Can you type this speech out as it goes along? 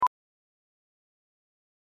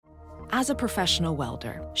As a professional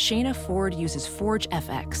welder, Shayna Ford uses Forge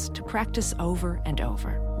FX to practice over and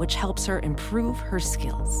over, which helps her improve her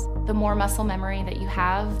skills. The more muscle memory that you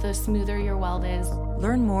have, the smoother your weld is.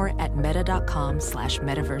 Learn more at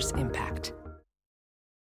meta.com/metaverseimpact.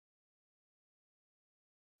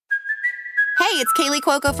 Hey, it's Kaylee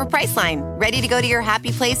Cuoco for Priceline. Ready to go to your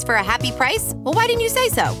happy place for a happy price? Well, why didn't you say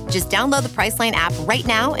so? Just download the Priceline app right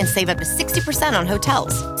now and save up to 60% on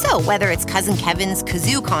hotels. So whether it's Cousin Kevin's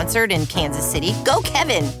Kazoo Concert in Kansas City, go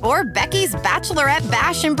Kevin, or Becky's Bachelorette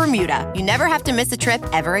Bash in Bermuda, you never have to miss a trip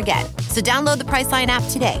ever again. So download the Priceline app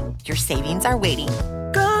today. Your savings are waiting.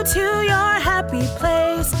 Go to your happy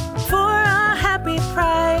place for a happy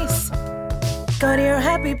price. Go to your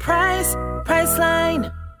happy price,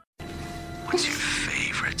 Priceline. What's your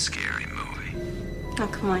favorite scary movie? Oh,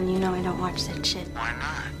 come on, you know I don't watch that shit. Why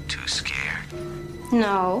not? Too scared?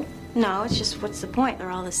 No, it's just what's the point?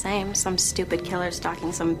 They're all the same. Some stupid killer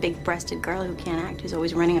stalking some big-breasted girl who can't act, who's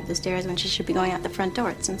always running up the stairs when she should be going out the front door.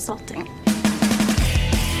 It's insulting.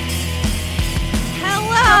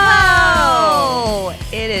 Hello!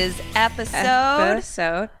 It is episode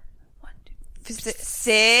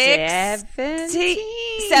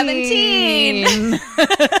 17.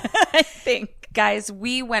 I think. Guys,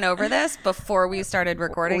 we went over this before we started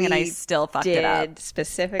recording, and I still fucked it up.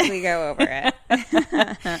 Specifically go over it.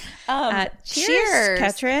 Cheers,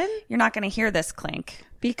 Katrin. You're not going to hear this clink.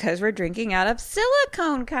 Because we're drinking out of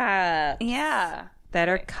silicone cups. Yeah. That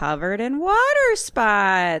are covered in water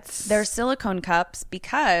spots. They're silicone cups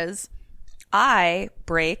because I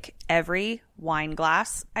break every wine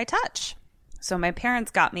glass I touch. So my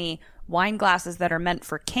parents got me wine glasses that are meant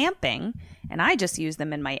for camping, and I just use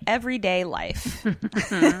them in my everyday life.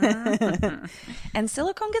 And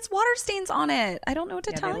silicone gets water stains on it. I don't know what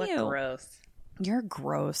to tell you. Gross. You're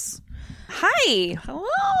gross. Hi.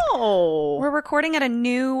 Hello. We're recording at a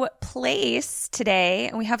new place today,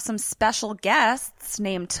 and we have some special guests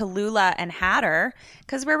named Tallulah and Hatter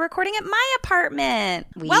because we're recording at my apartment.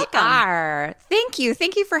 Welcome. Are. Thank you.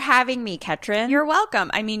 Thank you for having me, Katrin. You're welcome.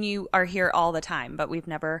 I mean, you are here all the time, but we've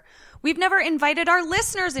never invited our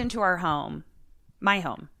listeners into our home. My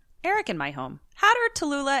home. Eric and my home. Hatter,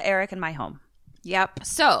 Tallulah, Eric and my home. Yep.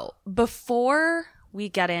 So before we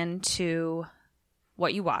get into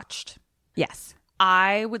what you watched. Yes.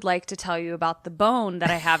 I would like to tell you about the bone that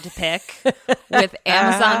I have to pick with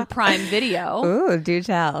Amazon Prime Video. Ooh, do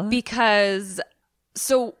tell. Because,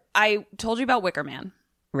 so I told you about Wicker Man.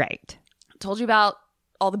 Right. Told you about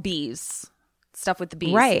all the bees, stuff with the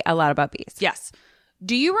bees. Right, a lot about bees. Yes.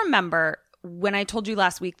 Do you remember when I told you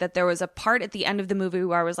last week that there was a part at the end of the movie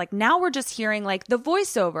where I was like, now we're just hearing like the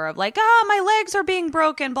voiceover of like, my legs are being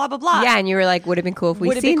broken, blah, blah, blah. Yeah, and you were like, would have been cool if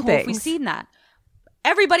we'd seen things. If we seen that.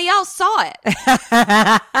 Everybody else saw it.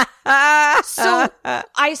 So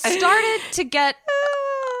I started to get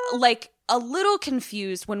like a little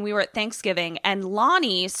confused when we were at Thanksgiving, and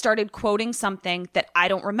Lonnie started quoting something that I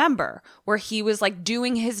don't remember, where he was like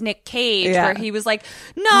doing his Nick Cage, where he was like,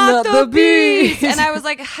 not the bees. And I was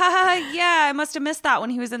like, yeah, I must have missed that when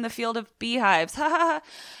he was in the field of beehives.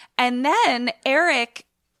 And then Eric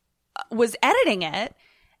was editing it,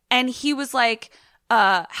 and he was like,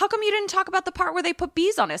 how come you didn't talk about the part where they put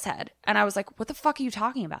bees on his head? And I was like, what the fuck are you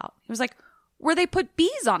talking about? He was like, where they put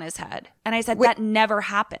bees on his head. And I said, that never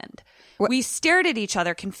happened. We stared at each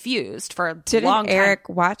other confused for a long time. Didn't Eric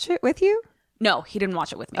watch it with you? No, he didn't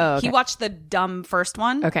watch it with me. Oh, okay. He watched the dumb first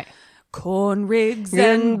one. Okay. Corn rigs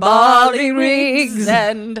and barley rigs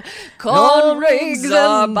and corn rigs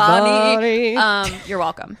and barley. You're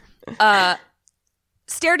welcome.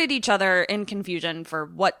 Stared at each other in confusion for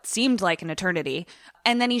what seemed like an eternity.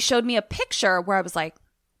 And then he showed me a picture where I was like,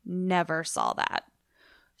 never saw that.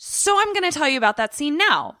 So I'm going to tell you about that scene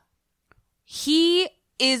now. He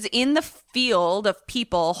is in the field of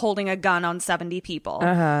people holding a gun on 70 people.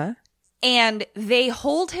 Uh-huh. And they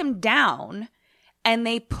hold him down and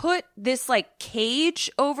they put this like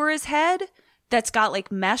cage over his head that's got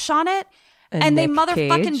like mesh on it. And they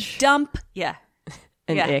motherfucking dump. Yeah.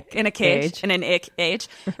 In a cage. In an ick cage.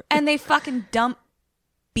 And they fucking dump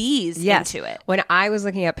bees into it. When I was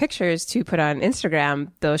looking at pictures to put on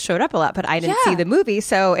Instagram, those showed up a lot, but I didn't see the movie.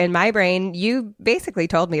 So in my brain, you basically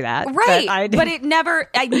told me that. Right. I never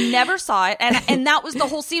saw it. And that was the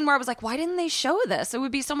whole scene where I was like, why didn't they show this? It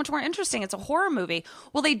would be so much more interesting. It's a horror movie.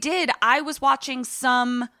 Well, they did. I was watching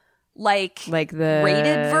some like the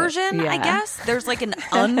rated version, I guess. There's like an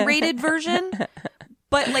unrated version.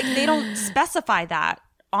 But like they don't specify that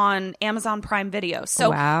on Amazon Prime Video.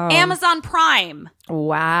 So Amazon Prime.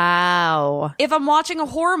 Wow. If I'm watching a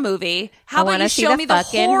horror movie, how about you show me the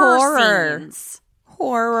horror scenes?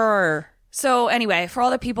 Horror. So anyway, for all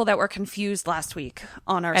the people that were confused last week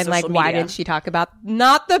on our social media. Why didn't she talk about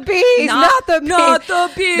not the bees, not the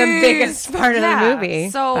bees, the biggest part of the movie?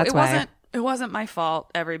 So it wasn't my fault,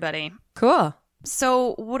 everybody. Cool.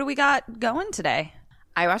 So what do we got going today?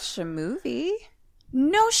 I watched a movie.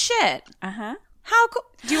 No shit. Uh-huh. How cool.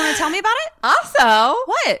 Do you want to tell me about it? Also,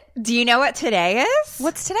 What? do you know what today is?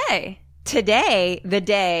 What's today? Today, the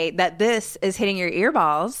day that this is hitting your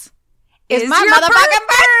earballs, is my your motherfucking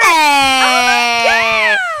birthday. Oh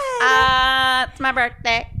my God. It's my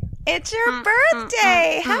birthday. It's your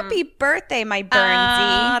birthday. Happy birthday, my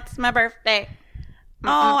Bernsey. It's my birthday.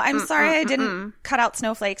 Oh, I'm sorry I didn't cut out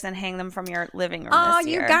snowflakes and hang them from your living room Oh, this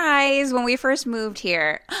year. you guys, when we first moved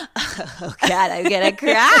here, oh God, I'm gonna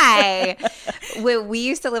cry. We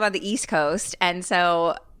used to live on the East Coast, and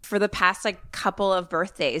so for the past couple of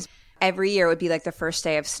birthdays, every year would be the first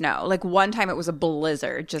day of snow. One time it was a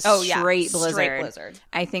blizzard, just straight blizzard. Straight blizzard.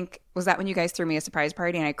 I think, was that when you guys threw me a surprise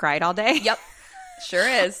party and I cried all day? Yep. Sure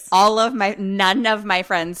is. None of my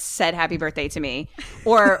friends said happy birthday to me,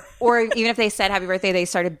 or even if they said happy birthday, they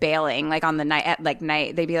started bailing on the night at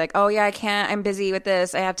night. They'd be like, "Oh yeah, I can't. I'm busy with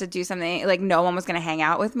this. I have to do something." No one was gonna hang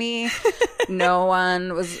out with me. No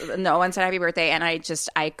one said happy birthday, and I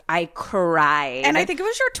cried. And I think it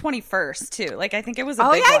was your 21st too. I think it was a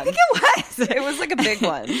big one. I think it was. It was a big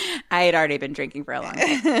one. I had already been drinking for a long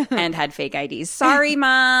time and had fake IDs. Sorry,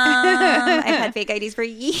 Mom. I've had fake IDs for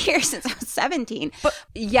years, since I was 17. But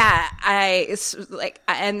yeah,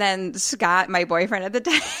 and then Scott, my boyfriend at the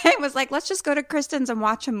time, was like, "Let's just go to Kristen's and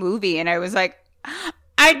watch a movie." And I was like,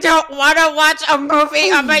 "I don't want to watch a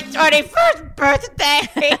movie on my 21st birthday."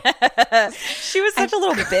 She was such a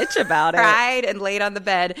little bitch about it. Cried and laid on the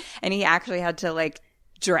bed, and he actually had to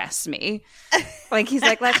dress me. He's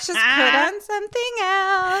like, "Let's just put on something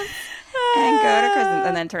else and go to Kristen's."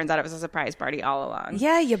 And then turns out it was a surprise party all along.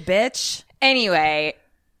 Yeah, you bitch. Anyway,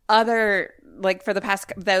 for the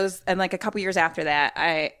past those and a couple years after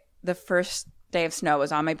that, the first day of snow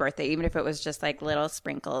was on my birthday, even if it was just little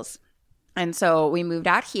sprinkles. And so we moved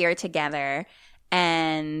out here together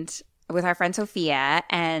and with our friend Sophia,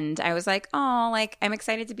 and I was like, "Oh, I'm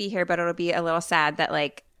excited to be here, but it'll be a little sad that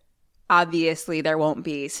obviously there won't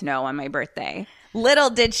be snow on my birthday."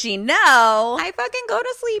 Little did she know. I fucking go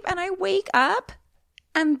to sleep and I wake up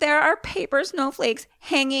and there are paper snowflakes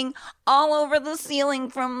hanging all over the ceiling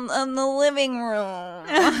from the living room.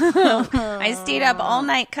 I stayed up all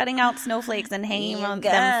night cutting out snowflakes and hanging them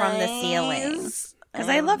from the ceiling. Because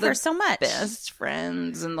I love her so much. Best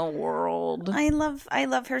friends in the world. I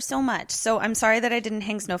love her so much. So I'm sorry that I didn't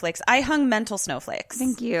hang snowflakes. I hung mental snowflakes.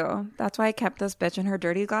 Thank you. That's why I kept this bitch and her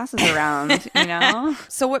dirty glasses around, you know?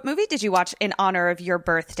 So what movie did you watch in honor of your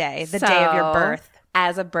birthday, the day of your birth?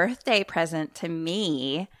 As a birthday present to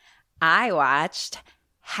me, I watched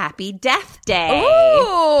Happy Death Day.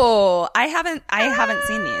 Ooh, I haven't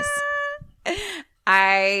seen these.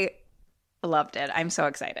 I loved it. I'm so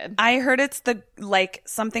excited. I heard it's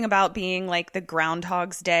something about being the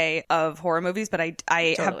Groundhog's Day of horror movies, but I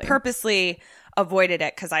Totally. have purposely avoided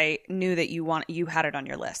it because I knew that you had it on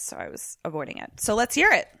your list, so I was avoiding it. So let's hear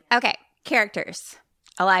it. Okay, characters,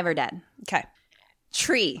 alive or dead. Okay,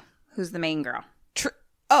 Tree, who's the main girl.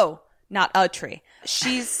 Not a tree.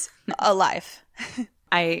 She's alive.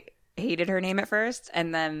 I hated her name at first,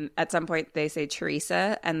 and then at some point they say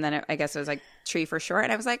Teresa, and then I guess it was Tree for short,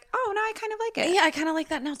 and I was like, oh, no, I kind of like it. Yeah, I kind of like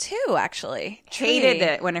that now too, actually. Hated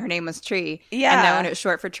it when her name was Tree. Yeah. And then when it was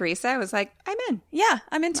short for Teresa, I was like, I'm in. Yeah,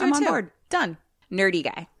 I'm into it I'm on too. board. Done. Nerdy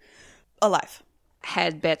guy. Alive.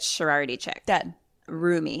 Head bitch sorority chick. Dead.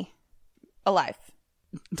 Roomie. Alive.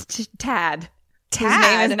 Tad. Tad? His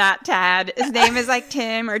name is not Tad. His name is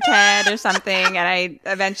Tim or Ted or something, and I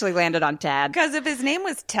eventually landed on Tad. Because if his name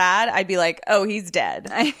was Tad, I'd be like, oh, he's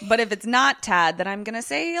dead. But if it's not Tad, then I'm going to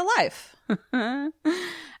say alive.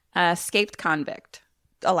 Escaped convict.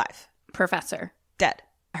 Alive. Professor. Dead.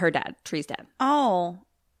 Her dad. Tree's dad. Oh.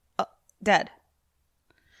 Dead.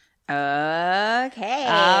 Okay.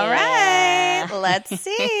 All right. Let's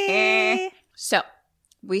see. So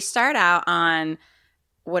we start out on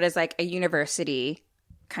what is a university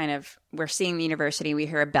kind of, we're seeing the university, we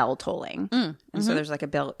hear a bell tolling. And so there's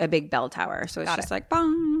a big bell tower. So it's just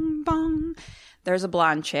bong, bong. There's a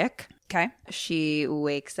blonde chick. Okay. She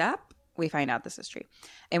wakes up. We find out this is Tree.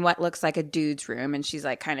 In what looks like a dude's room. And she's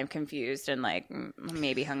kind of confused and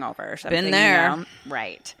maybe hungover or something. Been there. You know?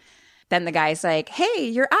 Right. Then the guy's like, hey,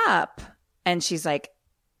 you're up. And she's like,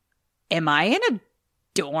 am I in a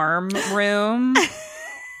dorm room?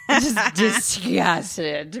 Just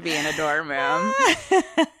disgusted to be in a dorm room.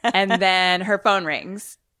 And then her phone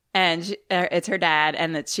rings And it's her dad,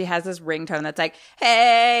 and that she has this ringtone that's like,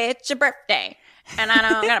 "Hey, it's your birthday, and I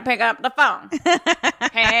don't gotta pick up the phone.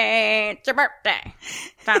 Hey, it's your birthday."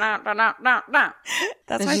 That's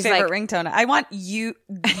my favorite ringtone. I want you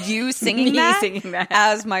singing that, singing that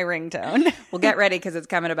as my ringtone. Well, get ready because it's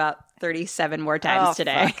coming about 37 more times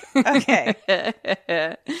today. Okay.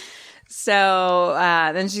 So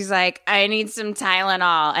then she's like, "I need some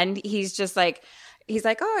Tylenol," and he's like,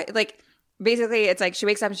 "Oh, like." Basically, it's like she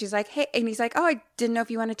wakes up and she's like, "Hey," and he's like, "Oh, I didn't know if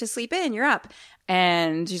you wanted to sleep in. You're up."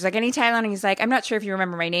 And she's like, "Any Tylenol?" And he's like, "I'm not sure if you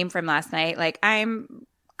remember my name from last night. Like, I'm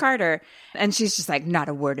Carter." And she's just like, "Not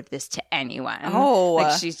a word of this to anyone." Oh.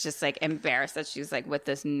 Like, she's just like embarrassed that she's like with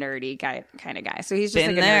this nerdy guy kind of guy. So he's just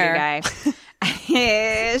Been like a there. nerdy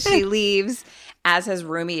guy. She leaves as his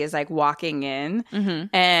roomie is like walking in,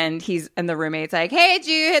 and the roommate's like, "Hey, did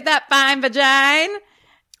you hit that fine vagina?"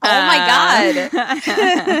 Oh my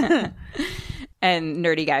God. And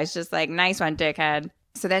nerdy guy's just like, "Nice one, dickhead."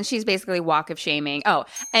 So then she's basically walk of shaming. Oh,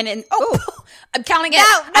 and I'm counting it. No,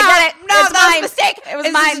 I got it. No, it's that mine. was a mistake. It was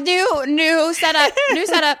It's mine. New setup. New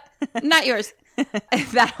setup. Not yours.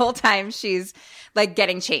 That whole time she's like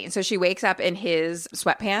getting changed. So she wakes up in his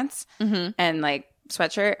sweatpants and like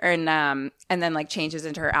sweatshirt and then like changes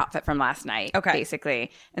into her outfit from last night. Okay.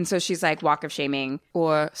 Basically. And so she's like walk of shaming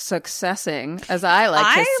or successing, as I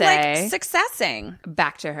like to say. like successing.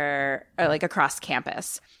 Back to her, or like across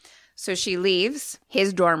campus. So she leaves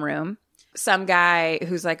his dorm room. Some guy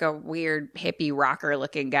who's like a weird hippie rocker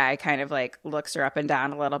looking guy kind of like looks her up and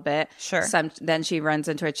down a little bit. Sure. Then she runs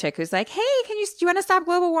into a chick who's like, "Hey, do you want to stop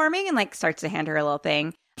global warming?" And like starts to hand her a little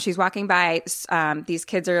thing. She's walking by. These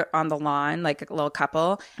kids are on the lawn, like a little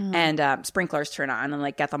couple, and sprinklers turn on and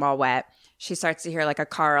like get them all wet. She starts to hear like a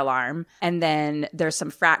car alarm, and then there's some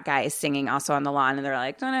frat guys singing also on the lawn, and they're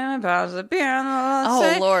like,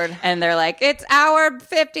 "Oh Lord!" And they're like, "It's hour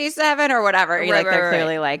 57 or whatever." Right, Like they're right.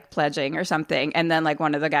 clearly like pledging or something, and then like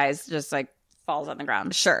one of the guys just like falls on the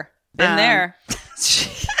ground. Sure. Been there.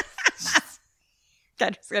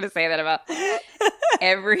 I'm just gonna say that about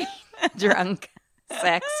every drunk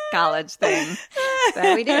sex college thing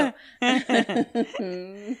that we do.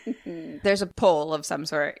 There's a pole of some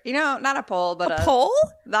sort. Not a pole, but a pole?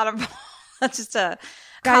 Not a pole. That's just a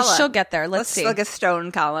Guys, column. she'll get there. Let's see. Like a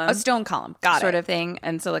stone column. A stone column. Got sort it. of thing.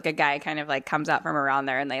 And so like a guy kind of like comes out from around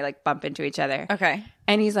there and they like bump into each other. Okay.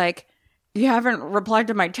 And he's like, "You haven't replied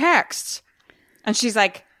to my text." And she's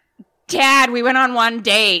like, "Dad, we went on one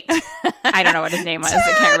date." I don't know what his name was.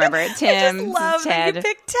 I can't remember it. Tim. I just love Ted. that you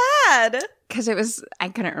picked Ted. Because I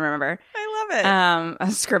couldn't remember. I love it. I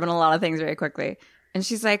was scribbling a lot of things very quickly. And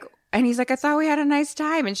she's like, and he's like, "I thought we had a nice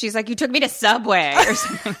time." And she's like, "You took me to Subway," or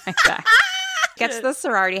something like that. Gets to the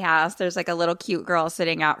sorority house. There's like a little cute girl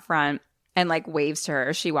sitting out front and like waves to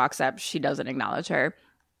her. She walks up. She doesn't acknowledge her.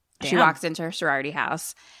 She walks into her sorority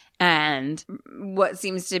house. And what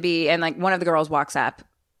seems to be, and like one of the girls walks up,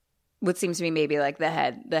 what seems to be maybe like the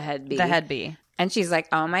head bee. The head bee. And she's like,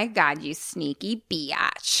 "Oh my God, you sneaky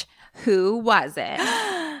biatch. Who was it?"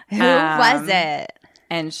 Who was it?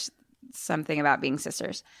 And something about being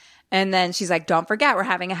sisters. And then she's like, "Don't forget, we're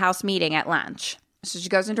having a house meeting at lunch." So she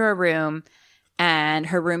goes into her room and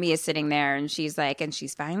her roomie is sitting there and she's like, and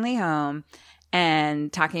she's finally home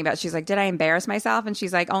and talking about, she's like, "Did I embarrass myself?" And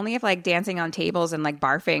she's like, "Only if like dancing on tables and like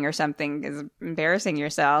barfing or something is embarrassing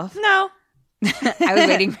yourself." No. I was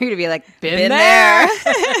waiting for you to be like, been there.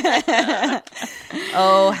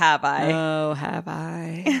 Oh, have I? Oh, have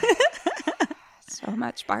I? So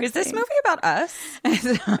much barfing. Is this movie about us?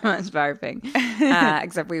 So much barfing.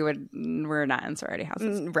 Except we're not in sorority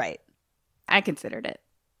houses. Right. I considered it.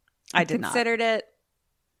 I did not. Considered it.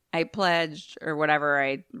 I pledged or whatever.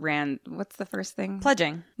 I ran. What's the first thing?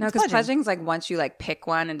 Pledging. No, It's because pledging. pledging's like once you like pick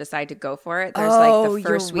one and decide to go for it. There's like the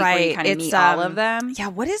first week where you kind of meet all of them. Yeah,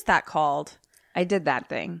 what is that called? I did that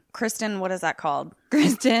thing. Kristen, what is that called?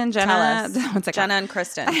 Kristen, Jenna. Tell us. What's it Jenna called? and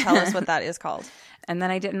Kristen. Tell us what that is called. And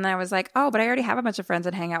then I didn't. I was like, "Oh, but I already have a bunch of friends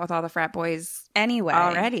that hang out with all the frat boys Anyway.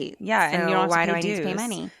 already." Yeah, and So you don't have why to do pay I need to pay dues.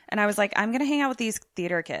 money? And I was like, I'm going to hang out with these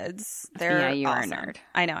theater kids. They're Yeah, you are a awesome. nerd.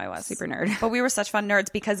 I know I was. Super nerd. But we were such fun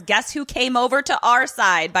nerds because guess who came over to our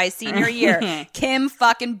side by senior year? Kim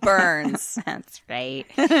fucking Burns. That's right.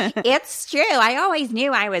 It's true. I always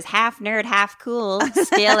knew I was half nerd, half cool.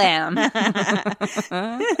 Still am.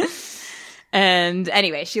 And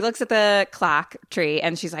anyway, she looks at the clock tree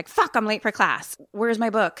and she's like, "Fuck, I'm late for class. Where's my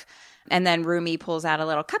book?" And then Rumi pulls out a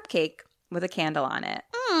little cupcake with a candle on it.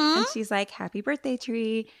 And she's like, "Happy birthday,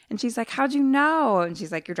 tree." And she's like, "How'd you know?" And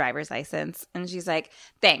she's like, "Your driver's license." And she's like,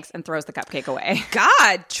 "Thanks," and throws the cupcake away.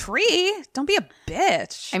 God, Tree, don't be a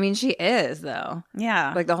bitch. I mean, she is, though.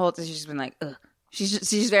 Yeah. Like the whole time she's been like, "Ugh,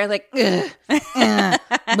 She's very like,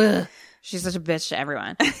 bleh. She's such a bitch to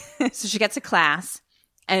everyone. So she gets to class,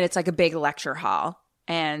 and it's like a big lecture hall.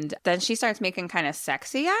 And then she starts making kind of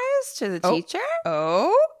sexy eyes to the teacher.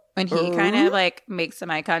 Oh? And he kind of like makes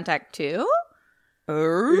some eye contact too.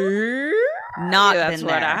 Not That's been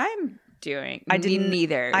what there. I'm doing. I didn't.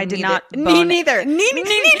 Neither. I did Neither. not. Me neither. Neither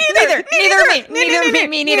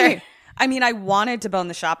me. I mean, I wanted to bone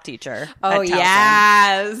the shop teacher. Oh at Towson,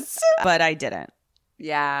 yes, but I didn't.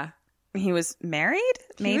 yeah. He was married.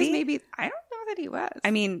 He was maybe. I don't know that he was.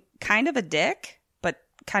 I mean, kind of a dick, but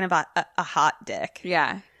kind of a hot dick.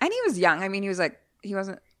 yeah, and he was young. I mean, he was like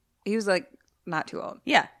not too old.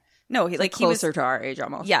 Yeah. No, he like he was Closer to our age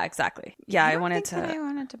almost. Yeah, exactly. Yeah, I don't wanted think that I to.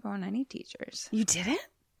 wanted to bone any teachers. You didn't?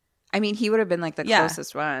 I mean, he would have been like the Yeah.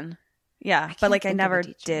 closest one. Yeah, can't but like I think of a never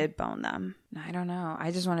teacher. did bone them. No, I don't know.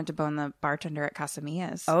 I just wanted to bone the bartender at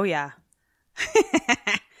Casamia's. Oh yeah.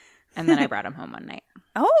 And then I brought him home one night.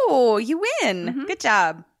 Oh, you win. Good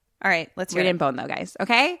job. All right, let's We hear didn't it. bone though, guys.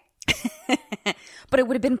 Okay? But it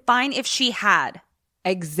would have been fine if she had.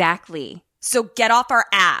 Exactly. So get off our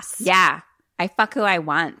ass. Yeah. I fuck who I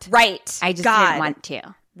want. Right. I just God. didn't want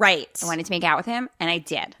to. Right. I wanted to make out with him, and I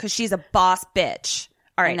did. Because she's a boss bitch.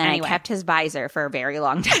 All right, And then anyway. I kept his visor for a very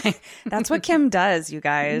long time. That's what Kim does, you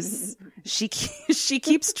guys. She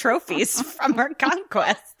keeps trophies from her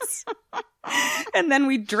conquests. And then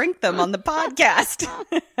we drink them on the podcast.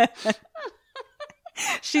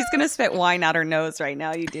 She's going to spit wine out her nose right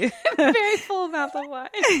now, you do. Very full mouth of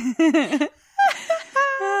wine.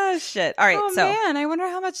 Oh, shit. All right, Oh, so. man. I wonder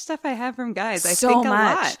how much stuff I have from guys. I so think a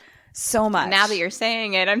much. lot. So much. Now that you're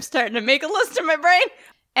saying it, I'm starting to make a list in my brain.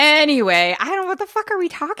 Anyway, I don't know what the fuck are we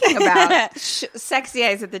talking about? Sexy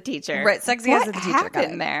eyes at the teacher. Right, sexy eyes at the teacher. What Got it.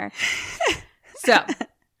 happened there? So,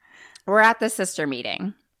 we're at the sister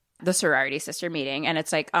meeting, the sorority sister meeting, and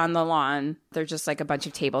it's like on the lawn. They're just like a bunch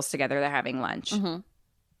of tables together. They're having lunch.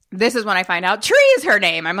 This is when I find out Tree is her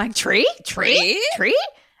name. I'm like, Tree?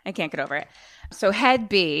 I can't get over it. So head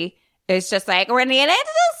B is just like, we're going to get into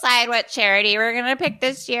decide what charity we're going to pick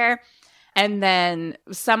this year. And then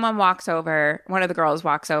someone walks over, one of the girls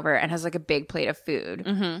walks over and has like a big plate of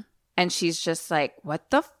food. And she's just like, what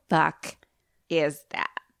the fuck is that?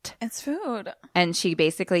 It's food. And she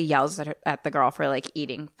basically yells at the girl for like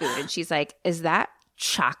eating food. And she's like, is that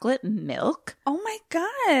chocolate milk? Oh my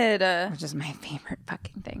God. Which is my favorite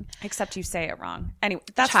fucking thing. Except you say it wrong. Anyway,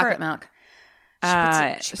 that's Chocolate for, milk.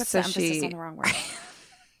 She puts the emphasis on the wrong word.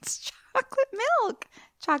 It's chocolate milk.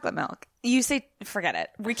 Chocolate milk. You say, forget it.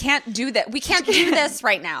 We can't do that. We can't do this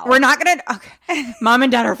right now. We're not going to. Okay. Mom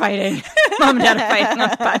and dad are fighting. Mom and dad are fighting on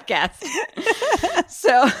the podcast.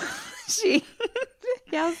 So she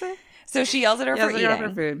yells at So she yells at her for yells at her eating.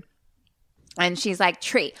 for food. And she's like,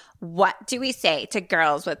 Tree, what do we say to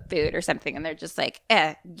girls with food or something? And they're just like,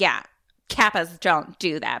 yeah, Kappas don't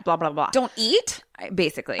do that, blah, blah, blah. Don't eat?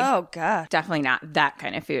 Basically. Oh, God. Definitely not that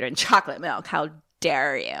kind of food. And chocolate milk, how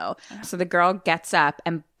dare you? So the girl gets up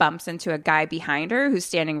and bumps into a guy behind her who's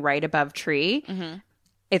standing right above Tree.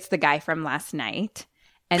 It's the guy from last night.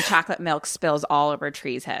 And chocolate milk spills all over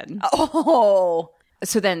Tree's head. Oh.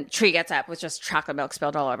 So then Tree gets up with just chocolate milk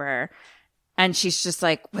spilled all over her. And she's just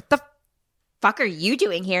like, what the fuck are you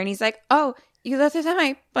doing here? And he's like, oh, you left it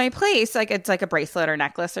at my place. Like, it's like a bracelet or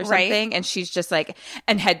necklace or something. Right. And she's just like,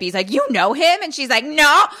 and Head B's like, you know him? And she's like,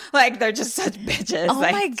 no. Like, they're just such bitches. Oh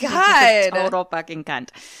like, my she's just a God. total fucking cunt.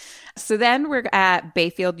 So then we're at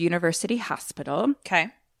Bayfield University Hospital. Okay.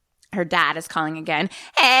 Her dad is calling again.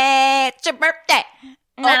 Hey, it's your birthday.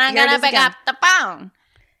 And then I'm here it going to is pick again. up the phone.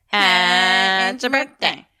 And it's your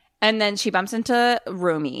birthday. And then she bumps into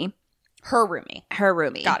Rumi. Her roomie. Her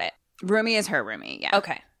roomie. Got it. Rumi is her roomie, yeah.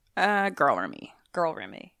 Okay. Girl roomie. Girl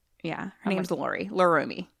roomie. Yeah. Her name's Lori.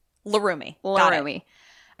 Larumi. Larumi. Got it. Larumi.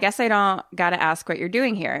 Guess I don't got to ask what you're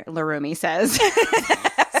doing here, Larumi says.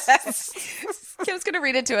 Kim's going to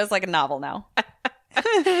read it to us like a novel now.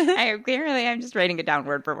 I'm just writing it down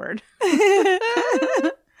word for word.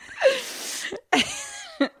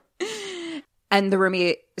 And the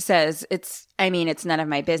roomie says, it's none of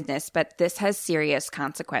my business, but this has serious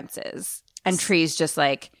consequences. And Tree's just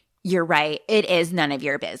like, you're right. It is none of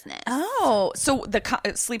your business. Oh, so the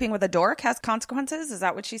sleeping with a dork has consequences? Is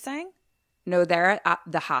that what she's saying? No, they're at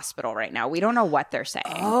the hospital right now. We don't know what they're saying.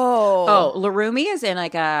 Oh. Larumi is in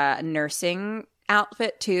like a nursing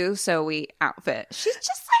outfit too. So we outfit. She's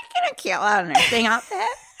just like in a cute little nursing outfit.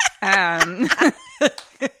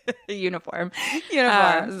 Uniform.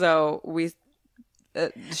 So we. I'm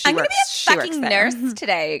going to be a fucking nurse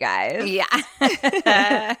today, you guys.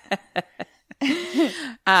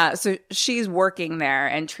 Yeah. So she's working there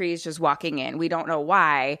and Tree's just walking in. We don't know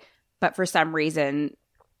why, but for some reason,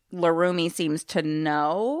 Larumi seems to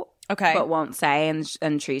know, Okay. but won't say.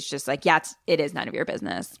 And Tree's just like, yeah, it is none of your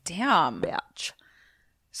business, Damn. bitch.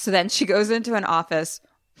 So then she goes into an office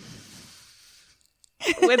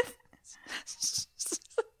with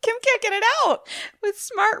Kim can't get it out. with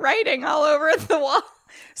smart writing all over the wall.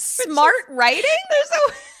 Smart writing?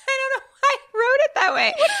 I don't know why I wrote it that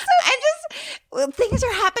way. Things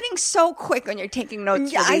are happening so quick when you're taking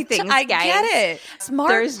notes for these things, I guys. get it. Smart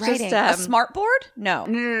There's writing. just, a smart board? No.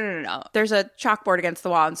 No. There's a chalkboard against the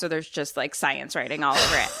wall, and so there's just like science writing all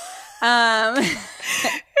over it.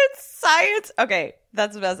 It's science. Okay.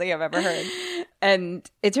 That's the best thing I've ever heard. And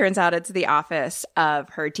it turns out it's the office of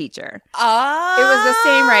her teacher. Oh. It was the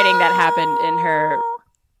same writing that happened in her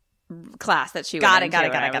class that she Got went it.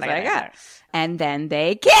 into. And then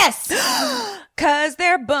they kiss. Cause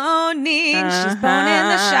they're boning. She's boning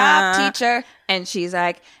the shop teacher. And she's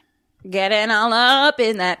like, getting all up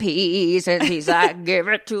in that piece. And he's like, give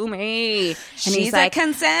it to me. And She's he's a like,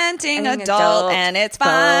 consenting adult and it's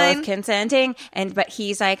fine. both consenting. But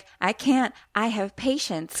he's like, I can't. I have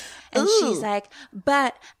patience. And she's like,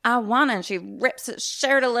 but I want to. And she rips his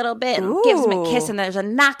shirt a little bit and gives him a kiss. And there's a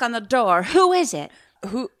knock on the door. Who is it?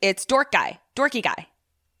 It's dorky guy.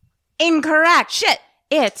 Incorrect. Shit.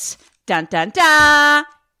 It's dun dun dun.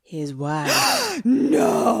 His wife.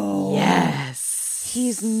 No. Yes.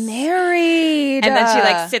 He's married. And then she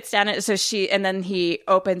like sits down. And then he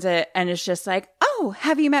opens it and it's just like, oh,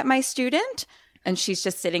 have you met my student? And she's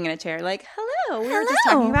just sitting in a chair like, hello. We were just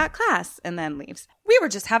talking about class. And then leaves. We were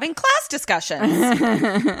just having class discussions.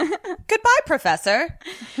 Goodbye, professor.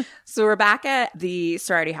 So we're back at the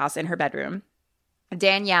sorority house in her bedroom.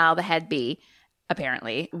 Danielle, the head bee,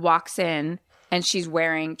 apparently, walks in and she's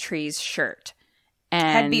wearing Tree's shirt. And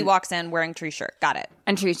Head bee walks in wearing Tree shirt. Got it.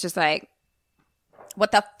 And Tree's just like,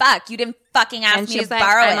 what the fuck? You didn't fucking ask and me she's to like,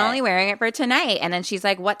 borrow I'm it. only wearing it for tonight. And then she's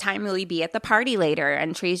like, what time will you be at the party later?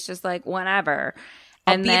 And Tree's just like, whenever.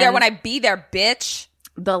 I'll And be then there when I be there, bitch.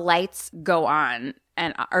 the lights go on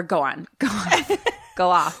go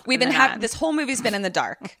off. We've been having this whole movie's been in the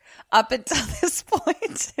dark up until this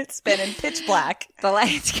point. It's been in pitch black. The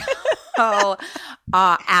lights go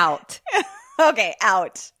out. Okay,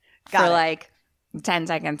 out. Got for it. like 10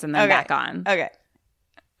 seconds and then back on. Okay.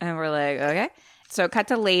 And we're like, okay. So cut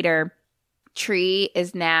to later. Tree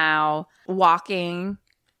is now walking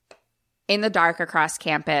in the dark across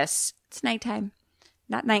campus. It's nighttime.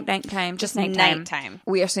 Not nighttime, just nighttime.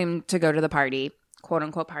 We assume to go to the party, quote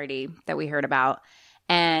unquote party that we heard about.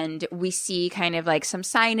 And we see kind of like some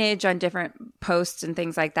signage on different posts and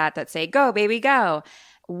things like that say, go, baby, go.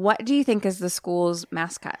 What do you think is the school's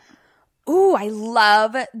mascot? Ooh, I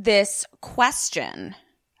love this question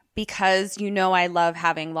because I love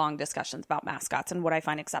having long discussions about mascots and what I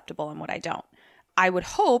find acceptable and what I don't. I would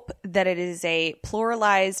hope that it is a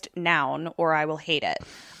pluralized noun or I will hate it.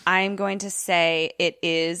 I'm going to say it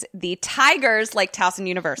is the Tigers like Towson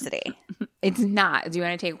University. It's not. Do you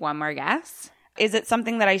want to take one more guess? Is it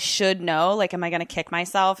something that I should know? Like, am I going to kick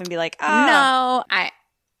myself and be like, No.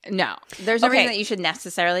 No. There's no Okay. reason that you should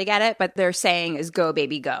necessarily get it, but they're saying is go,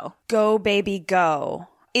 baby, go. Go, baby, go.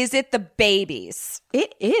 Is it the babies?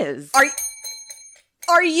 It is.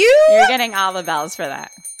 Are you? You're getting all the bells for that.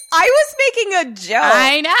 I was making a joke.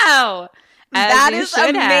 I know. That is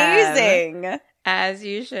amazing. As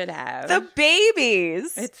you should have. The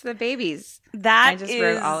babies. It's the babies. That I just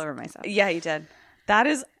wrote all over myself. Yeah, you did. That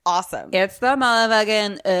is awesome. It's the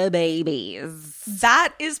motherfucking babies.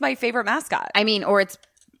 That is my favorite mascot. I mean, or it's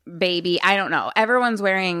baby. I don't know. Everyone's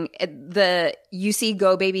wearing you see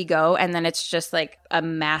go, baby, go, and then it's just like a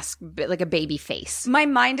mask, like a baby face. My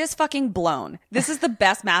mind is fucking blown. This is the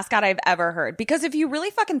best mascot I've ever heard. Because if you really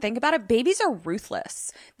fucking think about it, babies are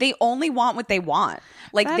ruthless. They only want what they want.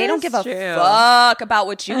 Like, That they don't is give a true. fuck about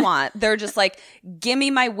what you want. They're just like, give me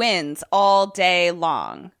my wins all day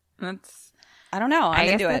long. I don't know. I'm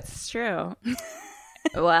into it. That's true.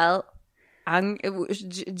 Well,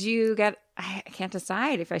 do you get... I can't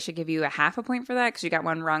decide if I should give you a half a point for that because you got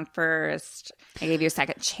one wrong first. I gave you a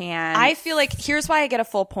second chance. I feel like here's why I get a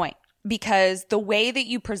full point. Because the way that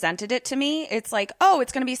you presented it to me, it's like, oh,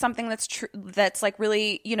 it's going to be something that's like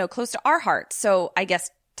really, close to our hearts. So I guess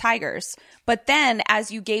Tigers. But then as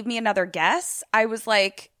you gave me another guess, I was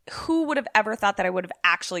like, who would have ever thought that I would have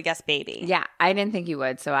actually guessed baby? Yeah, I didn't think you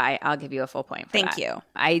would, so I'll give you a full point for Thank that. you.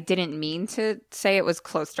 I didn't mean to say it was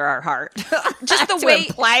close to our heart. Just the to way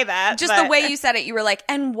imply that. Just the way you said it, you were like,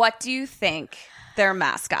 and what do you think their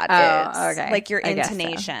mascot is? Okay. Like your I guess so.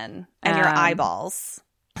 intonation and your eyeballs.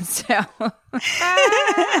 So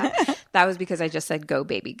that was because I just said go,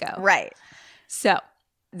 baby, go. Right. So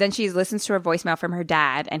Then she listens to a voicemail from her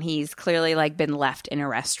dad, and he's clearly like been left in a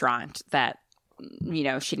restaurant that, you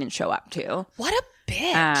know, she didn't show up to. What a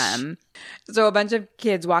bitch. So a bunch of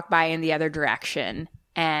kids walk by in the other direction,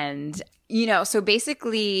 and, you know, so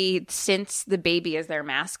basically since the baby is their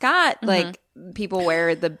mascot, like people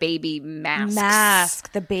wear the baby masks.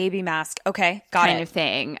 The baby mask. Okay, got it. Kind of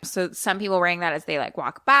thing. So some people wearing that as they like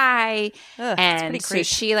walk by. Ugh, and so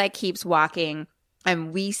she like keeps walking,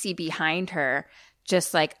 and we see behind her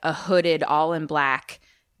just like a hooded, all in black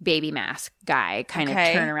baby mask guy kind of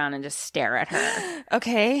turn around and just stare at her.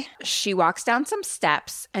 Okay. She walks down some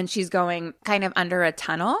steps, and she's going kind of under a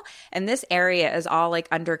tunnel, and this area is all like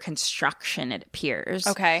under construction, it appears.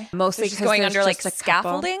 Okay. Mostly so she's going under like just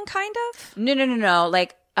scaffolding kind of? No.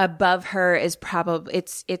 Like above her is probably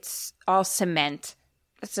it's all cement.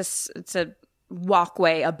 It's a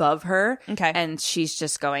walkway above her. Okay. And she's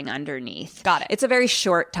just going underneath. Got it. It's a very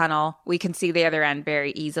short tunnel. We can see the other end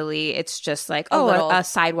very easily. It's just like, a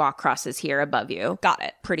sidewalk crosses here above you. Got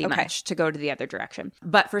it. Pretty much to go to the other direction.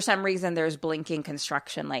 But for some reason, there's blinking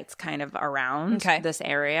construction lights kind of around this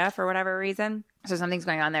area for whatever reason. So something's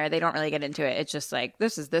going on there. They don't really get into it. It's just like,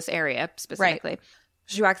 this is this area specifically. Right.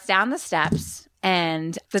 She walks down the steps,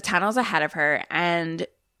 and the tunnel's ahead of her, and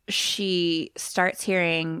she starts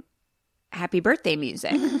hearing happy birthday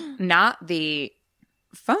music, not the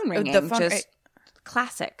phone ringing, just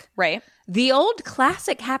classic. Right. The old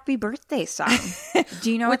classic happy birthday song.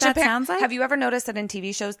 Do you know what that sounds like? Have you ever noticed that in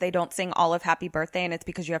TV shows they don't sing all of Happy Birthday, and it's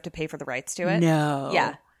because you have to pay for the rights to it? No.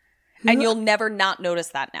 Yeah. And you'll never not notice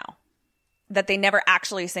that now. That they never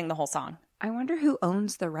actually sing the whole song. I wonder who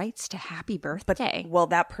owns the rights to Happy Birthday. Well,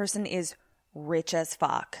 that person is rich as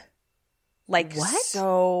fuck. Like, what?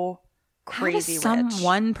 So crazy rich. How does some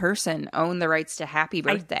one person own the rights to Happy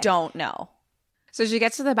Birthday? I don't know. So she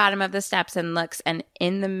gets to the bottom of the steps and looks, and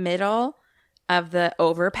in the middle of the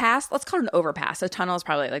overpass, let's call it an overpass. A tunnel is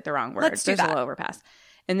probably like the wrong word. Let's do that. A little overpass.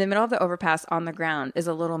 In the middle of the overpass on the ground is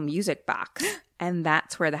a little music box, and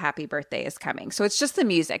that's where the Happy Birthday is coming. So it's just the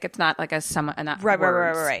music. It's not like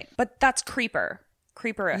Right. But that's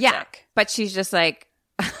creeperific. Yeah, but she's just like,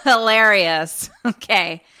 hilarious.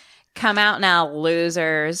 Okay. Come out now,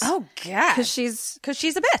 losers. Oh, God. Because she's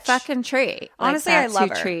a bitch. Fucking Tree. Honestly, like, I love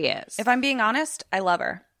her. Tree is. If I'm being honest, I love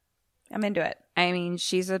her. I'm into it. I mean,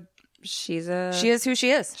 she is who she is. She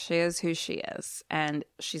is who she is. And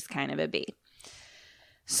she's kind of a bee.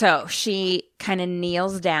 So she kind of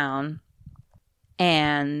kneels down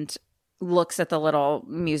and looks at the little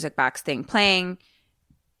music box thing playing.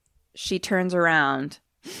 She turns around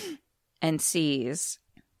and sees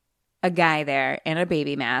a guy there in a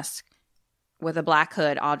baby mask with a black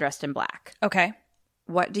hood, all dressed in black. Okay.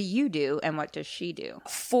 What do you do, and what does she do?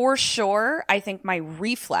 For sure, I think my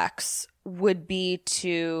reflex would be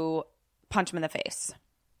to punch him in the face.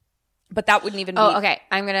 But that wouldn't even be... Oh, okay.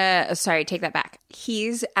 I'm going to... take that back.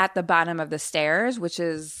 He's at the bottom of the stairs, which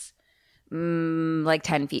is like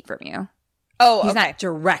 10 feet from you. Oh, okay. He's not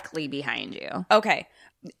directly behind you. Okay.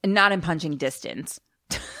 Not in punching distance.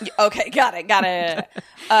 Okay, got it.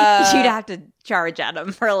 You'd have to charge at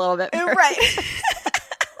him for a little bit first. Right.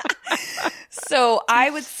 So I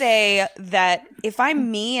would say that if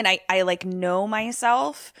I'm me and I like know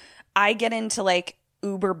myself, I get into like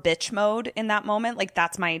uber bitch mode in that moment. Like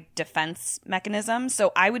that's my defense mechanism.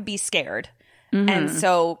 So I would be scared. Mm-hmm. And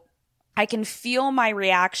so I can feel my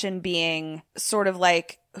reaction being sort of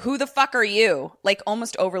like, who the fuck are you? Like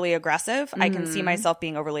almost overly aggressive. Mm-hmm. I can see myself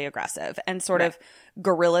being overly aggressive and sort of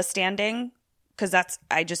gorilla standing. Because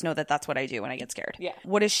I just know that that's what I do when I get scared. Yeah.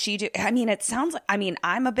 What does she do? I mean, it sounds like,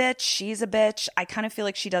 I'm a bitch. She's a bitch. I kind of feel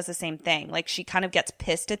like she does the same thing. Like she kind of gets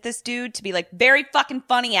pissed at this dude to be like, very fucking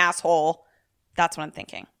funny, asshole. That's what I'm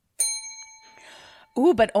thinking.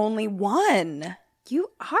 Ooh, but only one. You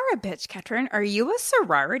are a bitch, Katrin. Are you a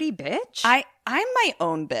sorority bitch? I'm my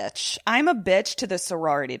own bitch. I'm a bitch to the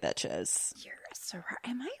sorority bitches. You're a sorority.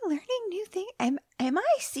 Am I learning new things? Am I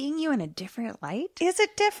seeing you in a different light? Is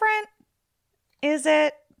it different? Is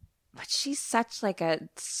it? But she's such like a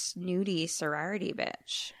snooty sorority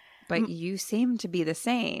bitch. But you seem to be the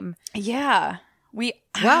same. Yeah. Well,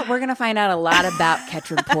 we're going to find out a lot about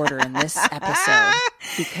Katrin Porter in this episode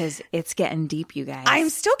because it's getting deep, you guys. I'm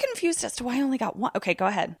still confused as to why I only got one. Okay, go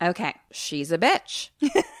ahead. Okay. She's a bitch.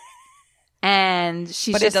 And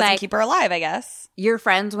she's but just it doesn't like, keep her alive, I guess. Your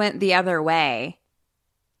friends went the other way.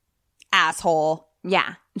 Asshole.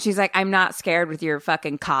 Yeah. She's like, I'm not scared with your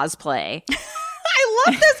fucking cosplay. I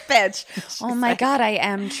love this bitch. Oh my God, I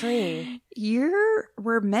am Tree.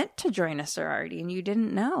 We're meant to join a sorority and you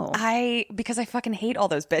didn't know. Because I fucking hate all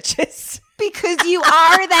those bitches. Because you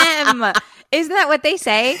are them. Isn't that what they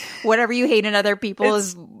say? Whatever you hate in other people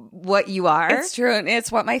is what you are. It's true. And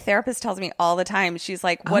it's what my therapist tells me all the time. She's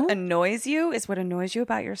like, what annoys you is what annoys you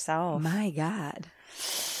about yourself. My God.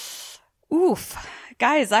 Oof.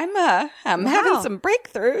 Guys, I'm having some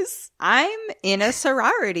breakthroughs. I'm in a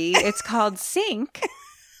sorority. It's called Sync.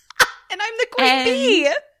 And I'm the queen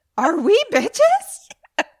bee. Are we bitches?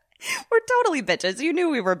 We're totally bitches. You knew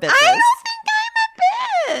we were bitches. I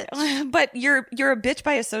don't think I'm a bitch. But you're a bitch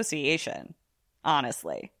by association,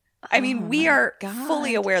 honestly. I mean, we are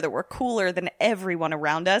fully aware that we're cooler than everyone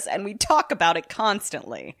around us, and we talk about it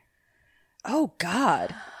constantly. Oh,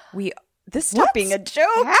 God. This stopped being a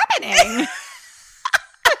joke. Happening?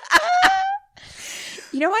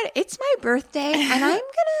 You know what? It's my birthday, and I'm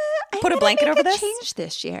gonna put a blanket over this. Change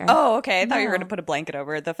this year. Oh, okay. I thought you were gonna put a blanket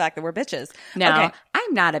over the fact that we're bitches. No, okay.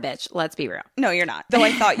 I'm not a bitch. Let's be real. No, you're not. Though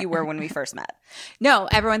I thought you were when we first met. No,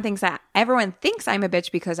 everyone thinks that. Everyone thinks I'm a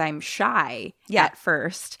bitch because I'm shy at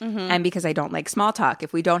first, and because I don't like small talk.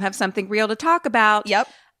 If we don't have something real to talk about,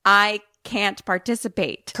 I can't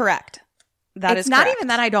participate. Correct. It's not correct. even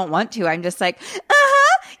that I don't want to. I'm just like,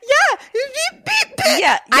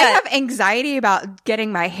 yeah. I have anxiety about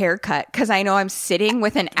getting my hair cut because I know I'm sitting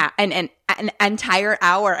with an entire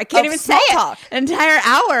hour. I can't even say talk. An entire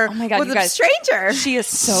hour. Oh my God, with you a guys, stranger. She is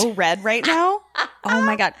so red right now. Oh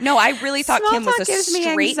my God. No, I really thought Small Kim was talk a gives me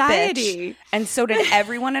straight anxiety. bitch. And so did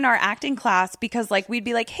everyone in our acting class because like we'd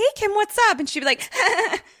be like, hey Kim, what's up? And she'd be like,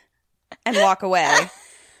 and walk away.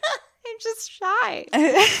 I'm just shy.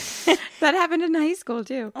 That happened in high school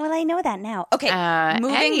too. Well, I know that now. Okay,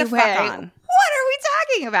 moving anyway, the fuck on. What are we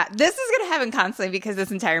talking about? This is going to happen constantly because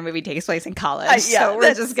this entire movie takes place in college. So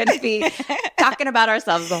we're just going to be talking about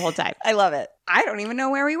ourselves the whole time. I love it. I don't even know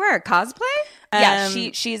where we were. Cosplay? Yeah,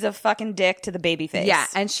 she's a fucking dick to the baby face. Yeah,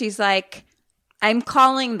 and she's like, I'm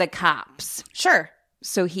calling the cops. Sure.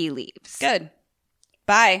 So he leaves. Good.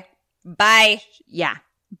 Bye. Bye. Yeah.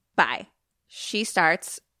 Bye. She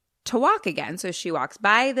starts to walk again. So she walks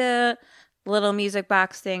by the little music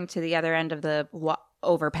box thing to the other end of the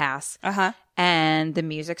overpass. Uh-huh. And the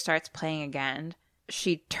music starts playing again.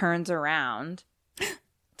 She turns around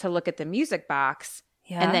to look at the music box.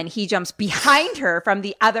 Yeah. And then he jumps behind her from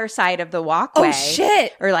the other side of the walkway. Oh,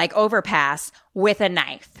 shit. Or like overpass with a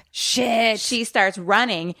knife. Shit. She starts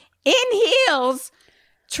running in heels,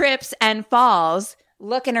 trips and falls,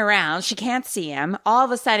 looking around. She can't see him. All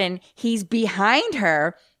of a sudden, he's behind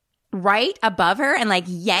her, right above her, and like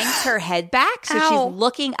yanks her head back. So she's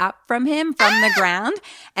looking up from him from the ground.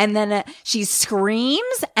 And then she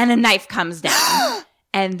screams and a knife comes down.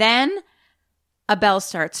 And then a bell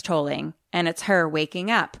starts tolling and it's her waking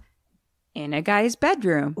up in a guy's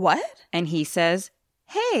bedroom. What? And he says,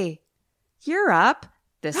 hey, you're up.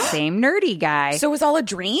 The same nerdy guy. So it was all a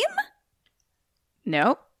dream?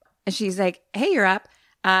 Nope. And she's like, hey, you're up.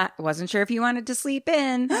 Wasn't sure if you wanted to sleep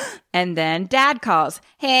in. And then dad calls.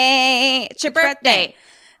 Hey, it's your birthday.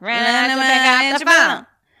 Run out to pick up the phone.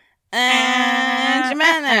 And your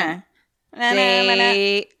mother.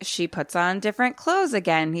 She puts on different clothes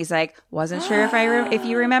again. He's like, wasn't sure if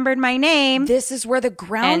you remembered my name. This is where the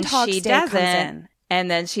Groundhog's Day comes in. And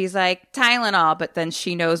then she's like, Tylenol, but then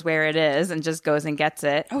she knows where it is and just goes and gets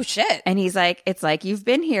it. Oh, shit. And he's like, it's like you've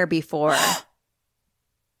been here before.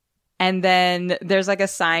 And then there's like a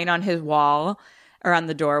sign on his wall or on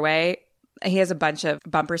the doorway. He has a bunch of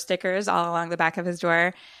bumper stickers all along the back of his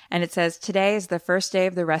door. And it says, today is the first day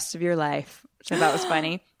of the rest of your life, which I thought was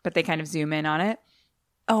funny. But they kind of zoom in on it.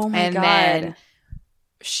 Oh, my God. And then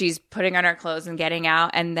she's putting on her clothes and getting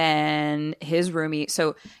out. And then his roomie,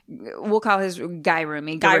 so we'll call his guy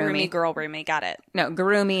roomie. Guy roomie, girl roomie. Got it. No,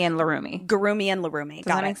 Garumi and Larumi. Garumi and Larumi. Does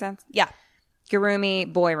that make sense? Yeah.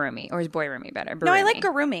 Garumi, boy roomie. Or is boy roomie better? No, I like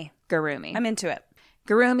Garumi. Garumi. I'm into it.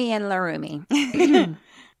 Garumi and Larumi.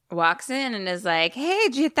 Walks in and is like, hey,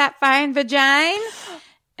 did you hit that fine vagina?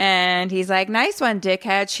 And he's like, nice one,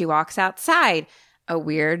 dickhead. She walks outside. A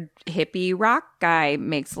weird hippie rock guy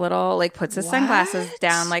makes little, like, puts his sunglasses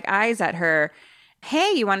down like eyes at her.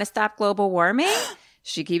 Hey, you want to stop global warming?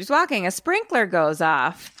 She keeps walking. A sprinkler goes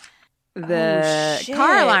off. The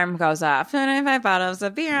car alarm goes off. 25 bottles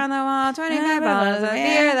of beer on the wall. 25 bottles of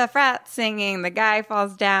beer. The frat singing. The guy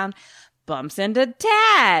falls down. Bumps into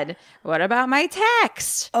Dad. What about my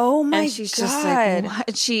text? Oh my God. And she's just like,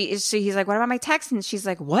 what? He's like, what about my text? And she's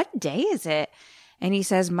like, what day is it? And he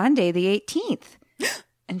says, Monday the 18th.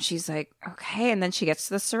 And she's like, okay. And then she gets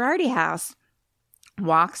to the sorority house.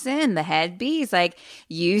 Walks in. The head bee's like,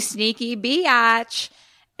 you sneaky biatch.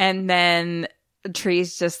 And then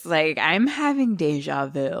Tree's just like, I'm having deja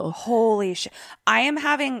vu. Holy shit. I am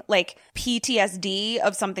having like PTSD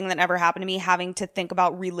of something that never happened to me, having to think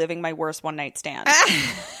about reliving my worst one night stand.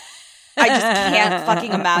 I just can't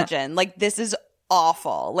fucking imagine. Like, this is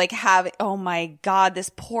awful. Like, oh my God,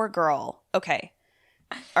 this poor girl. Okay.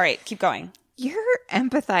 All right, keep going. You're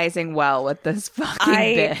empathizing well with this fucking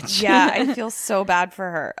bitch. Yeah, I feel so bad for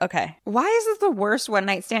her. Okay. Why is this the worst one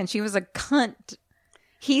night stand? She was a cunt.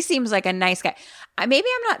 He seems like a nice guy. Maybe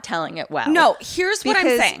I'm not telling it well. No, here's what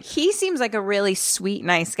I'm saying. He seems like a really sweet,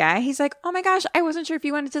 nice guy. He's like, oh my gosh, I wasn't sure if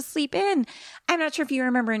you wanted to sleep in. I'm not sure if you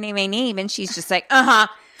remember my name. And she's just like,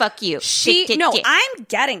 fuck you. I'm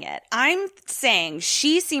getting it. I'm saying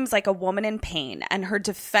she seems like a woman in pain, and her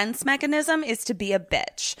defense mechanism is to be a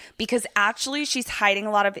bitch, because actually she's hiding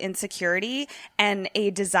a lot of insecurity and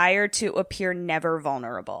a desire to appear never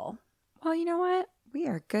vulnerable. Well, you know what? We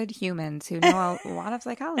are good humans who know a lot of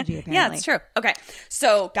psychology, apparently. Yeah, it's true. Okay.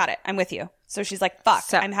 So, got it. I'm with you. So she's like, fuck,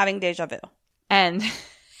 I'm having deja vu. And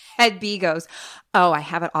Ed B goes, oh, I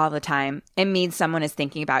have it all the time. It means someone is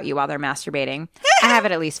thinking about you while they're masturbating. I have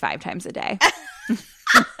it at least 5 times a day.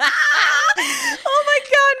 Oh my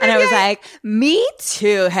God. And I was like, me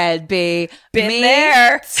too, Ed B. Been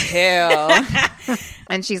there. Too.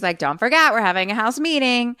 And she's like, don't forget, we're having a house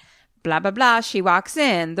meeting. Blah, blah, blah. She walks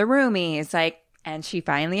in. The roomie is like, and she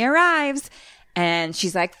finally arrives. And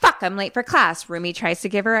she's like, fuck, I'm late for class. Roomie tries to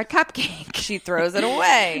give her a cupcake. She throws it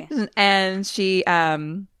away. And she,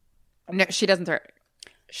 no, she doesn't throw it.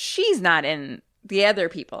 She's not in. The other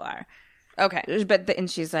people are. Okay. But and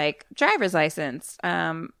she's like, driver's license.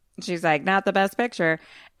 She's like, not the best picture.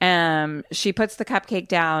 She puts the cupcake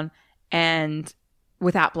down and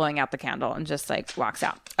without blowing out the candle and just like walks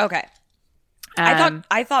out. Okay.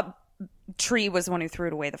 I thought Tree was the one who threw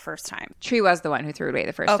it away the first time. Tree was the one who threw it away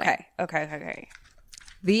the first time. Okay.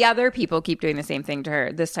 The other people keep doing the same thing to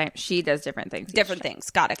her. This time she does different things. Different things.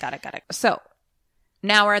 Got it. So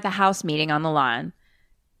now we're at the house meeting on the lawn,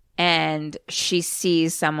 and she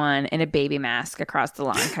sees someone in a baby mask across the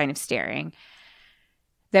lawn kind of staring.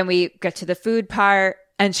 Then we get to the food part,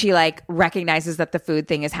 and she like recognizes that the food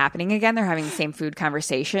thing is happening again. They're having the same food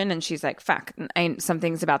conversation, and she's like, fuck,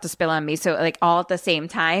 something's about to spill on me. So like all at the same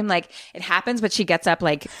time, like it happens, but she gets up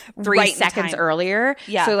like 3 seconds earlier.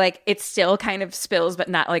 Yeah. So like it still kind of spills, but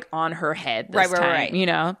not like on her head this time, right. You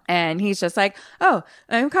know? And he's just like, oh,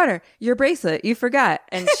 I'm Carter, your bracelet, you forgot.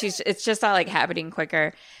 And it's just all like happening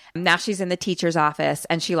quicker. Now she's in the teacher's office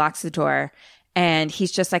and she locks the door. And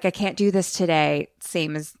he's just like, I can't do this today.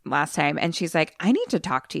 Same as last time. And she's like, I need to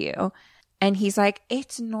talk to you. And he's like,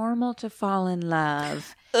 it's normal to fall in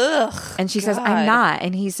love. Ugh. And she says, I'm not.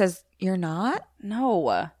 And he says, you're not?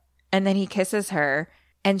 No. And then he kisses her.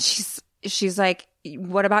 And she's like,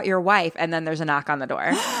 what about your wife? And then there's a knock on the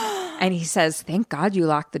door. And he says, thank God you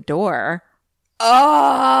locked the door.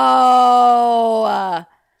 Oh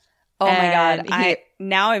my God.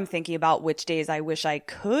 Now I'm thinking about which days I wish I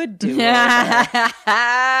could do it.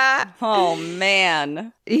 Oh,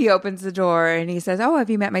 man. He opens the door and he says, oh, have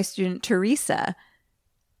you met my student, Teresa?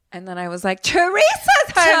 And then I was like,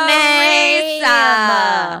 Teresa's her name.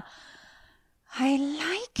 I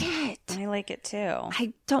like it. I like it too.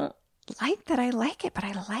 I don't like that I like it, but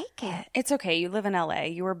I like it. It's okay. You live in LA.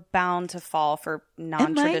 You were bound to fall for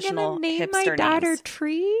non-traditional hipster names. Am I going to name my daughter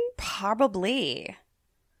Tree? Probably.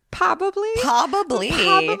 Probably gonna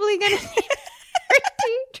name her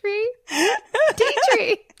Tea Tree. Oh,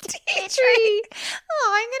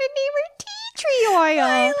 I'm gonna name her Tea Tree Oil.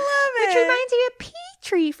 I love it. Which reminds me of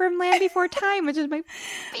Petrie from Land Before Time, which is my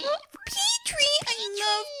Petrie. I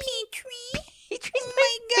love Petrie. Petrie's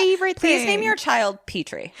my favorite thing. Please name your child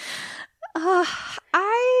Petrie.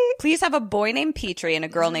 Please have a boy named Petrie and a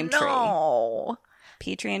girl named Tree. No.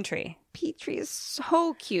 Petrie and Tree. Petrie is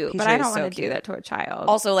so cute, but I don't want to do that to a child.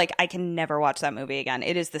 Also, like, I can never watch that movie again.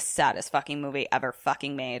 It is the saddest fucking movie ever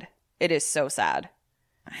fucking made. It is so sad.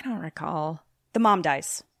 I don't recall. The mom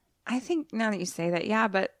dies. I think now that you say that, yeah,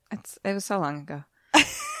 but it was so long ago.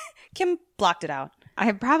 Kim blocked it out.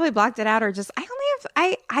 I probably blocked it out, or just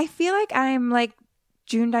I feel like I'm like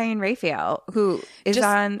June Diane Raphael, who is just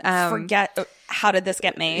on forget How Did This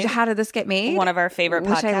Get Made? How Did This Get Made? One of our favorite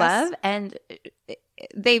podcasts. Which I love, and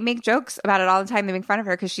they make jokes about it all the time. They make fun of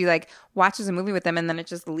her because she like watches a movie with them and then it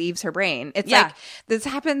just leaves her brain. It's like this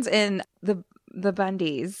happens in the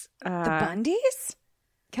Bundys. The Bundys?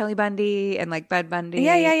 Kelly Bundy and like Bud Bundy.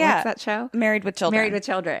 Yeah. What's that show? Married with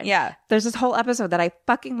Children. Yeah. There's this whole episode that I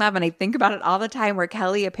fucking love and I think about it all the time where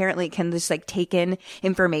Kelly apparently can just like take in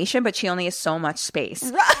information, but she only has so much space.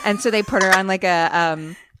 And so they put her on like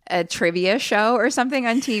a trivia show or something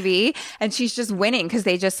on TV and she's just winning because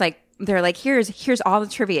they just like they're like, here's all the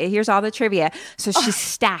trivia. Here's all the trivia. So she's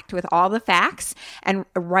stacked with all the facts. And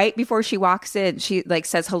right before she walks in, she like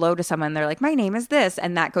says hello to someone. They're like, my name is this.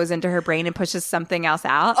 And that goes into her brain and pushes something else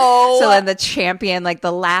out. Oh. So then the champion, like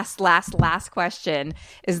the last question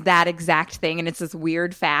is that exact thing. And it's this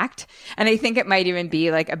weird fact. And I think it might even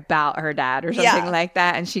be like about her dad or something like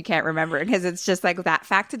that. And she can't remember it because it's just like that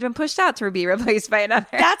fact had been pushed out to be replaced by another.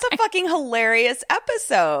 That's a fucking hilarious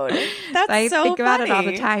episode. That's I so think about funny. it all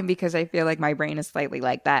the time because I feel like my brain is slightly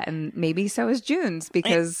like that. And maybe so is June's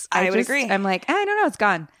because I would agree. I'm like, I don't know, it's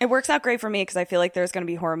gone. It works out great for me because I feel like there's going to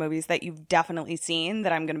be horror movies that you've definitely seen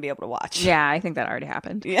that I'm going to be able to watch. Yeah, I think that already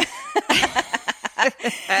happened. Yeah.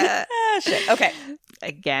 Shit. Okay.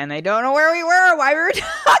 Again, I don't know where we were, why we were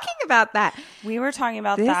talking about that. We were talking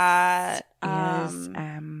about that.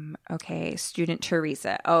 Okay, student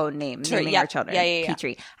Teresa. Oh, naming our children. Yeah.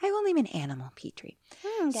 Petrie. I will name an animal Petrie.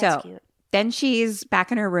 That's cute. Then she's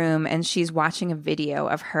back in her room and she's watching a video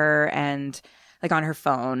of her and like on her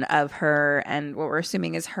phone of her and what we're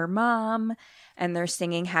assuming is her mom. And they're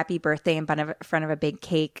singing happy birthday in front of a big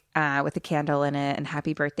cake with a candle in it and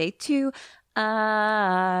happy birthday to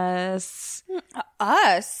us.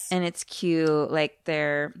 Us? And it's cute. Like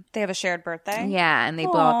they have a shared birthday? Yeah. And they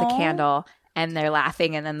blow up the candle and they're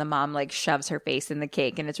laughing. And then the mom like shoves her face in the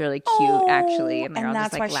cake. And it's really cute actually. And they're all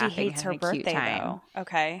that's just like why laughing. She hates her birthday though.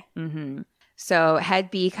 Okay. Mm-hmm. So head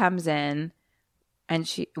B comes in and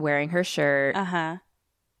she wearing her shirt. Uh-huh.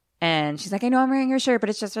 And she's like, I know I'm wearing your shirt, but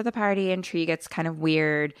it's just for the party. And Tree gets kind of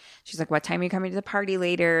weird. She's like, what time are you coming to the party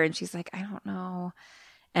later? And she's like, I don't know.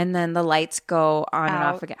 And then the lights go on and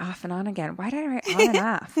off again. Off and on again. Why did I write on and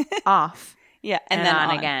off? Off. Yeah. And then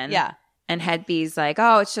on again. Yeah. And Head B's like,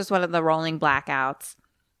 oh, it's just one of the rolling blackouts.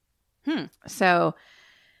 So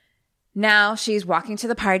now she's walking to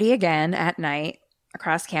the party again at night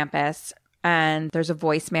across campus. And there's a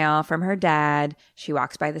voicemail from her dad. She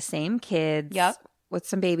walks by the same kids. Yep. With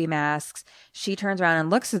some baby masks. She turns around and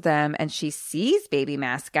looks at them and she sees baby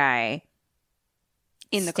mask guy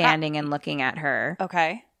standing and looking at her.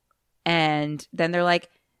 Okay. And then they're like,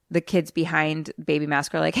 the kids behind baby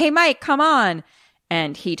mask are like, hey, Mike, come on.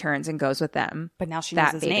 And he turns and goes with them. But now she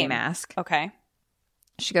knows his baby name. Mask. Okay.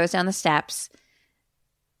 She goes down the steps.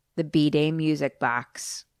 The B-Day music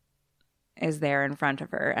box is there in front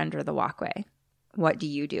of her under the walkway. What do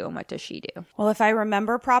you do and what does she do? Well, if I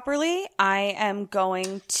remember properly, I am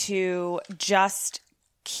going to just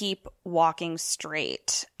keep walking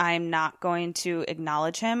straight. I'm not going to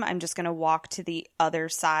acknowledge him. I'm just going to walk to the other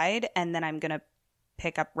side and then I'm going to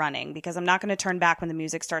pick up running because I'm not going to turn back when the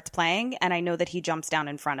music starts playing and I know that he jumps down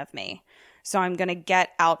in front of me. So I'm going to get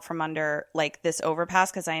out from under like this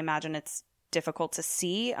overpass because I imagine it's difficult to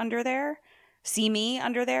see me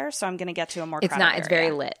under there. So I'm going to get to a more crowded area. It's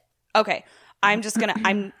very lit. Okay. I'm just going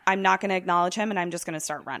to, I'm not going to acknowledge him and I'm just going to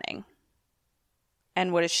start running.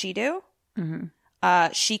 And what does she do?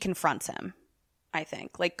 Mm-hmm. She confronts him, I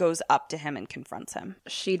think. Like goes up to him and confronts him.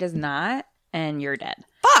 She does not, and you're dead.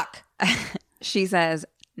 Fuck! She says,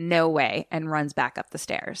 no way, and runs back up the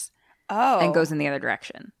stairs. Oh. And goes in the other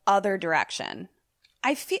direction. Other direction.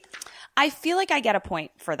 I feel like I get a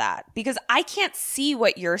point for that because I can't see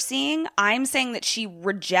what you're seeing. I'm saying that she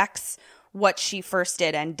rejects what she first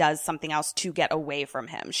did and does something else to get away from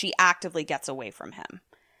him. She actively gets away from him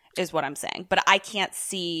is what I'm saying. But I can't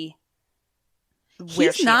see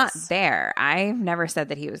where He's not there. I've never said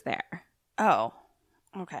that he was there. Oh,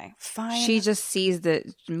 okay. Fine. She just sees the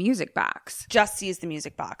music box. Just sees the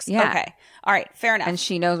music box. Yeah. Okay. All right. Fair enough. And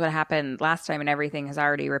she knows what happened last time and everything has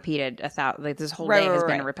already repeated like this whole day has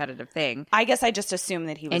been a repetitive thing. I guess I just assumed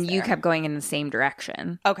that he was And there. you kept going in the same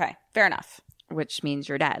direction. Okay. Fair enough. Which means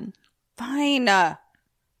you're dead. Fine.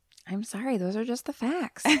 I'm sorry. Those are just the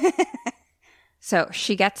facts. So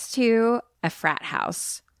she gets to a frat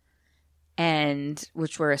house, and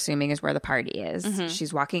which we're assuming is where the party is. Mm-hmm.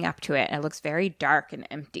 She's walking up to it, and it looks very dark and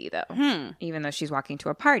empty, though, even though she's walking to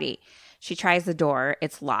a party. She tries the door.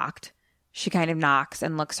 It's locked. She kind of knocks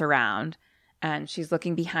and looks around, and she's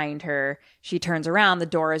looking behind her. She turns around. The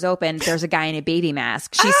door is open. There's a guy in a baby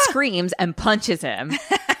mask. She screams and punches him.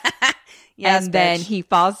 Yes, and then he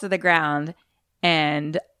falls to the ground,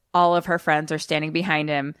 and all of her friends are standing behind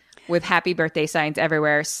him with happy birthday signs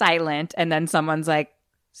everywhere, silent. And then someone's like,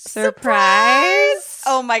 surprise!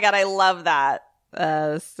 Oh my God, I love that.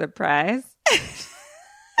 Surprise.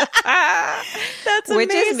 That's amazing.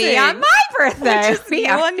 Which is me on my birthday. Which is you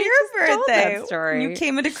on your birthday. That story. You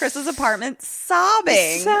came into Chris's apartment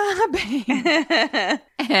sobbing.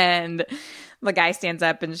 And the guy stands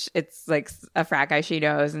up and it's like a frat guy she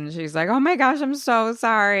knows. And she's like, oh my gosh, I'm so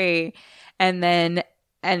sorry. And then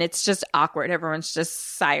and it's just awkward. Everyone's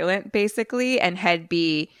just silent, basically. And Head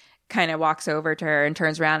B kind of walks over to her and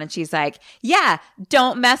turns around and she's like, yeah,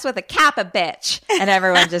 don't mess with a Kappa bitch. And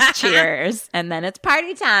everyone just cheers. And then it's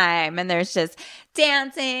party time. And there's just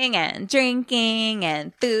dancing and drinking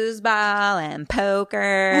and foosball and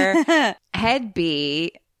poker. Head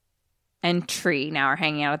B and Tree now are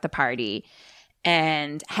hanging out at the party.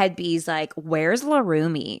 And Head B's like, where's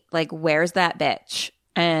Larumi? Like, where's that bitch?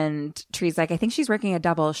 And Tree's like, I think she's working a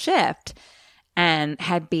double shift. And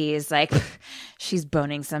Head B is like, she's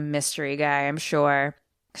boning some mystery guy, I'm sure.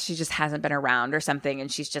 She just hasn't been around or something. And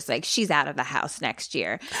she's just like, she's out of the house next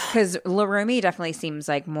year. Because Larumi definitely seems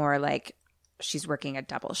like more like she's working a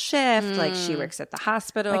double shift. Like she works at the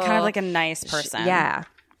hospital. Like kind of like a nice person. Yeah.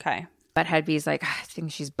 Okay. But Head B's like, I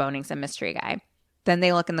think she's boning some mystery guy. Then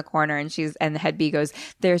they look in the corner and Head B goes,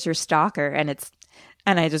 there's your stalker. And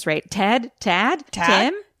I just write, Ted, Tad,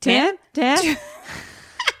 Tim.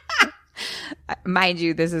 Mind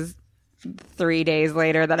you, this is 3 days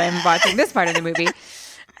later that I'm watching this part of the movie.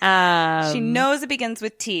 She knows it begins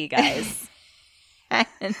with T, guys.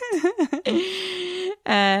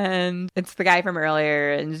 and it's the guy from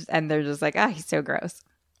earlier, and they're just like, he's so gross.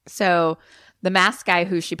 So the masked guy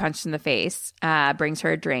who she punched in the face brings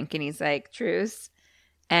her a drink, and he's like, truce.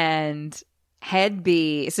 And Head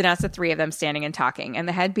B, so now it's the three of them standing and talking, and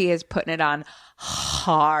the Head B is putting it on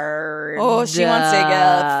hard. Oh, she wants to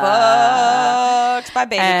get fucked by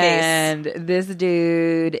Babyface. And this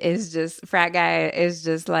dude is just, frat guy is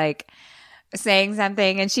just like saying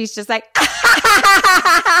something, and she's just like,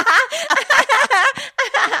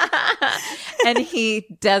 and he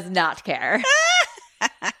does not care.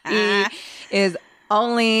 He is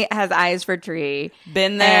only has eyes for Tree.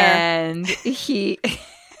 Been there. And he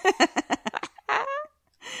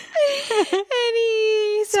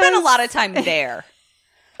spent a lot of time there.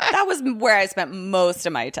 That was where I spent most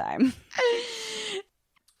of my time.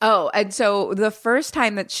 Oh, and so the first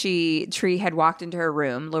time that Tree had walked into her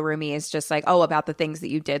room, Larumi is just like, about the things that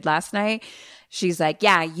you did last night. She's like,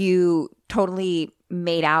 yeah, you totally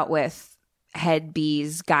made out with Head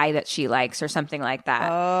B's guy that she likes or something like that.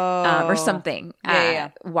 Or something.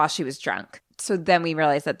 While she was drunk. So then we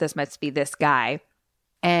realized that this must be this guy.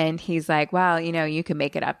 And he's like, well, you can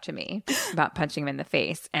make it up to me about punching him in the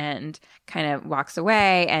face, and kind of walks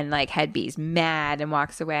away, and like Head B's mad and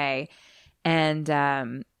walks away. And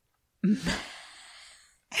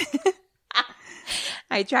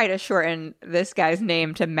I try to shorten this guy's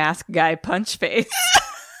name to Masked Guy Punch Face.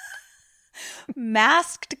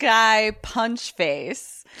 Masked Guy Punch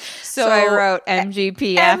Face. So I wrote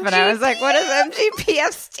MGPF, and I was like, what does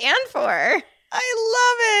MGPF stand for? I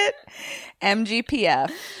love it. MGPF.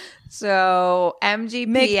 So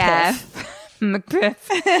MGPF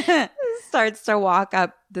McPiff starts to walk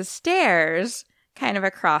up the stairs kind of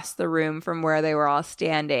across the room from where they were all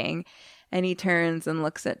standing. And he turns and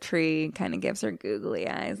looks at Tree, kind of gives her googly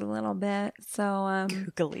eyes a little bit. So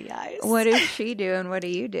googly eyes. What does she do and what do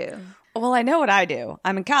you do? Well, I know what I do.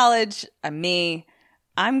 I'm in college. I'm me.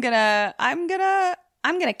 I'm gonna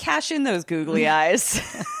cash in those googly eyes.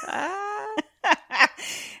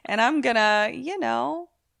 And I'm gonna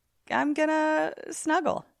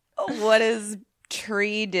snuggle. What does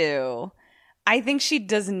Tree do? I think she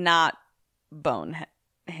does not bone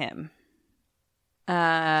him.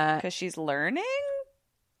 Because she's learning?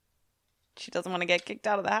 She doesn't want to get kicked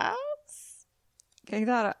out of the house? Kicked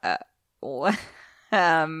out of...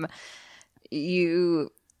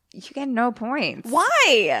 You get no points.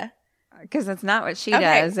 Why? Because that's not what she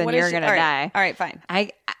does, and you're going to die. All right, fine.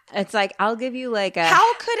 It's like, I'll give you like a...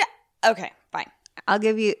 Okay, fine. I'll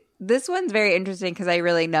give you... This one's very interesting because I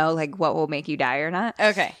really know like what will make you die or not.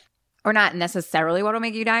 Okay. Or not necessarily what will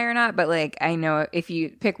make you die or not, but like I know if you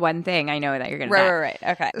pick one thing, I know that you're going to die. Right.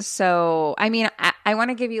 Okay. So, I mean, I want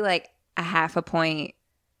to give you like a half a point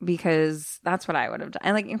because that's what I would have done.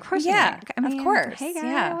 And like, of course, of course. Hey guys,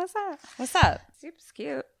 yeah. What's up? Super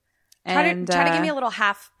cute. Try to give me a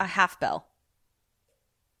half bell.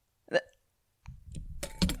 There.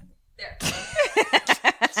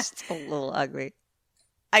 It's a little ugly.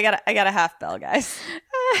 I got a half bell, guys.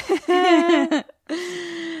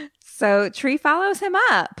 So Tree follows him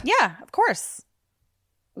up. Yeah, of course.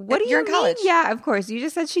 What do you You're in college? Yeah, of course. You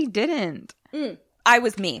just said she didn't. I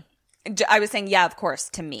was me. I was saying, yeah, of course,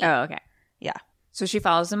 to me. Oh, okay. Yeah. So she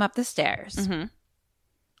follows him up the stairs. Mm-hmm.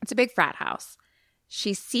 It's a big frat house.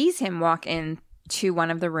 She sees him walk into one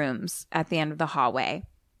of the rooms at the end of the hallway.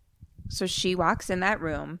 So she walks in that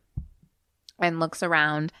room and looks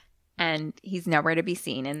around, and he's nowhere to be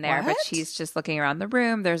seen in there. What? But she's just looking around the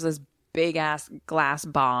room. There's this big ass glass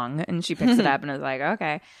bong, and she picks it up and is like,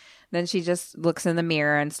 okay. Then she just looks in the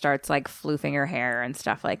mirror and starts like floofing her hair and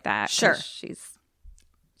stuff like that. Sure.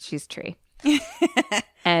 She's Tree.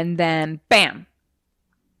 And then bam.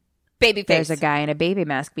 Baby face. There's a guy in a baby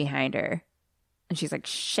mask behind her. And she's like,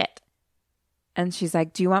 shit. And she's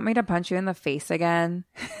like, do you want me to punch you in the face again?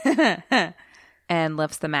 And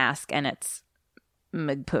lifts the mask, and it's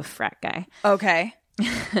McPuff frat guy. Okay.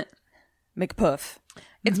 McPuff.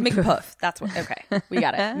 It's McPuff. That's what. Okay. We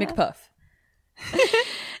got it. McPuff.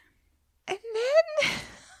 And then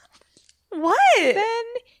what? Then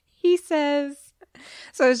he says,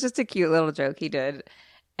 so it's just a cute little joke he did.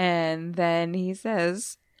 And then he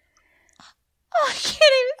says, oh, I can't even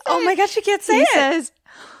say Oh my gosh, you can't say he it. says,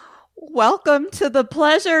 welcome to the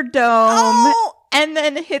Pleasure Dome. Oh. And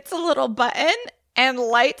then hits a little button and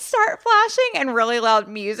lights start flashing and really loud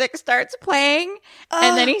music starts playing.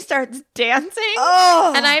 And then he starts dancing.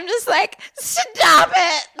 Oh. And I'm just like, stop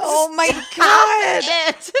it. Oh my Stop God.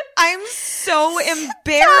 it. I'm so embarrassed.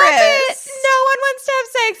 Stop it. No one wants to have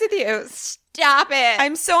sex with you. Stop it.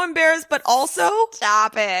 I'm so embarrassed, but also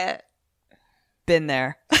Stop it. been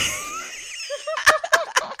there.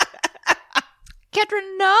 Kendra,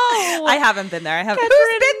 no. I haven't been there. I haven't. Kendra,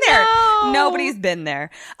 Who's been there? no. Nobody's been there.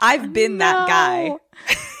 I've been that guy. No.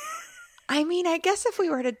 I mean, I guess if we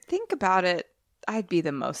were to think about it, I'd be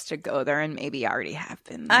the most to go there and maybe already have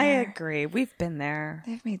been there. I agree. We've been there.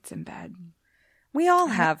 They've made some bad. We all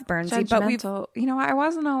have, Bernsey, but we've. You know, I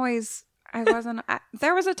wasn't.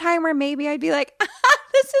 There was a time where maybe I'd be like,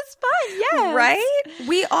 this is fun. Yeah. Right?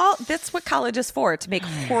 We all. That's what college is for, to make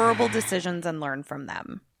horrible decisions and learn from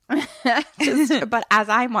them. But as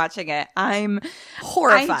I'm watching it, I'm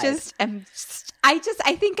horrified.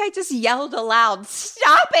 I think I just yelled aloud,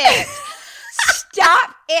 stop it.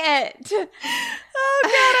 Stop it. Oh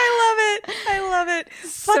God, I love it.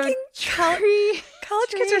 Fucking college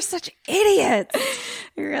kids are such idiots.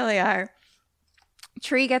 They really are.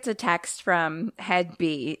 Tree gets a text from Head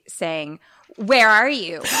B saying, where are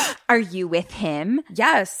you? Are you with him?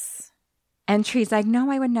 Yes. And Tree's like,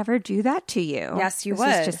 no, I would never do that to you. Yes, you this would.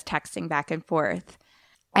 Is just texting back and forth.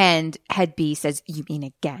 And Head B says, you mean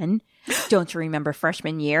again? Don't you remember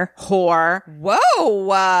freshman year? Whore.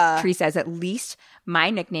 Whoa. Tree says, at least my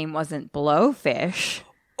nickname wasn't Blowfish.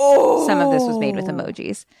 Oh. Some of this was made with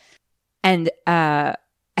emojis. And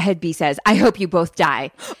Head B says, I hope you both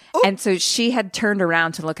die. Oh. And so she had turned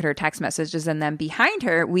around to look at her text messages. And then behind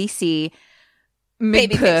her, we see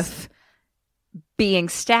McPuff being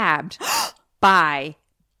stabbed by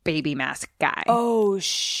Baby Mask Guy. Oh,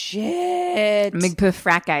 shit. McPuff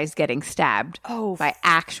frat guy is getting stabbed by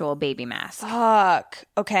actual Baby Mask. Fuck.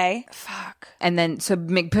 Okay. Fuck. And then, so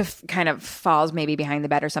McPuff kind of falls maybe behind the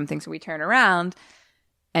bed or something. So we turn around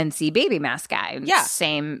and see Baby Mask Guy. Yeah.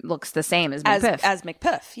 Looks the same as McPuff. As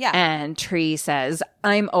McPuff, yeah. And Tree says,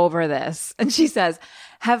 I'm over this. And she says,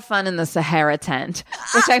 have fun in the Sahara tent,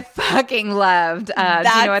 which I fucking loved. Do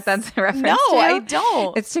you know what that's a reference to? No, I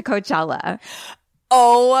don't. It's to Coachella.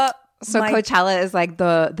 Oh, so Coachella is like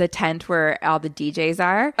the tent where all the DJs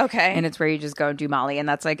are. Okay. And it's where you just go and do Molly. And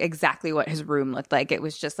that's like exactly what his room looked like. It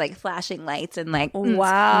was just like flashing lights and like,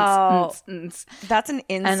 wow. That's an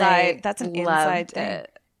inside. That's an inside thing.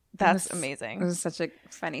 It. That's amazing. It was such a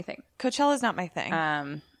funny thing. Coachella's not my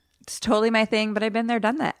thing. It's totally my thing, but I've been there,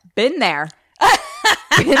 done that. Been there.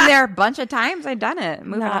 Been there a bunch of times. I've done it.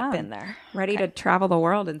 Moving Not on. been there. Ready to travel the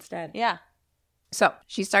world instead. Yeah. So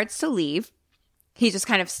she starts to leave. He just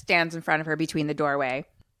kind of stands in front of her between the doorway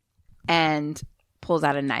and pulls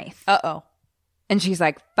out a knife. Uh-oh. And she's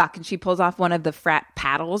like, fuck. And she pulls off one of the frat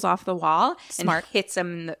paddles off the wall. Smart. And hits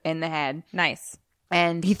him in the head. Nice.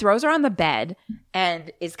 And he throws her on the bed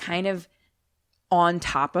and is kind of on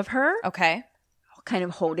top of her. Okay. Kind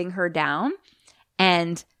of holding her down.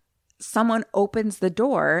 And someone opens the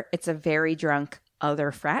door. It's a very drunk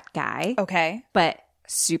other frat guy. Okay. But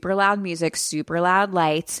super loud music, super loud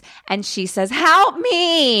lights. And she says, help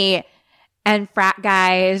me. And frat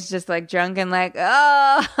guy is just like drunk and like,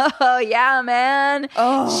 oh, yeah, man.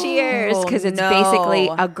 Oh, cheers. Because it's basically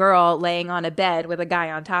a girl laying on a bed with a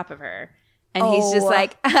guy on top of her. And he's just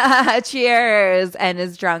like, cheers. And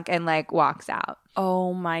is drunk and like walks out.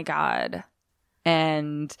 Oh my God.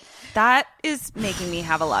 And that is making me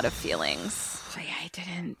have a lot of feelings.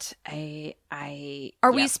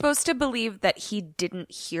 Are we supposed to believe that he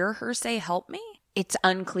didn't hear her say help me? It's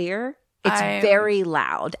unclear. It's very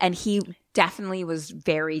loud. And he definitely was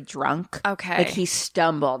very drunk. Okay. Like he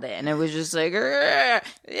stumbled in. It was just like, yeah,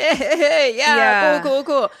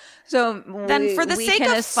 cool. So then for the sake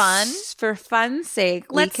of fun, for fun's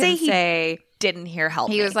sake, let's we can say didn't hear help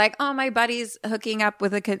me. He was like, oh, my buddy's hooking up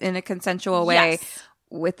with in a consensual way yes.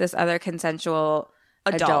 with this other consensual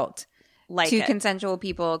Adult. Like two it. consensual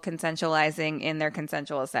people consensualizing in their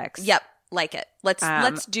consensual sex. Yep, like it.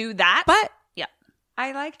 Let's do that. But yep.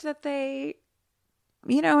 I liked that they,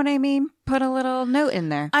 you know what I mean, put a little note in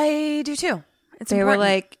there. I do too. It's they important. were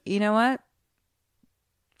like, you know what?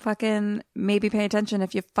 Fucking maybe pay attention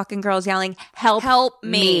if your fucking girl's yelling, help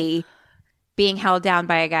me. Being held down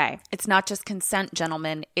by a guy. It's not just consent,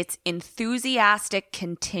 gentlemen. It's enthusiastic,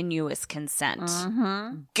 continuous consent.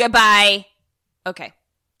 Goodbye. Okay.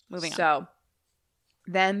 Moving on. So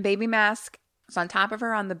then Baby Mask is on top of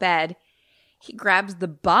her on the bed. He grabs the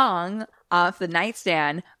bong off the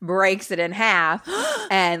nightstand, breaks it in half,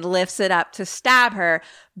 and lifts it up to stab her.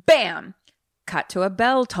 Bam! Cut to a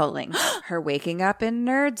bell tolling. Her waking up in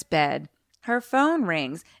Nerd's bed. Her phone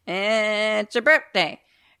rings. It's your birthday.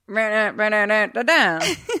 Nerd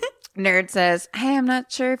says, "Hey, I'm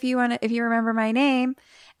not sure if you remember my name."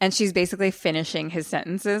 And she's basically finishing his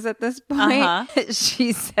sentences at this point.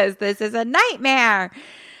 She says, "This is a nightmare."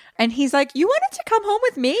 And he's like, "You wanted to come home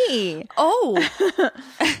with me." Oh.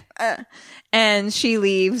 And she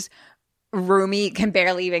leaves. Rumi can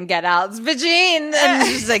barely even get out. It's Vagine. And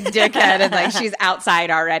she's like dickhead. And like she's outside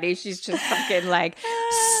already. She's just fucking like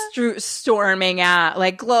storming out.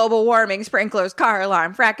 Like global warming, sprinklers, car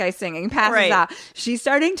alarm, frat guy singing, passes out. She's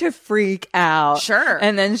starting to freak out. Sure.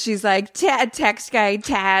 And then she's like, Tad, text guy,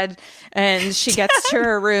 Tad. And she gets to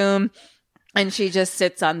her room and she just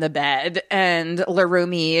sits on the bed. And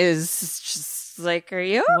Larumi is just like, "Are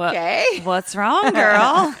you okay? What's wrong,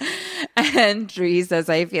 girl?" And Dree says,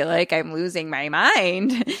 "I feel like I'm losing my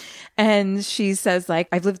mind." And she says, like,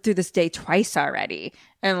 "I've lived through this day twice already."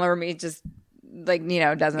 And Larumi just like, you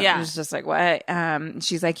know, doesn't, it's just like, what?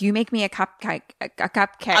 She's like, "You make me a cupcake. A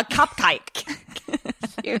cupcake.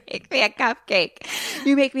 You make me a cupcake.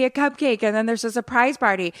 You make me a cupcake. And then there's a surprise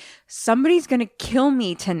party. Somebody's going to kill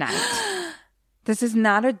me tonight. This is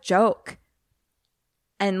not a joke."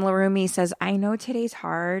 And Larumi says, "I know today's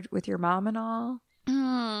hard with your mom and all."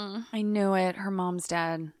 I knew it. Her mom's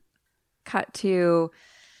dead. Cut to,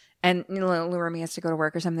 and Larumi has to go to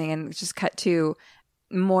work or something, and just cut to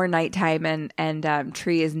more nighttime, and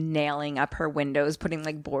Tree is nailing up her windows, putting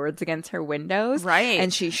like boards against her windows. Right.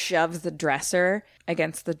 And she shoves the dresser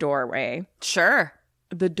against the doorway. Sure.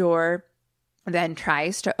 The door then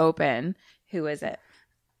tries to open. Who is it?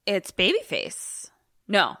 It's Babyface.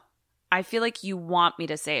 No. I feel like you want me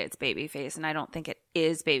to say it's Babyface, and I don't think it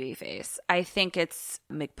is Babyface. I think it's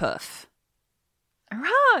McPuff.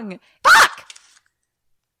 Wrong. Fuck!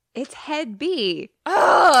 It's Head B.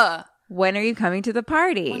 Ugh! When are you coming to the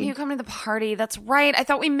party? When are you coming to the party? That's right. I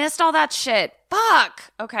thought we missed all that shit.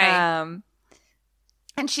 Fuck! Okay. And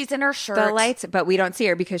she's in her shirt. The lights, but we don't see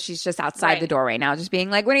her because she's just outside the door right now, just being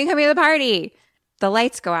like, "When are you coming to the party?" The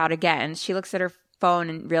lights go out again. She looks at her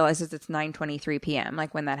phone and realizes it's 9:23 p.m.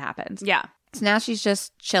 like when that happens. Yeah. So now she's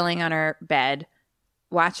just chilling on her bed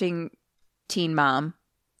watching Teen Mom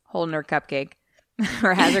holding her cupcake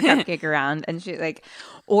or has her cupcake around, and she like,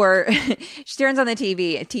 or she turns on the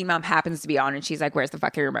TV and Teen Mom happens to be on and she's like, "Where's the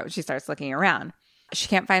fucking remote?" She starts looking around. She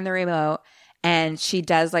can't find the remote, and she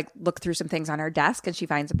does like look through some things on her desk and she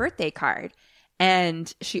finds a birthday card,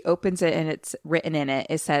 and she opens it and it's written in it.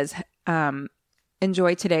 It says,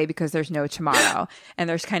 "Enjoy today because there's no tomorrow." And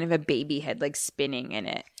there's kind of a baby head like spinning in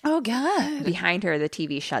it. Oh, God. Behind her, the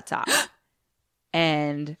TV shuts off.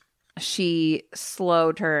 And she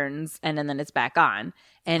slow turns and then it's back on.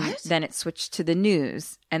 And then it switched to the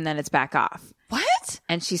news and then it's back off. What?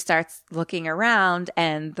 And she starts looking around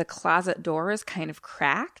and the closet door is kind of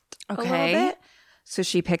cracked a little bit. So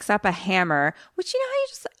she picks up a hammer, which, you know how you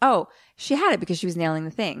just, she had it because she was nailing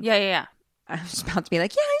the thing. Yeah. I was about to be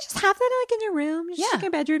like, "Yeah, I just have that like in your room. Just like in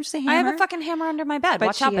your bedroom, just a hammer." I have a fucking hammer under my bed. But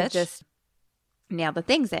Watch she out, had bitch. just nailed the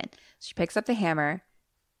things in. She picks up the hammer.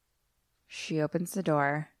 She opens the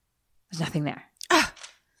door. There's nothing there.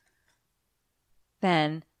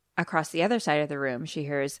 Then across the other side of the room, she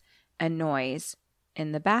hears a noise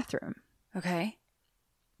in the bathroom. Okay.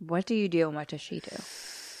 What do you do and what does she do?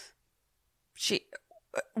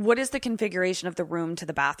 What is the configuration of the room to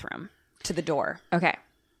the bathroom, to the door? Okay.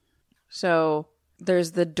 So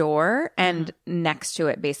there's the door, and next to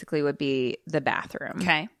it basically would be the bathroom.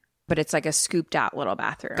 Okay. But it's like a scooped out little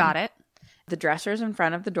bathroom. Got it. The dresser's in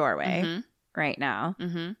front of the doorway right now.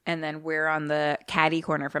 Mm-hmm. And then we're on the caddy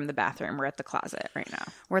corner from the bathroom. We're at the closet right now.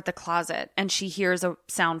 We're at the closet. And she hears a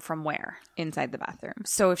sound from where? Inside the bathroom.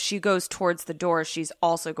 So if she goes towards the door, she's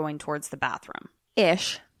also going towards the bathroom.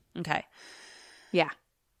 Ish. Okay. Yeah.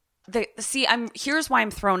 Here's why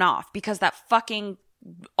I'm thrown off, because that fucking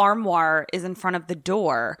armoire is in front of the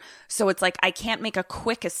door. So it's like I can't make a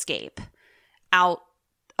quick escape out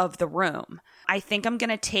of the room. I think I'm going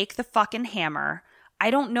to take the fucking hammer. I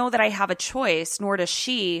don't know that I have a choice, nor does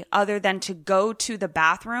she, other than to go to the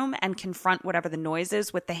bathroom and confront whatever the noise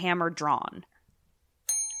is with the hammer drawn.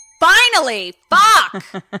 Finally! Fuck!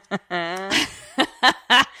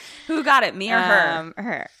 Who got it, me or her?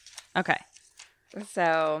 Her. Okay.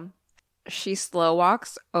 So she slow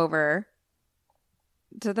walks over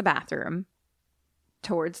to the bathroom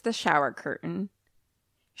towards the shower curtain.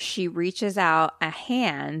 She reaches out a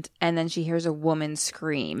hand, and then she hears a woman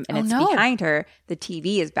scream, and behind her. The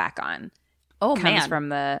TV is back on. Oh, Comes man. from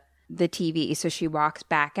the TV. So she walks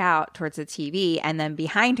back out towards the TV, and then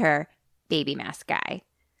behind her, baby mask guy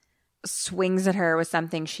swings at her with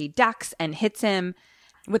something. She ducks and hits him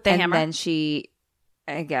With the hammer? And then she,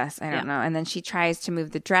 I guess, I don't know. And then she tries to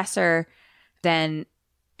move the dresser. Then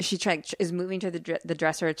she is moving to the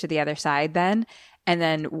dresser to the other side then. And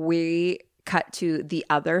then we cut to the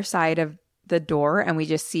other side of the door, and we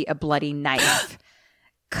just see a bloody knife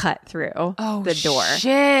cut through the door.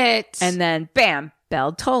 Shit. And then, bam,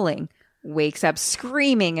 bell tolling. Wakes up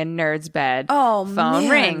screaming in Nerd's bed. Oh, Phone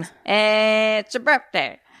man. rings. It's your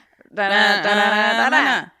birthday.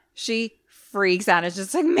 Da-da-da-da-da-da. She freaks out. It's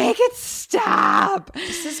just like, make it stop.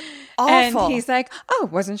 This is awful. And he's like, oh,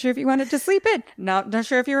 wasn't sure if you wanted to sleep in. Not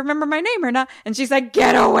sure if you remember my name or not. And she's like,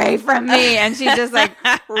 get away from me. And she just like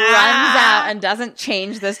runs out and doesn't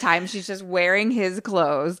change this time. She's just wearing his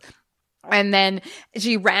clothes. And then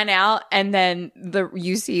she ran out, and then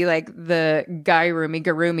you see like the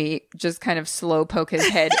Garumi just kind of slow poke his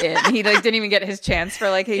head in. He like didn't even get his chance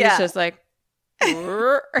for like, he was just like,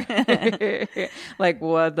 like,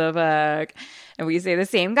 what the fuck? And we say the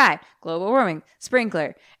same guy, global warming,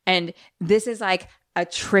 sprinkler. And this is like a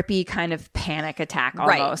trippy kind of panic attack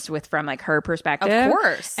almost from like her perspective. Of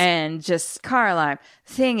course. And just car alarm,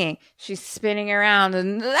 singing. She's spinning around,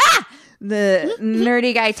 and the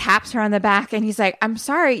nerdy guy taps her on the back, and he's like, I'm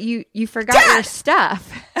sorry, you nerdy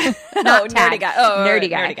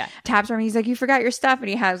guy. Taps her, and he's like, you forgot your stuff. And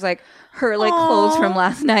he has like her like clothes from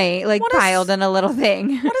last night, like piled in a little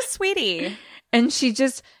thing. What a sweetie. And she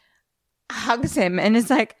just hugs him and is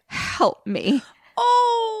like, help me.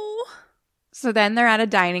 Oh. So then they're at a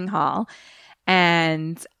dining hall,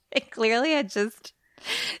 and it clearly had just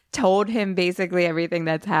told him basically everything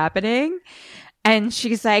that's happening. And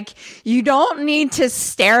she's like, you don't need to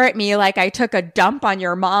stare at me like I took a dump on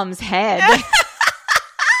your mom's head.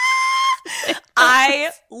 I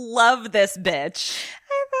love this bitch.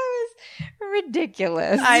 I thought it was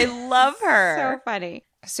ridiculous. I love her. So funny.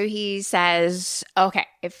 So he says, okay,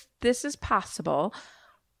 if this is possible,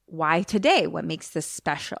 why today? What makes this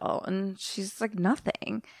special? And she's like,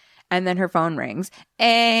 nothing. And then her phone rings.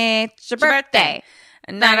 It's your birthday.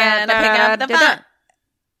 And I gotta pick up the phone.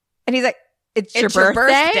 And he's like, it's your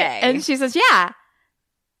birthday? And she says, yeah.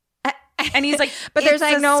 And he's like, but there's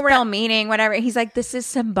like no real meaning, whatever. He's like, this is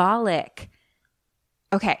symbolic.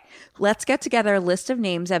 Okay, let's get together a list of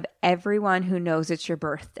names of everyone who knows it's your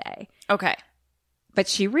birthday. Okay. But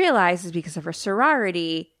she realizes because of her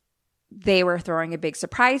sorority, they were throwing a big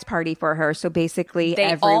surprise party for her. So basically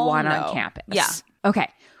everyone on campus. Yeah. Okay.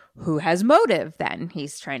 Who has motive then?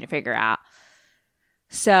 He's trying to figure out.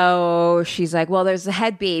 So she's like, well, there's the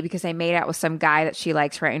head B because I made out with some guy that she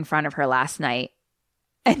likes right in front of her last night.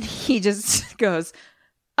 And he just goes,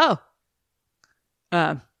 oh,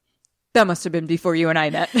 that must have been before you and I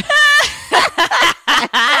met.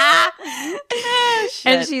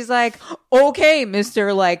 And she's like, okay,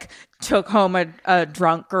 Mr. like took home a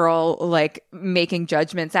drunk girl, like making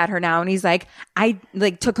judgments at her now. And he's like, I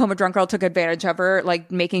like took home a drunk girl, took advantage of her,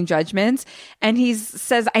 like making judgments. And he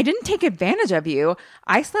says, I didn't take advantage of you.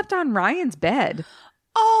 I slept on Ryan's bed.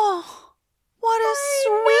 Oh, what a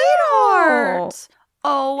sweetheart.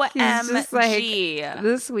 He's just like OMG.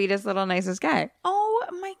 the sweetest little nicest guy. Oh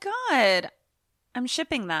my God. I'm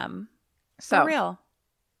shipping them. So For real.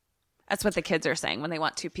 That's what the kids are saying when they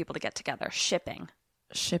want two people to get together. Shipping.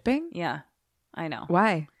 Shipping? Yeah, I know.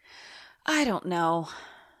 Why? I don't know.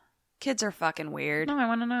 Kids are fucking weird. No, I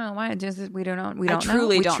want to know why. We don't know. I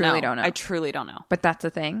truly don't know. I truly don't know. But that's a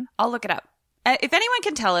thing. I'll look it up. If anyone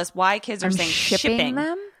can tell us why kids are saying shipping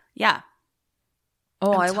them. Yeah.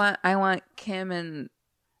 Oh, I want Kim and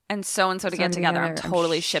so to get together. I'm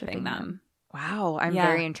totally shipping them. Wow, I'm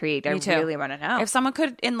very intrigued. I really want to know. If someone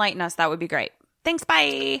could enlighten us, that would be great. Thanks.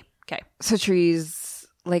 Bye. Okay. So Tree's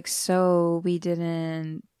like, so we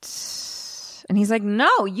didn't, and he's like,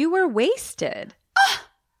 no, you were wasted.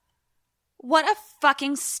 What a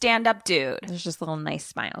fucking stand-up dude. There's just little nice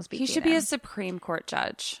smiles. He should be a Supreme Court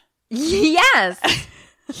judge. Yes,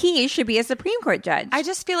 he should be a Supreme Court judge. I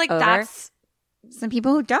just feel like Over that's some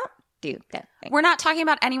people who don't do that thing. We're not talking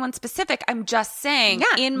about anyone specific. I'm just saying,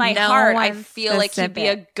 in my no heart, I one feel like he'd be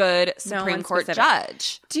a specific. good No Supreme one Court specific.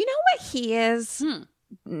 judge. Do you know what he is?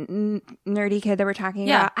 Nerdy kid that we're talking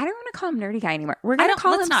about. I don't want to call him nerdy guy anymore. We're gonna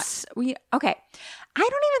call him. Okay. I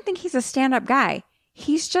don't even think he's a stand-up guy.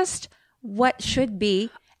 He's just what should be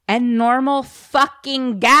a normal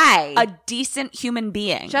fucking guy, A decent human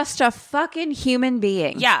being. just a fucking human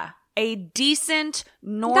being. Yeah. A decent,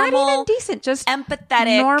 normal, Not even decent, just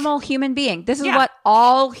empathetic, normal human being. This is Yeah. what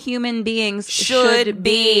all human beings should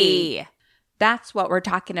be. That's what we're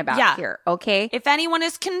talking about Yeah. here. Okay. If anyone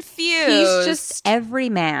is confused, He's just every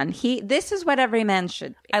man. This is what every man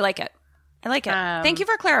should be. I like it. I like it. Thank you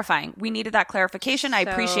for clarifying. We needed that clarification. I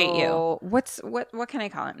appreciate you. So, what can I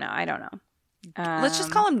call him now? I don't know. Let's just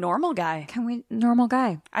call him normal guy. Can we normal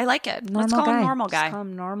guy? I like it. Normal Let's call guy. him normal Just guy. call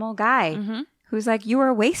him normal guy. Who's like, you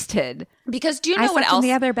were wasted. Because do you I know what slept else? in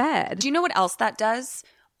the other bed. Do you know what else that does?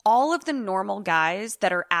 All of the normal guys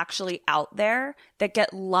that are actually out there that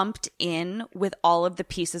get lumped in with all of the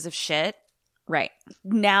pieces of shit. Right.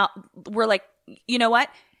 Now we're like, you know what?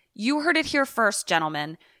 You heard it here first,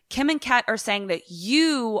 gentlemen. Kim and Kat are saying that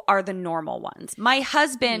you are the normal ones. My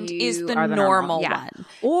husband is the are the normal normal, yeah. one.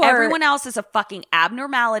 Or- everyone else is a fucking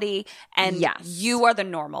abnormality, and Yes. you are the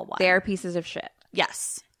normal one. They're pieces of shit.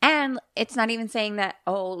 Yes. And it's not even saying that,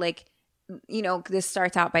 this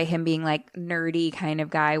starts out by him being like nerdy kind of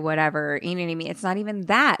guy, whatever. You know what I mean? It's not even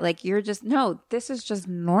that. Like, you're just, no, this is just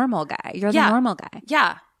normal guy. You're Yeah. the normal guy.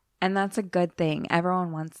 Yeah. And that's a good thing.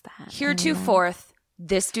 Everyone wants that. Heretofore,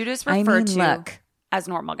 this dude is I mean, referred to look. as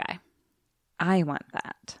normal guy. I want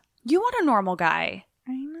that. You want a normal guy.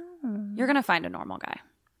 I know. You're going to find a normal guy.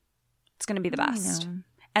 It's going to be the best. know.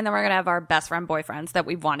 And then we're going to have our best friend boyfriends that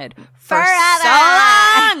we've wanted for Forever.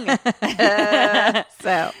 so long.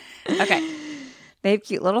 So, okay. They have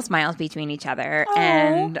cute little smiles between each other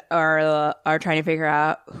and are trying to figure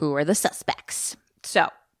out who are the suspects. So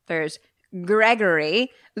there's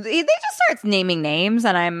Gregory. They just starts naming names,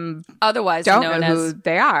 and I'm Otherwise don't known know who as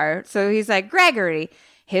they are. So he's like, Gregory,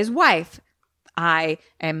 his wife. I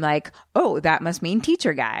am like, oh, that must mean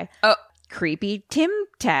teacher guy. Oh. Creepy Tim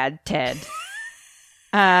Ted.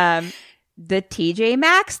 The TJ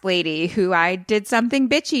Maxx lady who I did something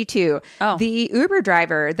bitchy to. Oh. The Uber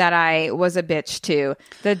driver that I was a bitch to.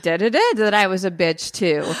 The da-da-da that I was a bitch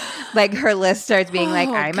to. Like, her list starts being like,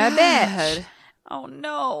 I'm a bitch. Oh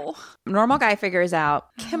no. Normal guy figures out,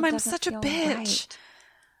 Kim, I'm such a bitch.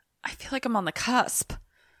 I feel like I'm on the cusp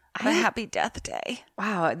of a happy death day.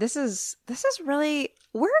 wow, this is really,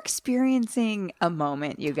 we're experiencing a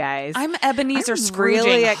moment, you guys. I'm Ebenezer I'm Scrooging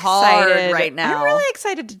really hard excited right now. I'm really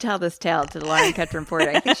excited to tell this tale to the Lauren Ketchum Porter.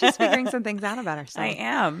 I think she's figuring some things out about herself. I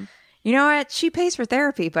am. You know what? She pays for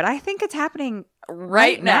therapy, but I think it's happening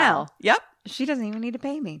right now. Yep. She doesn't even need to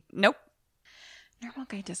pay me. Nope. Normal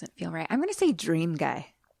guy doesn't feel right. I'm going to say dream guy.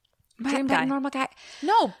 Dream But guy. Normal guy.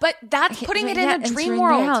 No, but that's putting it in Yeah, a it's dream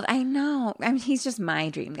world. I know. I mean, he's just my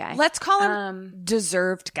dream guy. Let's call him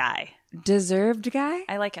deserved guy. Deserved guy.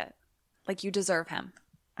 I like it. Like, you deserve him.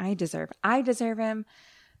 I deserve him.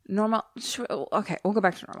 Normal. Okay, we'll go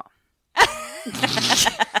back to normal.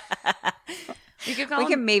 You could call We him.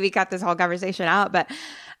 can maybe cut this whole conversation out, but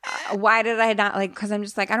why did I not like? Because I'm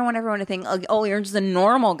just like, I don't want everyone to think, oh, you're just a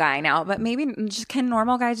normal guy now. But maybe can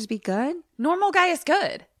normal guy just be good? Normal guy is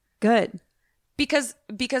good Good. because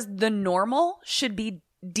the normal should be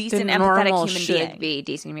The decent, normal empathetic human should being. be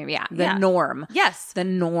decent human being. Yeah. The Yeah. norm. Yes. The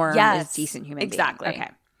norm Yes. is decent human Exactly. being.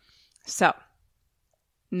 Okay. So,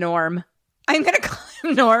 Norm. I'm going to call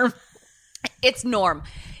him Norm. It's Norm.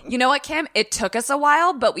 You know what, Kim? It took us a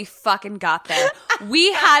while, but we fucking got there.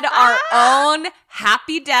 We had our own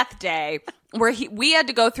happy death day where we had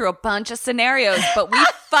to go through a bunch of scenarios, but we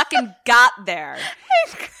fucking got there.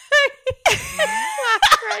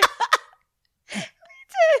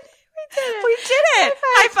 We did it.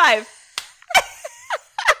 High five.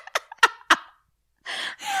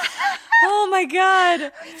 Oh my God.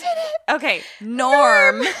 We did it. Okay.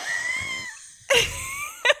 Norm.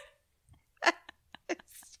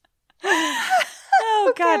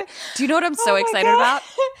 Oh God. Do you know what I'm so excited about?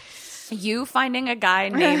 You finding a guy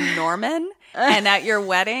named Norman, and at your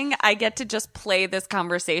wedding, I get to just play this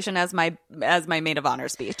conversation as my maid of honor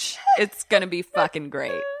speech. It's gonna be fucking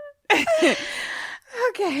great.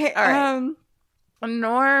 Okay. All right.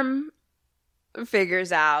 Norm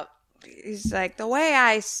figures out, he's like, the way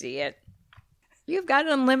I see it, you've got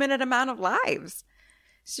an unlimited amount of lives.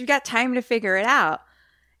 So you've got time to figure it out.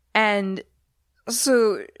 And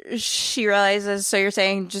so she realizes, so you're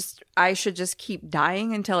saying I should just keep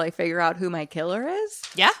dying until I figure out who my killer is?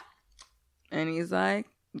 Yeah. And he's like,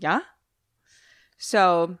 yeah.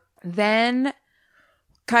 So Then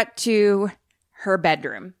cut to her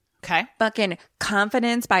bedroom. Okay. Fucking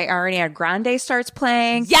Confidence by Ariana Grande starts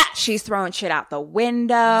playing. Yes. She's throwing shit out the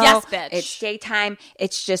window. Yes, bitch. It's daytime.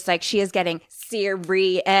 It's just like she is getting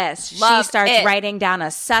serious. Love she starts it. writing down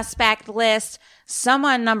a suspect list.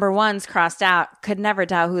 Someone number 1's crossed out. Could never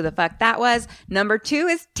tell who the fuck that was. Number 2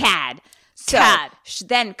 is Tad. So, Tad.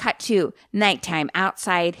 Then cut to nighttime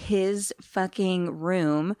outside his fucking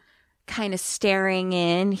room, kind of staring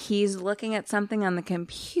in. He's looking at something on the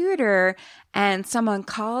computer and someone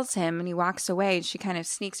calls him and he walks away and she kind of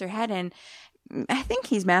sneaks her head in. I think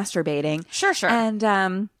he's masturbating. Sure.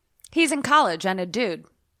 And He's in college and a dude.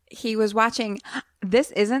 he was watching.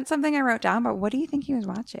 This isn't something I wrote down, but what do you think he was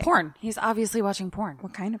watching? Porn. He's obviously watching porn.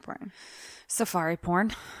 What kind of porn? Safari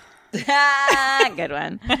porn. Good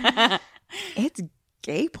one. It's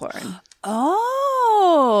gay porn.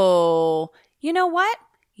 Oh. You know what?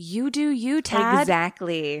 You do you, Tad.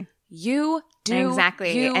 Exactly. You do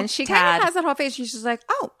Exactly. you, And she Tad. kind of has that whole face. She's just like,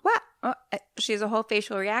 oh, what? Oh, she has a whole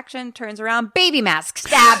facial reaction, turns around, baby mask,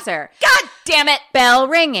 stabs her. God damn it. Bell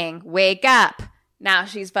ringing, wake up. Now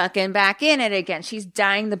she's fucking back in it again. She's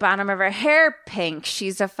dyeing the bottom of her hair pink.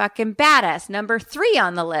 She's a fucking badass. Number 3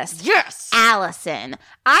 on the list. Yes. Allison.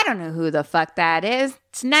 I don't know who the fuck that is.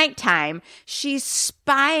 It's nighttime. She's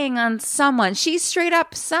spying on someone. She straight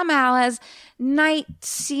up somehow has night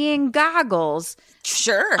seeing goggles.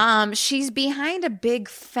 Sure. She's behind a big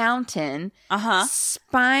fountain, Uh-huh.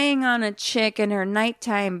 spying on a chick in her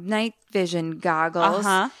nighttime night vision goggles.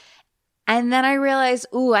 Uh-huh. And then I realized,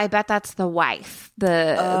 ooh, I bet that's the wife,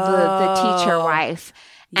 the teacher wife.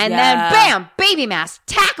 And then, bam, baby mask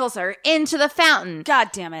tackles her into the fountain.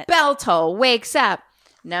 God damn it. Bell toll, wakes up.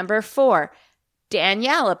 Number 4,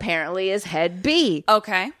 Danielle apparently is head B.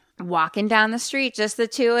 Okay. Walking down the street, just the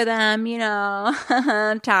two of them, you know,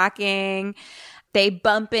 talking. They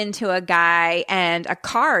bump into a guy and a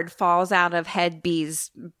card falls out of head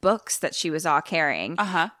B's books that she was all carrying.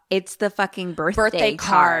 Uh-huh. It's the fucking birthday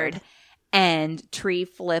card. And Tree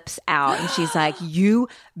flips out and she's like, you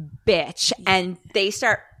bitch. And they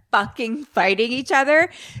start fucking fighting each other.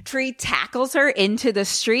 Tree tackles her into the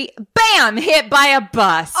street. Bam! Hit by a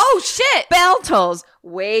bus. Oh, shit. Bell tolls.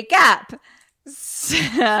 Wake up.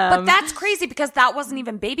 But that's crazy because that wasn't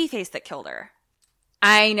even Babyface that killed her.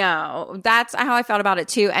 I know. That's how I felt about it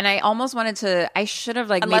too. And I almost wanted to, I should have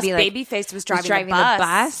like Unless maybe like Babyface was driving the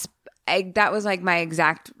bus. That was like my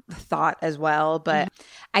exact thought as well. But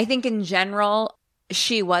I think in general,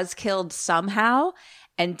 she was killed somehow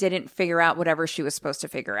and didn't figure out whatever she was supposed to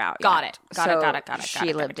figure out. Got yet. it. Got it.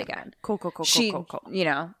 She lived again. Cool. You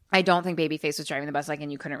know, I don't think Babyface was driving the bus, like,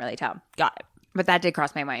 and you couldn't really tell. Got it. But that did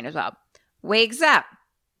cross my mind as well. Wakes up,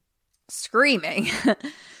 screaming.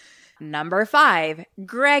 Number 5,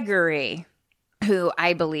 Gregory, who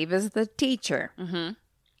I believe is the teacher. Mm-hmm.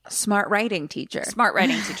 Smart writing teacher.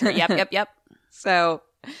 Yep. So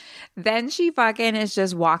then she fucking is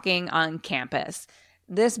just walking on campus.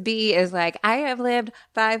 This B is like, I have lived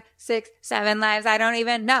 5, 6, 7 lives. I don't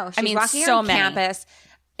even know. She's walking so on many. campus.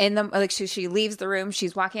 In the like, she leaves the room.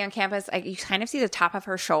 She's walking on campus. Like, you kind of see the top of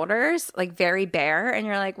her shoulders, like very bare, and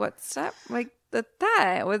you're like, "What's up? Like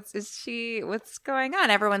that? What's going on?"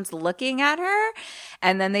 Everyone's looking at her,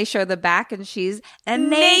 and then they show the back, and she's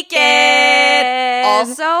naked.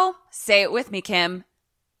 Also, say it with me, Kim.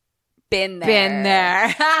 Been there.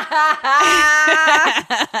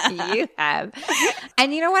 You have.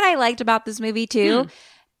 And you know what I liked about this movie too?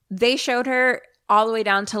 They showed her all the way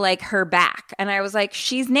down to like her back. And I was like,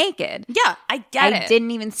 she's naked. Yeah, I get it. I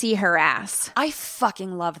didn't even see her ass. I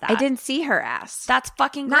fucking love that. I didn't see her ass. That's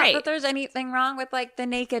fucking great. Not that there's anything wrong with like the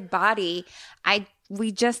naked body.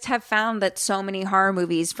 We just have found that so many horror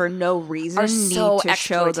movies for no reason Are so need to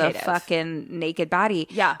show the exploitative. fucking naked body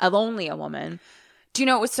of only a woman. Do you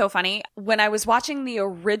know what was so funny? When I was watching the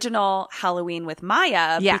original Halloween with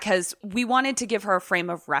Maya, because we wanted to give her a frame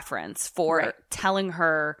of reference for telling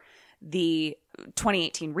her the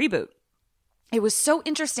 2018 reboot. It was so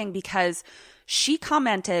interesting because she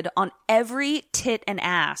commented on every tit and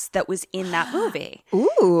ass that was in that movie.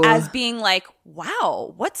 Ooh. As being like,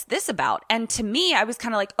 wow, what's this about? And to me, I was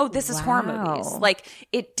kind of like, oh, this is horror movies. Like,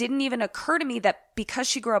 it didn't even occur to me that because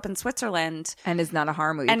she grew up in Switzerland and is not a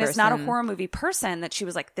horror movie and person. is not a horror movie person, that she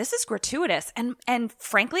was like, this is gratuitous. And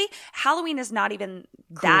frankly, Halloween is not even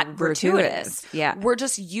that gratuitous. Yeah. We're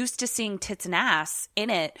just used to seeing tits and ass in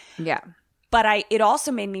it. Yeah. But it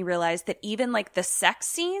also made me realize that even like the sex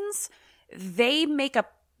scenes, they make a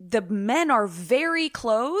the men are very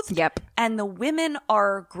clothed. Yep. And the women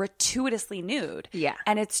are gratuitously nude. Yeah.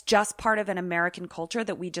 And it's just part of an American culture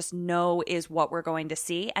that we just know is what we're going to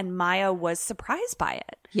see. And Maya was surprised by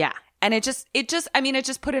it. Yeah. And it just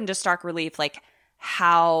put into stark relief, like,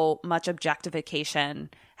 how much objectification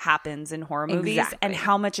happens in horror movies and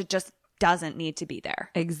how much it just doesn't need to be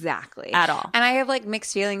there. Exactly. At all. And I have like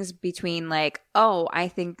mixed feelings between like, oh, I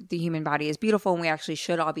think the human body is beautiful and we actually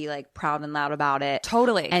should all be like proud and loud about it.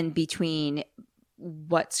 Totally. And between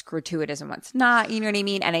what's gratuitous and what's not, you know what I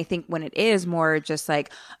mean? And I think when it is more just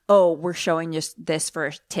like, oh, we're showing just this for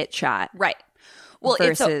a tit shot. Right. Well,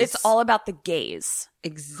 it's all about the gaze.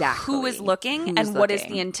 Exactly. Who is looking and what is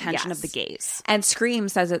the intention of the gaze. And Scream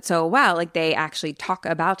says it so well. Like, they actually talk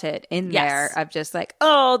about it in there of just like,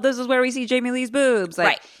 oh, this is where we see Jamie Lee's boobs.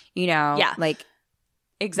 Like, you know, like,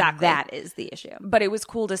 exactly. That is the issue. But it was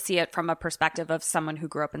cool to see it from a perspective of someone who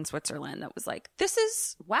grew up in Switzerland that was like, this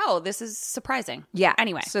is surprising. Yeah.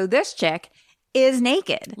 Anyway. So this chick is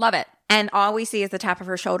naked. Love it. And all we see is the top of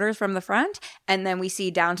her shoulders from the front. And then we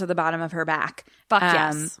see down to the bottom of her back. Fuck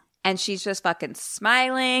yes. And she's just fucking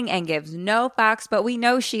smiling and gives no fucks, but we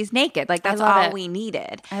know she's naked. Like, that's all we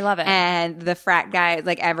needed. I love it. And the frat guy,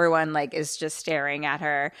 like, everyone, like, is just staring at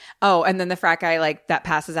her. Oh, and then the frat guy, like, that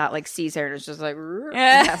passes out, like, sees her and is just like,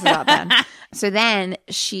 passes out then. So then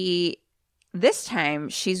this time,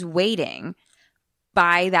 she's waiting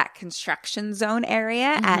by that construction zone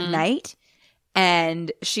area at night.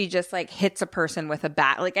 And she just, like, hits a person with a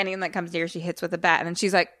bat. Like, anyone that comes near, she hits with a bat. And then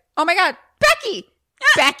she's like, oh, my God, Becky!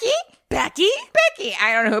 Becky?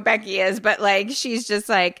 I don't know who Becky is, but like she's just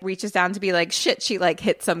like reaches down to be like, shit, she like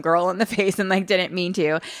hit some girl in the face and like didn't mean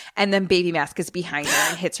to. And then Baby Mask is behind her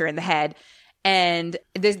and hits her in the head. And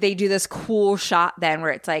they do this cool shot then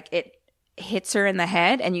where it's like it hits her in the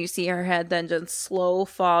head and you see her head then just slow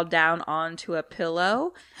fall down onto a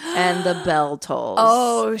pillow and the bell tolls.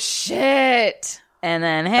 Oh, shit. And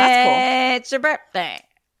then, hey, it's your birthday.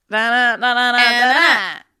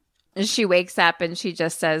 Da-da-da-da-da-da. She wakes up and she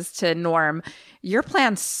just says to Norm, your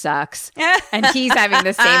plan sucks. And he's having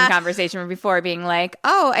the same conversation from before, being like,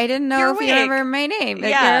 oh, I didn't know if you remember my name.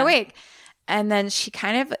 Like, you're awake. And then she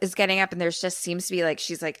kind of is getting up and there's just seems to be like,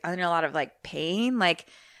 she's like under a lot of like pain, like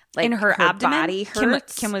in her abdomen. Body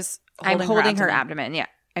hurts. Kim was holding her abdomen. Yeah.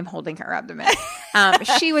 I'm holding her abdomen.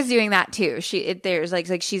 She was doing that too. There's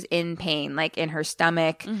like she's in pain, like in her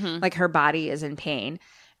stomach, like her body is in pain.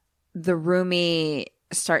 The roomie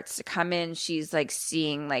starts to come in. She's like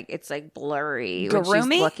seeing like it's like blurry.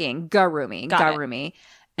 Garumi? She's looking. Garumi.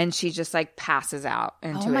 And she just like passes out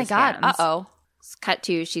into his hands. Oh my God. Uh-oh. Cut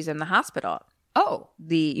to, she's in the hospital. Oh.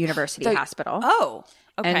 The university hospital. Oh.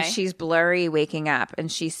 Okay. And she's blurry waking up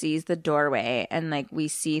and she sees the doorway and like we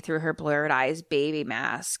see through her blurred eyes Baby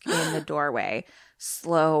Mask in the doorway,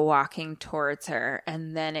 slow walking towards her.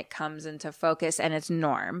 And then it comes into focus and it's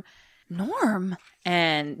Norm.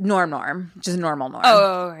 And Norm, just normal Norm.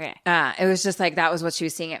 Oh, okay. It was just like that was what she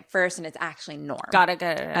was seeing at first, and it's actually Norm. Got it.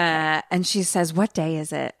 And she says, "What day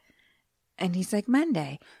is it?" And he's like,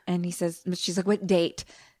 "Monday." And she's like, "What date?"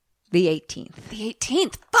 The 18th. The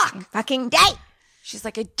 18th. Fucking date. She's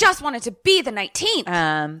like, I just want it to be the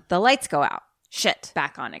 19th. The lights go out. Shit.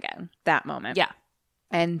 Back on again. That moment. Yeah.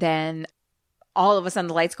 And then all of a sudden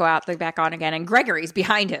the lights go out, they're back on again, and Gregory's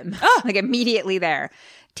behind him. Like immediately there.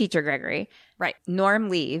 Teacher Gregory. Right. Norm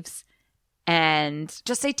leaves and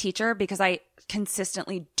just say teacher because I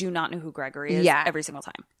consistently do not know who Gregory is every single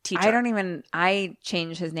time. Teacher. I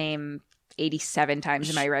change his name 87 times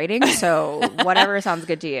in my writing. So whatever sounds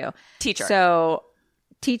good to you. Teacher. So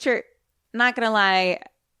teacher, not going to lie,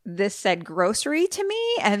 this said grocery to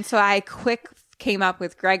me. And so I came up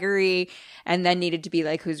with Gregory and then needed to be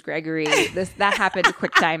like, who's Gregory? That happened a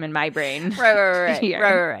quick time in my brain. Right.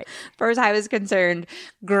 Right. First I was concerned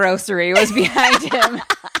grocery was behind him.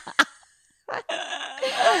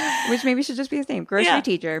 Which maybe should just be his name. Grocery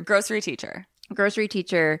teacher.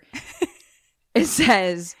 It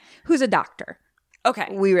says, who's a doctor? Okay.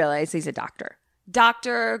 We realize he's a doctor.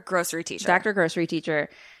 Doctor, grocery teacher.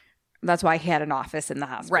 That's why he had an office in the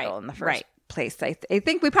hospital in the first place. I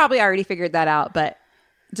think we probably already figured that out, but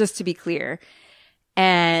just to be clear.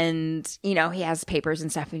 And, he has papers and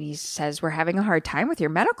stuff, and he says, we're having a hard time with your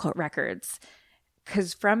medical records.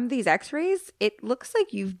 Because from these x-rays, it looks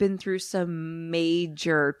like you've been through some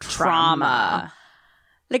major trauma.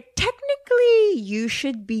 Like, technically, you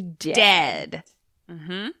should be dead.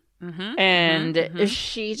 And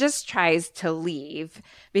she just tries to leave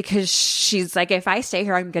because she's like, if I stay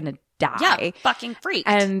here, I'm going to die. Yeah, fucking freaked.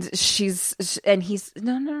 And he's,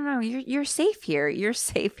 no, you're safe here. You're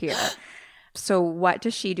safe here. So what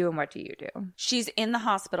does she do and what do you do? She's in the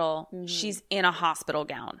hospital. She's in a hospital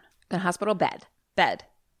gown. A hospital bed.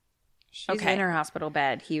 She's in her hospital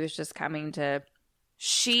bed. He was just coming to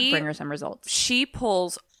bring her some results. She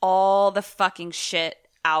pulls all the fucking shit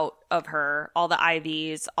out of her, all the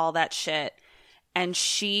IVs, all that shit. And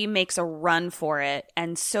she makes a run for it.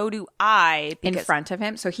 And so do I. In front of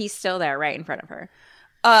him? So he's still there right in front of her.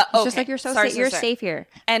 It's just like, you're you're safe here.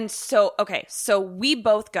 And so, so we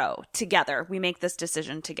both go together. We make this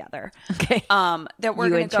decision together. Okay. That we're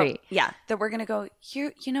going to go. Tree. Yeah. That we're going to go,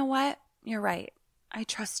 you know what? You're right. I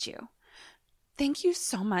trust you. Thank you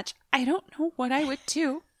so much. I don't know what I would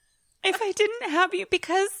do if I didn't have you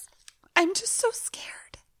because I'm just so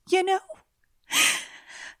scared, you know?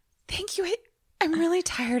 Thank you. I'm really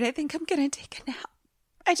tired. I think I'm going to take a nap.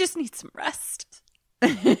 I just need some rest.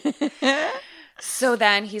 So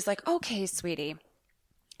then he's like, okay, sweetie.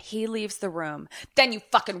 He leaves the room. Then you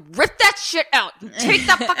fucking rip that shit out. You take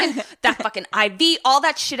that fucking IV, all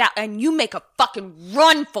that shit out, and you make a fucking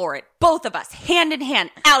run for it. Both of us, hand in hand,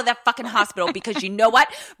 out of that fucking hospital. Because you know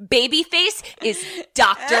what? Babyface is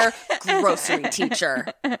Dr. Grocery Teacher.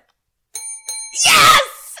 Yes!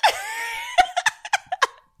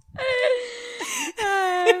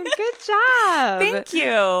 Good job. Thank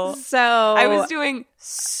you. So I was doing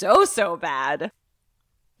so bad.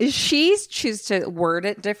 She's choose to word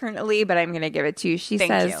it differently, but I'm going to give it to you. She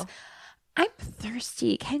says, you. I'm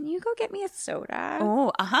thirsty. Can you go get me a soda?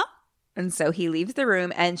 Oh, And so he leaves the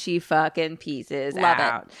room and she fucking pieces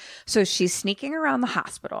out. It. So she's sneaking around the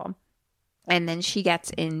hospital and then she gets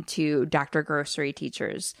into Dr. Grocery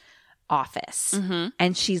Teacher's office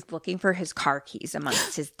and she's looking for his car keys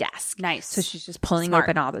amongst his desk. Nice. So she's just pulling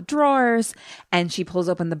open all the drawers and she pulls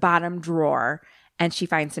open the bottom drawer and she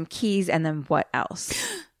finds some keys and then what else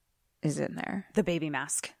is in there? The baby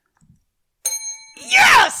mask.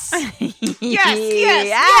 Yes!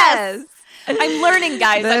 yes! I'm learning,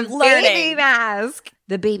 guys. I'm learning. Baby mask.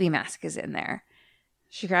 The baby mask is in there.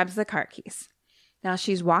 She grabs the car keys. Now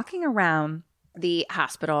she's walking around the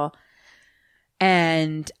hospital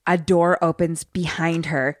and a door opens behind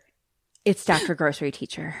her. It's Dr. Grocery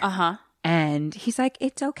Teacher. And he's like,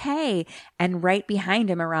 it's okay. And right behind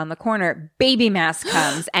him around the corner, baby mask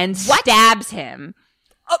comes and stabs him.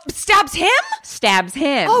 Stabs him? Stabs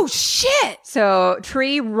him. Oh, shit. So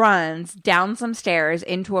Tree runs down some stairs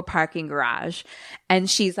into a parking garage and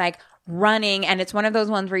she's like running. And it's one of those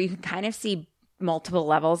ones where you can kind of see multiple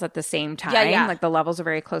levels at the same time. Yeah. Like the levels are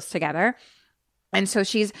very close together. And so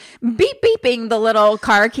she's beeping the little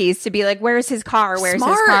car keys to be like, where's his car? Where's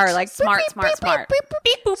his car? Like smart.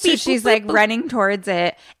 So she's like running towards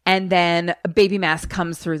it. And then a baby mask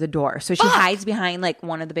comes through the door. So she hides behind like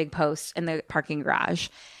one of the big posts in the parking garage.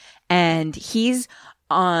 And he's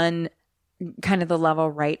on kind of the level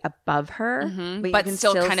right above her. But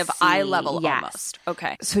still kind of eye level almost.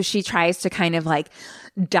 Okay. So she tries to kind of like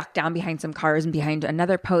duck down behind some cars and behind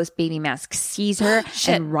another post. Baby mask sees her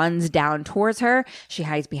and runs down towards her. She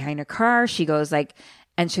hides behind a car. She goes like,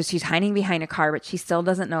 and so she's hiding behind a car, but she still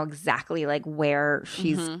doesn't know exactly like where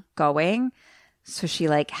she's going. So she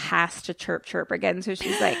like has to chirp again. So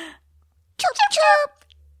she's like, chirp.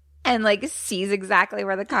 And like sees exactly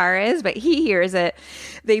where the car is, but he hears it.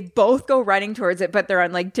 They both go running towards it, but they're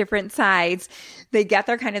on like different sides. They get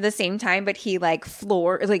there kind of the same time, but he like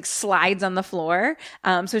slides on the floor.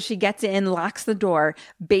 So she gets in, locks the door.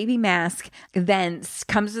 Baby mask then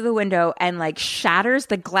comes to the window and like shatters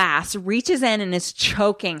the glass, reaches in and is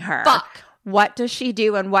choking her. Fuck. What does she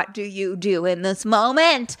do and what do you do in this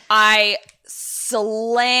moment? I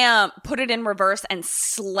put it in reverse and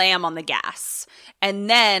slam on the gas. And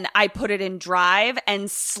then I put it in drive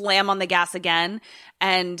and slam on the gas again.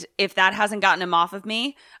 And if that hasn't gotten him off of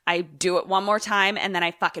me, I do it one more time and then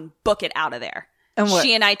I fucking book it out of there. And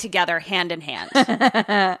she and I together, hand in hand.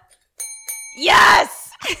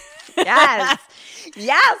 Yes! Yes!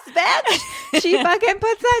 Yes, bitch! She fucking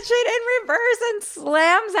puts that shit in reverse and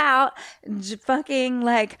slams out. Fucking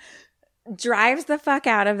like drives the fuck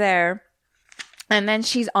out of there. And then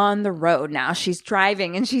she's on the road now. She's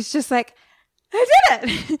driving and she's just like, I did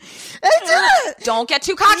it. I did it. Don't get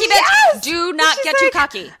too cocky, bitch. Yes. Do not get too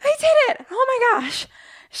cocky. I did it. Oh my gosh.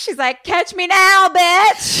 She's like, catch me now,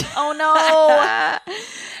 bitch. Oh no.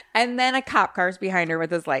 And then a cop car's behind her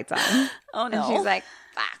with his lights on. Oh no. And she's like,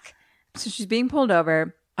 fuck. So she's being pulled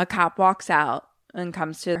over. A cop walks out and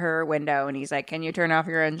comes to her window and he's like, can you turn off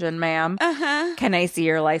your engine, ma'am? Uh-huh. Can I see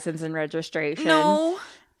your license and registration? No.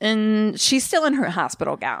 And she's still in her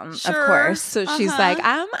hospital gown, Sure. of course. So she's like,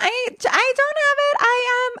 I don't have it.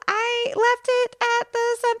 I left it at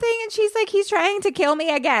the something. And she's like, he's trying to kill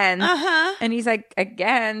me again. And he's like,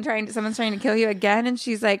 again, someone's trying to kill you again. And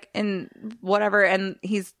she's like, and whatever. And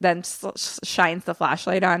he's then shines the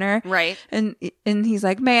flashlight on her. Right. And he's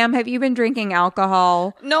like, ma'am, have you been drinking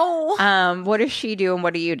alcohol? No. What does she do and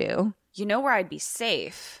what do you do? You know where I'd be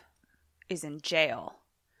safe is in jail.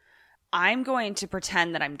 I'm going to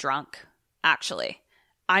pretend that I'm drunk, actually.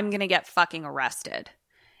 I'm going to get fucking arrested.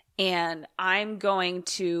 And I'm going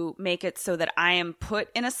to make it so that I am put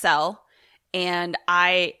in a cell and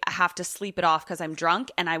I have to sleep it off because I'm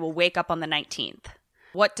drunk, and I will wake up on the 19th.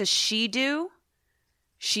 What does she do?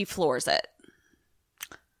 She floors it.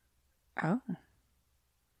 Oh.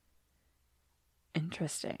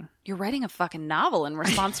 Interesting. You're writing a fucking novel in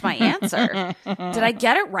response to my answer. Did I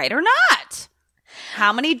get it right or not?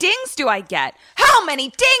 How many dings do I get? How many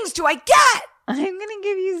dings do I get? I'm going to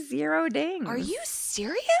give you 0 dings. Are you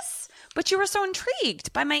serious? But you were so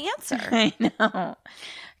intrigued by my answer. I know.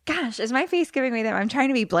 Gosh, is my face giving me that? I'm trying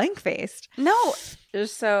to be blank-faced. No.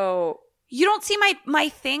 Just so... You don't see my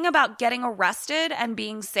thing about getting arrested and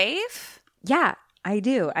being safe? Yeah, I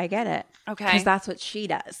do. I get it. Okay. Because that's what she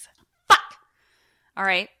does. Fuck. All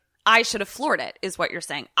right. I should have floored it, is what you're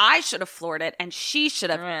saying. I should have floored it, and she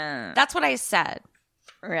should have. That's what I said.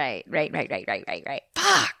 Right.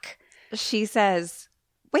 Fuck. She says,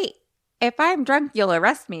 wait, if I'm drunk, you'll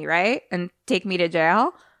arrest me, right? And take me to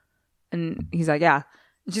jail? And he's like, yeah.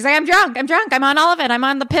 And she's like, I'm drunk. I'm on all of it. I'm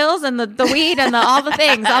on the pills and the weed and all the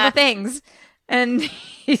things. And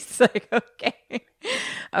he's like,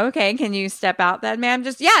 okay, can you step out then, ma'am?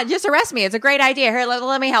 Just arrest me. It's a great idea. Here,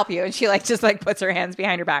 let me help you. And she just puts her hands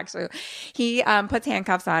behind her back. So he puts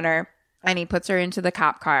handcuffs on her and he puts her into the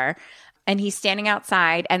cop car. And he's standing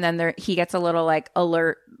outside, and then he gets a little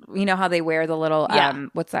alert. You know how they wear the little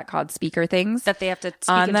what's that called? Speaker things that they have to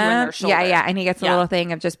speak into in their shoulder. Yeah. And he gets a little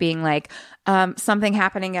thing of just being like, something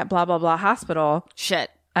happening at blah blah blah hospital.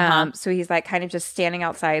 Shit. So he's kind of just standing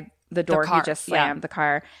outside the door. He just slammed the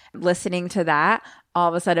car, listening to that. All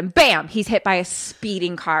of a sudden, bam! He's hit by a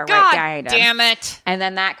speeding car right behind him. Damn it! And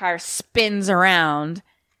then that car spins around,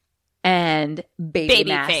 and baby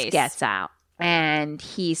Mask face gets out. And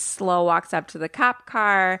he slow walks up to the cop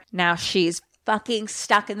car. Now she's fucking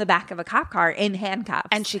stuck in the back of a cop car in handcuffs.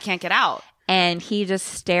 And she can't get out. And he just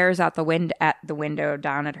stares out the window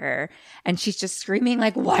down at her. And she's just screaming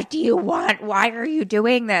what do you want? Why are you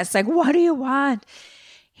doing this? What do you want?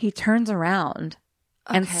 He turns around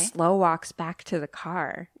and slow walks back to the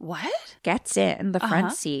car. What? Gets in the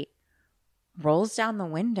front seat, rolls down the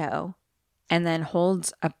window, and then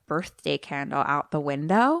holds a birthday candle out the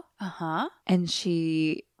window. And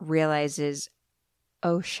she realizes,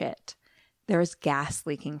 oh shit, there's gas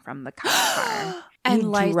leaking from the cop car. And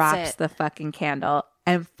he drops the fucking candle,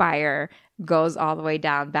 and fire goes all the way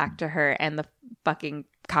down back to her, and the fucking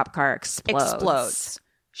cop car explodes.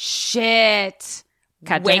 Shit.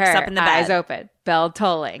 Cut Wakes to her, up in the bed. eyes open, bell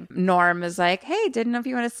tolling. Norm is like, hey, didn't know if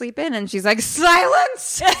you want to sleep in. And she's like,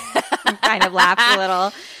 silence. Kind of laughs a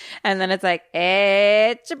little. And then it's like,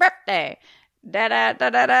 it's your birthday. Da da da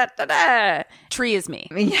da da da da. Tree is me.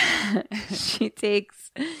 Yeah. She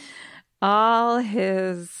takes all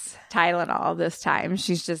his Tylenol this time.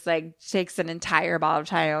 She's just takes an entire bottle of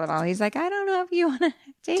Tylenol. He's like, I don't know if you want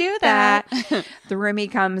to do that. The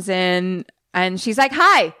roomie comes in and she's like,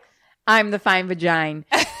 hi, I'm the fine vagina.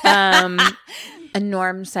 And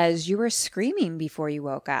Norm says, you were screaming before you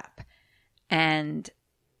woke up. And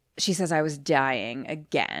she says, I was dying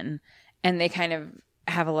again. And they kind of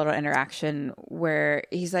have a little interaction where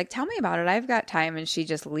he's like, tell me about it. I've got time. And she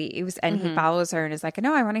just leaves. And he follows her and is like,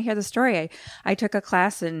 no, I want to hear the story. I took a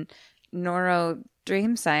class in neuro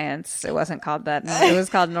dream science. It wasn't called that. It was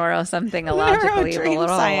called neuro something illogically.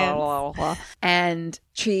 And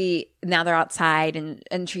now they're outside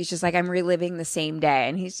and Tree's just like, I'm reliving the same day.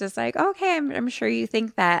 And he's just like, okay, I'm sure you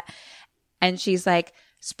think that. And she's like,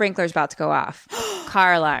 sprinkler's about to go off.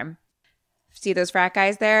 Car alarm. See those frat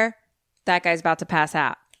guys there? That guy's about to pass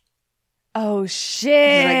out. Oh,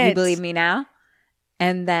 shit. She's like, you believe me now?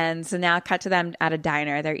 And then, so now cut to them at a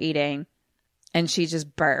diner. They're eating. And she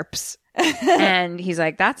just burps. And he's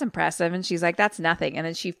like, that's impressive. And she's like, that's nothing. And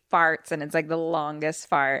then she farts. And it's the longest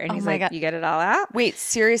fart. And he's like, God. You get it all out? Wait,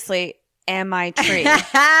 seriously, am I Tree?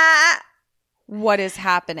 What is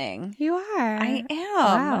happening? You are. I am.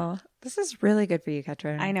 Wow. This is really good for you,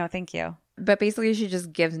 Katrina. I know. Thank you. But basically, she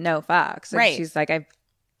just gives no fucks. Right. She's like, I've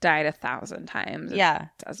died 1,000 times. Yeah.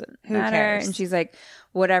 It doesn't Who matter. cares? And she's like,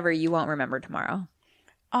 whatever, you won't remember tomorrow.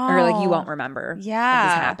 Oh. Or you won't remember. Yeah.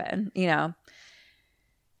 This happened,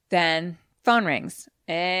 Then phone rings.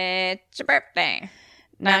 It's your birthday.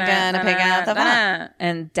 Not gonna pick out the phone.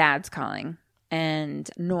 And Dad's calling. And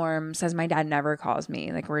Norm says my dad never calls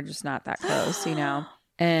me. Like, we're just not that close, you know?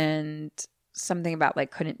 And something about,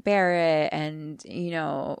 like, couldn't bear it. And, you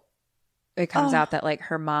know, it comes out that, like,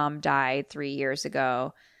 her mom died 3 years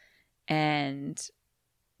ago. And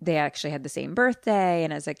they actually had the same birthday.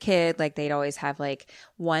 And as a kid, like, they'd always have, like,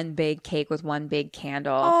 one big cake with one big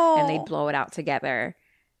candle. And they'd blow it out together.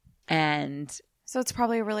 And so it's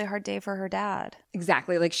probably a really hard day for her dad.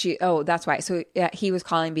 Exactly. Like, that's why. So he was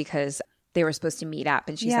calling because they were supposed to meet up.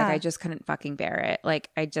 And she's like, I just couldn't fucking bear it. Like,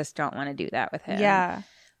 I just don't want to do that with him. Yeah.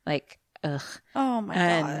 Like, ugh. Oh, my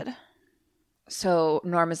God. So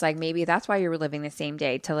Norm is like, maybe that's why you were living the same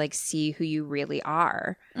day, to, like, see who you really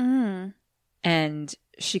are. Mm. And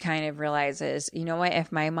she kind of realizes, you know what?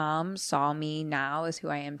 If my mom saw me now as who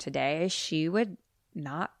I am today, she would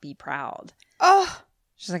not be proud. Oh.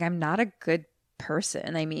 She's like, I'm not a good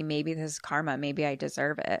person. I mean, maybe this is karma. Maybe I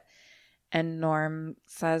deserve it. And Norm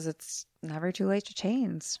says it's never too late to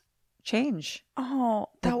change. Oh,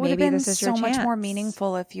 that Like, would have maybe been this is so your much chance. more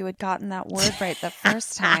meaningful if you had gotten that word right the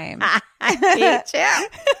first time. I hate you.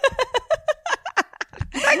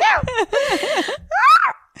 I know.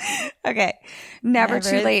 Okay. Never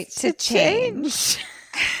too late to change.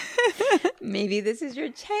 Maybe this is your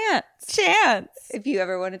chance. If you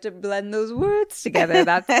ever wanted to blend those words together,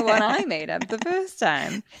 that's the one I made up the first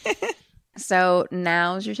time. So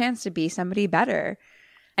now's your chance to be somebody better.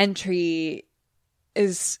 Entry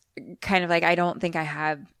is kind of like, I don't think I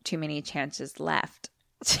have too many chances left.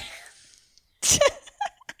 I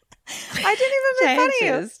didn't even make fun of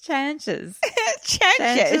you. Chances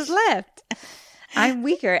left. I'm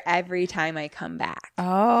weaker every time I come back.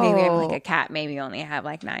 Oh. Maybe I'm like a cat. Maybe only have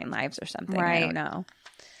like 9 lives or something. Right. I don't know.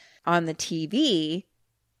 On the TV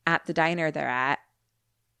at the diner they're at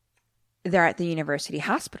the university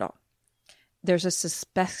hospital. There's a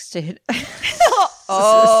suspected.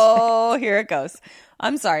 Oh, here it goes.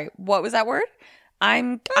 I'm sorry. What was that word?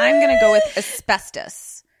 I'm going to go with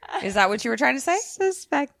asbestos. Is that what you were trying to say?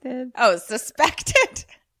 Suspected. Oh, suspected.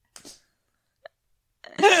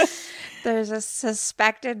 There's a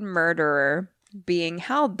suspected murderer being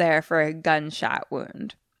held there for a gunshot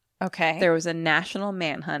wound. Okay. There was a national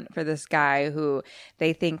manhunt for this guy who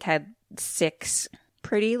they think had 6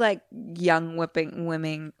 pretty, like, young whipping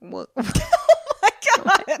women. Oh my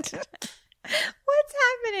God. What's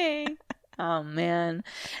happening? Oh, man.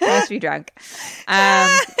 I must be drunk.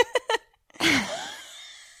 I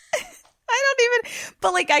don't even,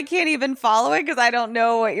 but like, I can't even follow it because I don't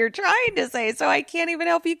know what you're trying to say. So I can't even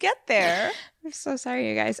help you get there. I'm so sorry,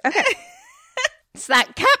 you guys. Okay. It's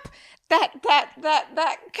that cap. That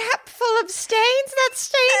cap full of stains. That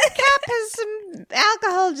stained cap has some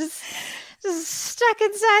alcohol just stuck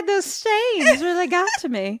inside those stains. Really got to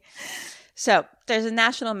me. So there's a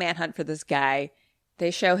national manhunt for this guy.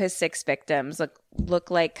 They show his 6 victims look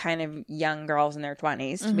like kind of young girls in their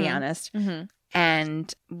 20s, to be honest. Mm-hmm.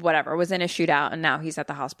 And whatever, was in a shootout, and now he's at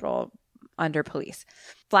the hospital under police.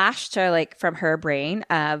 Flash to, like, from her brain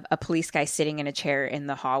of a police guy sitting in a chair in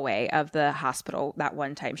the hallway of the hospital that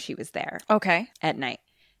one time she was there. Okay. At night.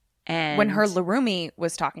 And when her roomie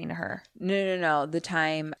was talking to her. No.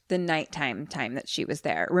 The nighttime time that she was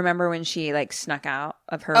there. Remember when she, like, snuck out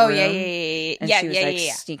of her room? room? Yeah. And she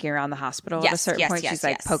was sneaking around the hospital at a certain point. She's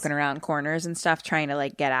like poking around corners and stuff, trying to,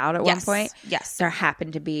 like, get out at one point. Yes. There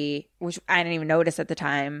happened to be, which I didn't even notice at the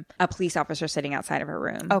time, a police officer sitting outside of her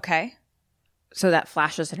room. Okay. So that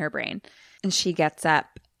flashes in her brain. And she gets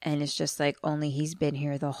up and is just like, only he's been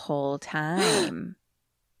here the whole time.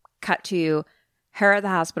 Cut to her at the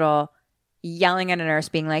hospital, yelling at a nurse,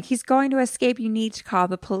 being like, he's going to escape. You need to call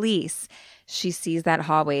the police. She sees that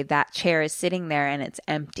hallway. That chair is sitting there and it's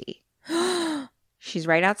empty. She's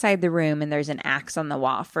right outside the room and there's an axe on the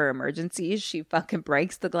wall for emergencies. She fucking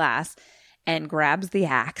breaks the glass and grabs the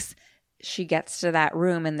axe. She gets to that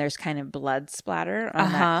room and there's kind of blood splatter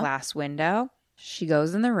on that glass window. She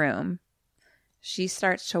goes in the room. She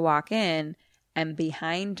starts to walk in, and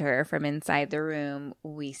behind her from inside the room,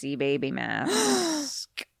 we see Baby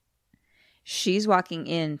Mask. She's walking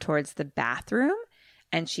in towards the bathroom,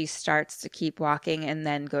 and she starts to keep walking and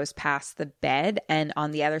then goes past the bed. And on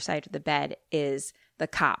the other side of the bed is the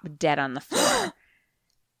cop dead on the floor.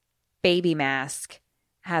 Baby Mask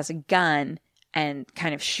has a gun and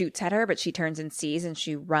kind of shoots at her, but she turns and sees, and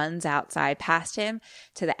she runs outside past him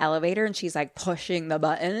to the elevator, and she's like pushing the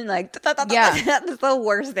button and like, yeah, that's the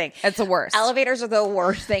worst thing. It's the worst. Elevators are the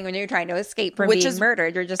worst thing when you're trying to escape from being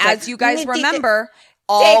murdered. You're just as like, you guys remember,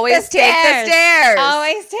 always take the stairs.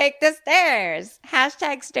 Always take the stairs.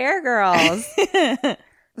 Hashtag stair girls.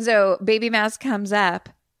 So Baby Mouse comes up,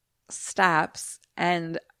 stops,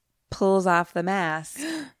 and pulls off the mask.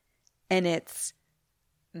 And it's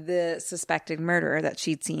the suspected murderer that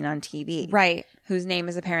she'd seen on TV. Right. Whose name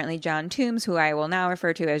is apparently John Toombs, who I will now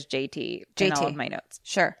refer to as JT in all of my notes.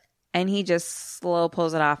 Sure. And he just slow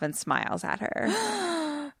pulls it off and smiles at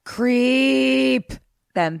her. Creep.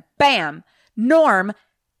 Then, bam, Norm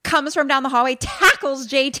comes from down the hallway, tackles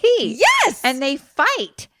JT. Yes! And they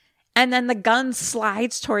fight. And then the gun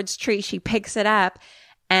slides towards Tree. She picks it up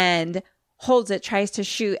and holds it, tries to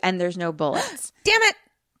shoot, and there's no bullets. Damn it.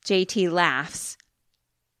 JT laughs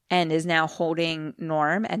and is now holding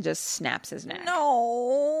Norm and just snaps his neck.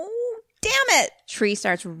 No. Damn it. Tree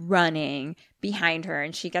starts running behind her,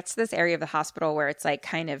 and she gets to this area of the hospital where it's like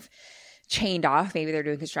kind of chained off. Maybe they're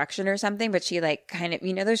doing construction or something, but she like kind of,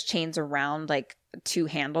 you know, those chains around like two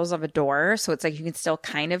handles of a door. So it's like you can still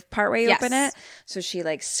kind of partway open it. So she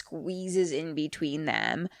like squeezes in between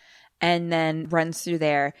them and then runs through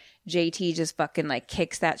there. JT just fucking like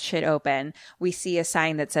kicks that shit open. We see a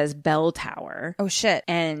sign that says Bell Tower. Oh shit.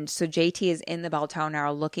 And so JT is in the Bell Tower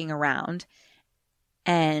now looking around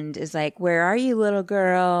and is like, "Where are you, little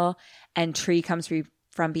girl?" And Tree comes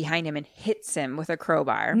from behind him and hits him with a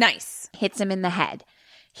crowbar. Nice. Hits him in the head.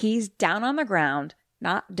 He's down on the ground,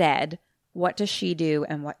 not dead. What does she do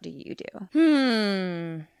and what do you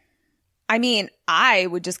do? I mean, I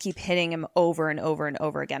would just keep hitting him over and over and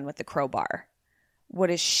over again with the crowbar. What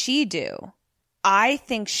does she do? I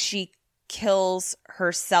think she kills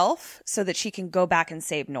herself so that she can go back and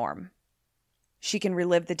save Norm. She can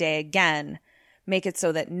relive the day again, make it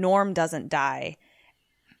so that Norm doesn't die,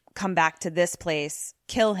 come back to this place,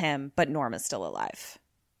 kill him, but Norm is still alive.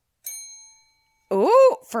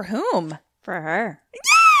 Ooh, for whom? For her.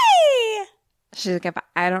 Yay! She's like, if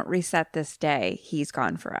I don't reset this day, he's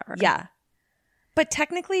gone forever. Yeah. But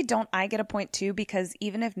technically, don't I get a point too? Because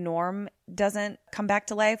even if Norm doesn't come back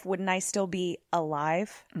to life, wouldn't I still be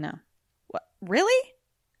alive? No. What? Really?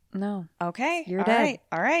 No. Okay. You're dead.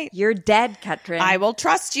 All right. You're dead, Katrin. I will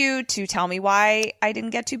trust you to tell me why I didn't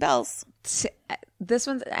get 2 bells. This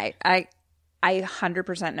one's, I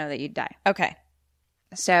 100% know that you'd die. Okay.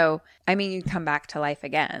 So, I mean, you'd come back to life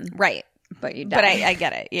again. Right. But you'd die. But I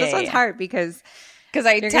get it. Yeah, this one's hard because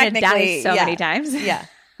I you're going to die so many times. Yeah.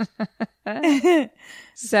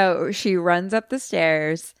 So she runs up the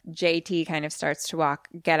stairs. JT kind of starts to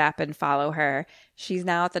get up and follow her. She's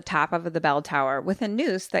now at the top of the bell tower with a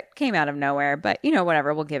noose that came out of nowhere, but you know,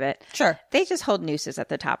 whatever, we'll give it. Sure. They just hold nooses at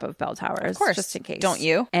the top of bell towers. Of course. Just in case. Don't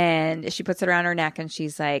you? And she puts it around her neck and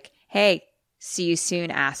she's like, "Hey, see you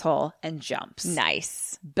soon, asshole," and jumps.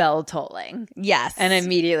 Nice. Bell tolling. Yes. And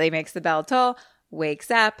immediately makes the bell toll,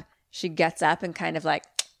 wakes up. She gets up and kind of like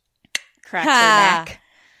cracks her neck.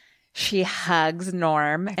 She hugs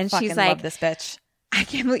Norm and she's like, love this bitch. "I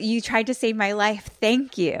can't believe you tried to save my life.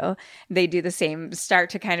 Thank you." They do the same,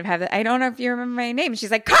 start to kind of have it. "I don't know if you remember my name."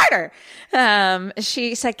 She's like, "Carter."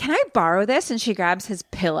 She's like, "Can I borrow this?" And she grabs his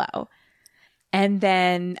pillow. And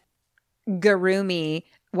then Garumi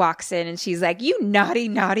walks in and she's like, "You naughty,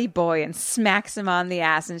 naughty boy," and smacks him on the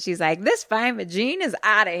ass. And she's like, "This fine vagina is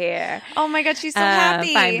out of here." Oh my God, she's so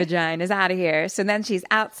happy. Fine vagina is out of here. So then she's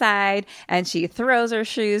outside and she throws her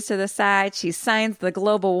shoes to the side. She signs the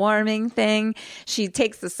global warming thing. She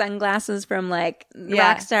takes the sunglasses from like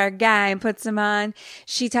Rockstar Guy and puts them on.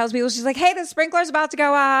 She tells people, she's like, "Hey, the sprinkler's about to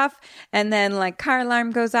go off." And then like car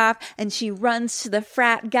alarm goes off and she runs to the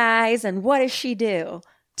frat guys. And what does she do?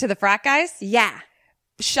 To the frat guys? Yeah.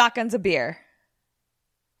 Shotguns a beer.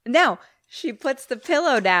 No, she puts the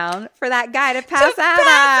pillow down for that guy to pass out on.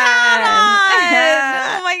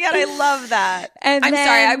 Oh my God, I love that. And I'm then-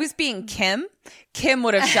 sorry, I was being Kim. Kim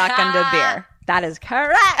would have shotgunned a beer. That is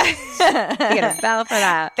correct. You get a bell for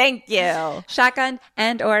that. Thank you. Shotgun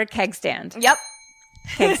and or keg stand. Yep.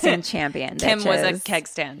 Keg stand champion. Kim was a bitches. keg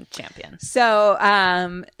stand champion. So,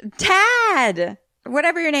 Tad,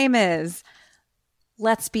 whatever your name is,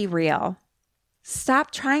 let's be real. Stop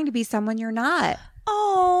trying to be someone you're not.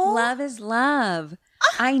 Oh, Love is love.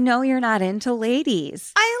 I know you're not into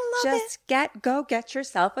ladies. I love Just go get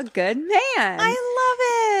yourself a good man. I love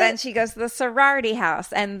it. Then she goes to the sorority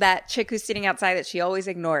house, and that chick who's sitting outside that she always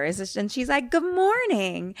ignores, and she's like, "Good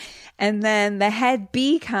morning." And then the head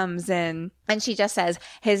B comes in, and she just says,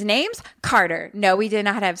 "His name's Carter. No, we did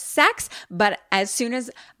not have sex, but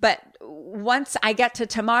once I get to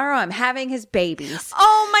tomorrow, I'm having his babies."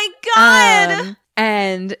 Oh my God.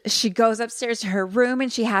 And she goes upstairs to her room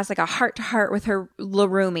and she has like a heart-to-heart with her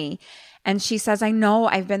roomie. And she says, "I know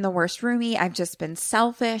I've been the worst roomie. I've just been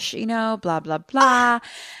selfish, you know, blah, blah, blah."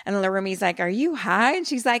 And the roomie's like, "Are you high?" And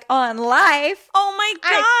she's like, "On life." Oh my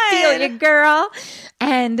God. I feel you, girl.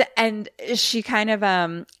 And she kind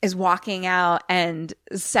of is walking out and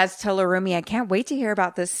says to Larumi, I can't wait to hear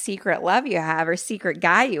about this secret love you have or secret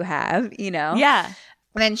guy you have, you know? Yeah.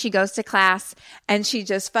 And then she goes to class and she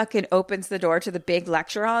just fucking opens the door to the big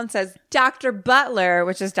lecture hall and says, Dr. Butler,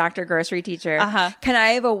 which is Dr. Grocery Teacher, can I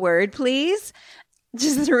have a word, please?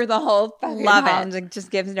 Just through the whole fucking Love hall it. and just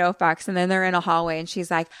gives no fucks. And then they're in a hallway and she's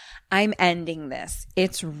like, I'm ending this.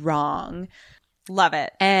 It's wrong. Love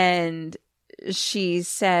it. And she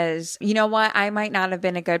says, you know what? I might not have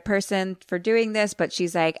been a good person for doing this, but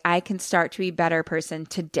she's like, I can start to be a better person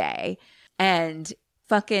today. And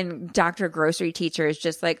fucking Dr. Grocery Teacher is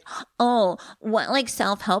just like, oh, what like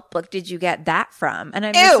self-help book did you get that from? And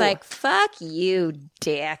I'm just like, fuck you,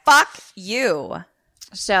 dick. Fuck you.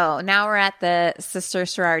 So now we're at the sister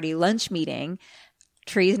sorority lunch meeting.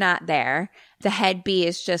 Tree's not there. The head B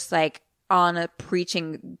is just like on a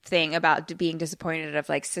preaching thing about being disappointed of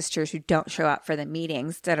like sisters who don't show up for the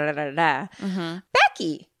meetings. Da da da da da.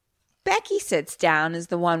 Becky sits down as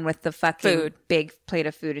the one with the fucking big plate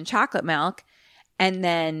of food and chocolate milk. And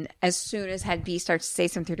then as soon as head B starts to say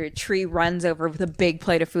something to her, Tree runs over with a big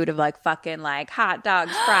plate of food of like fucking like hot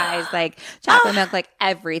dogs, fries, like chocolate milk, like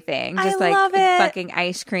everything. Just like fucking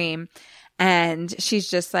ice cream. And she's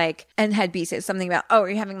just like, and head B says something about, oh, are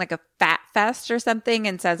you having like a fat fest or something?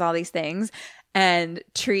 And says all these things. And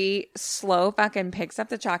Tree slow fucking picks up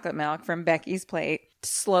the chocolate milk from Becky's plate,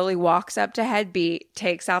 slowly walks up to head B,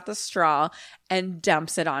 takes out the straw, and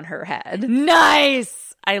dumps it on her head.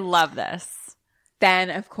 Nice. I love this.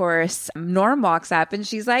 Then, of course, Norm walks up and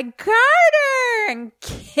she's like, Carter! And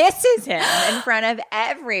kisses him in front of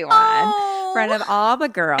everyone. In front of all the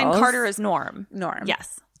girls. And Carter is Norm. Norm.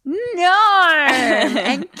 Yes. Norm!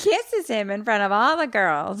 And kisses him in front of all the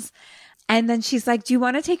girls. And then she's like, do you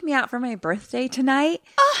want to take me out for my birthday tonight?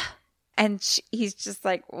 And he's just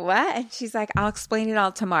like, what? And she's like, I'll explain it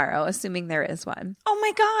all tomorrow, assuming there is one. Oh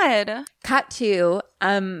my God. Cut to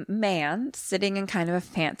a man sitting in kind of a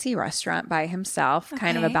fancy restaurant by himself,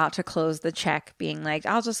 kind of about to close the check, being like,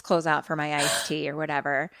 I'll just close out for my iced tea or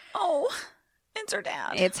whatever. Oh, it's her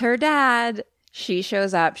dad. It's her dad. She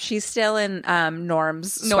shows up. She's still in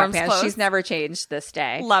Norm's sweatpants. Clothes. She's never changed this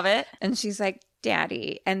day. Love it. And she's like,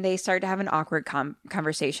 Daddy. And they start to have an awkward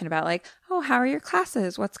conversation about like, oh, how are your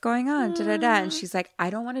classes? What's going on? Da-da-da. And she's like, I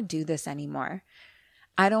don't want to do this anymore.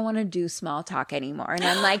 I don't want to do small talk anymore. And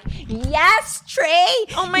I'm like, yes, Trey.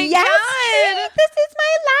 Oh my yes, God. Trey, this is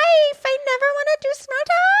my life. I never want to do small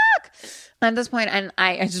talk. At this point, and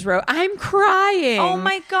I just wrote, I'm crying. Oh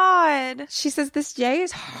my God. She says, this day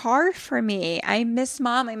is hard for me. I miss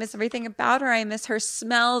Mom. I miss everything about her. I miss her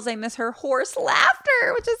smells. I miss her hoarse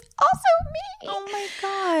laughter, which is also me. Oh my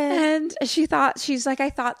God. And she's like, I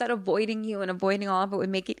thought that avoiding you and avoiding all of it would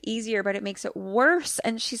make it easier, but it makes it worse.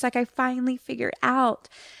 And she's like, I finally figured out.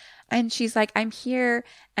 And she's like, I'm here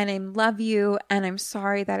and I love you and I'm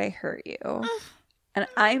sorry that I hurt you. And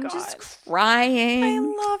I'm just crying. I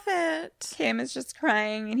love it. Tim is just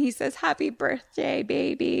crying and he says, happy birthday,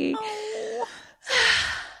 baby. Oh.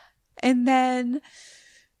 And then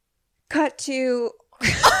cut to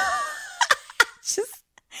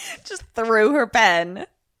just threw her pen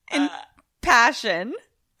in passion.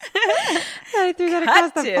 I threw that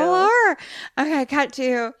across the floor. Okay, cut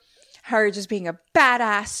to her just being a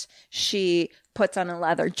badass. She puts on a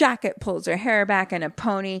leather jacket, pulls her hair back in a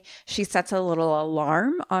pony. She sets a little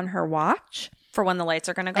alarm on her watch. For when the lights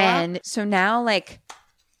are going to go out. And so now, like,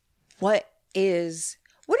 what is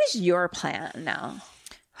your plan now?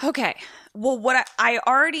 Okay. Well, I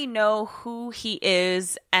already know who he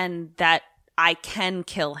is and that I can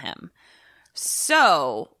kill him.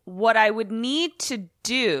 So what I would need to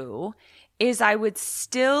do is I would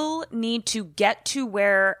still need to get to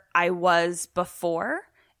where I was before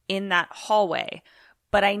in that hallway.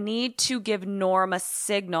 But I need to give Norm a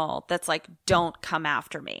signal that's like, don't come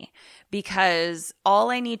after me. Because all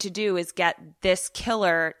I need to do is get this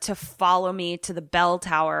killer to follow me to the bell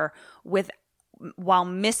tower while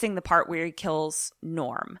missing the part where he kills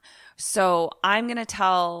Norm. So I'm going to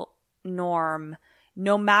tell Norm,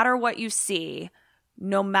 no matter what you see,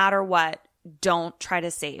 no matter what, don't try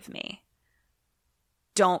to save me.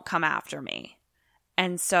 Don't come after me.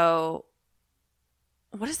 And so,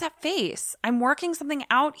 what is that face? I'm working something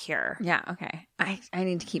out here. Yeah, okay. I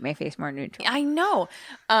need to keep my face more neutral. I know.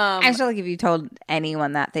 I feel like if you told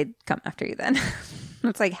anyone that, they'd come after you then.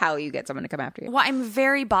 It's like how you get someone to come after you. Well, I'm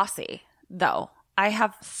very bossy, though.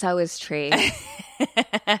 So is Tree.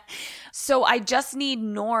 So I just need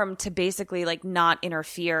Norm to basically like not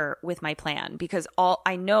interfere with my plan, because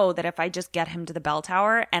I know that if I just get him to the bell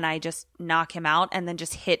tower and I just knock him out and then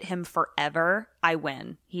just hit him forever, I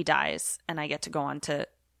win. He dies and I get to go on to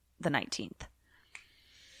the 19th.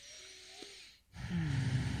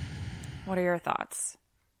 What are your thoughts?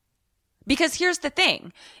 Because here's the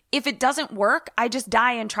thing. If it doesn't work, I just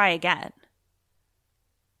die and try again.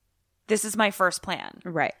 This is my first plan.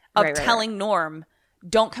 Right. Of telling Norm,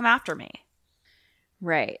 don't come after me.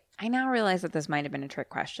 Right. I now realize that this might have been a trick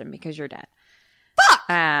question because you're dead. Fuck!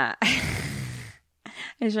 I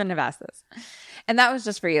shouldn't have asked this. And that was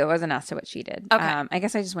just for you. It wasn't asked to what she did. Okay. I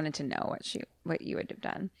guess I just wanted to know what you would have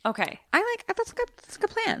done. Okay. That's a good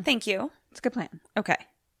plan. Thank you. It's a good plan. Okay.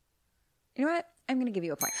 You know what? I'm going to give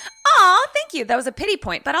you a point. Aw, thank you. That was a pity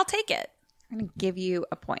point, but I'll take it. I'm going to give you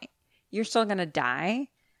a point. You're still going to die,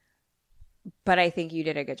 but I think you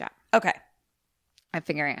did a good job. Okay. I'm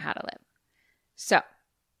figuring out how to live. So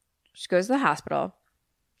she goes to the hospital.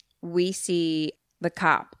 We see the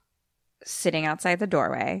cop sitting outside the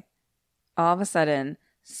doorway. All of a sudden,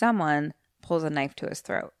 someone pulls a knife to his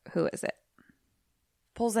throat. Who is it?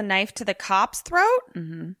 Pulls a knife to the cop's throat?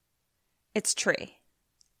 Mm-hmm. It's Tree.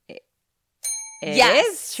 It Yes.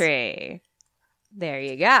 is Tree. There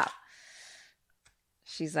you go.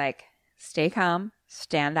 She's like, stay calm,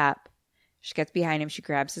 stand up. She gets behind him. She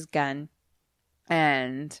grabs his gun.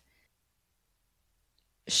 And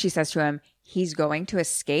she says to him, he's going to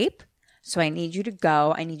escape. So I need you to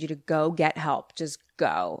go. I need you to go get help. Just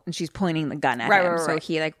go. And she's pointing the gun at him. So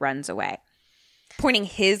he like runs away. Pointing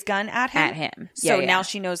his gun at him? At him. So now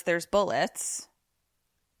she knows there's bullets.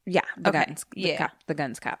 Yeah. The Okay. guns. Yeah. The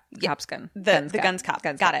gun's cop. Cop's gun. The gun's cop.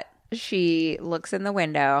 Got it. She looks in the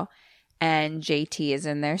window and JT is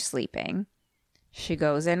in there sleeping. She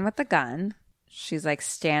goes in with the gun. She's like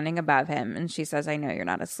standing above him and she says, I know you're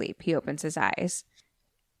not asleep. He opens his eyes.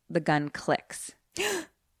 The gun clicks.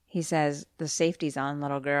 He says, the safety's on,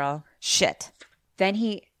 little girl. Shit. Then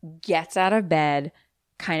he gets out of bed,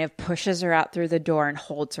 kind of pushes her out through the door and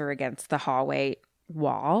holds her against the hallway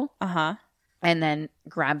wall. Uh-huh. And then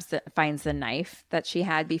finds the knife that she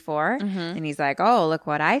had before. Mm-hmm. And he's like, oh, look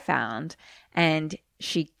what I found. And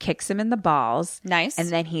she kicks him in the balls. Nice. And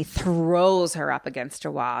then he throws her up against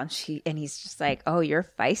a wall. And he's just like, oh, you're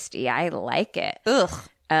feisty. I like it.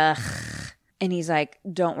 Ugh. And he's like,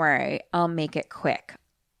 don't worry. I'll make it quick.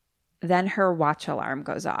 Then her watch alarm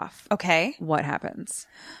goes off. Okay. What happens?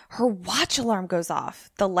 Her watch alarm goes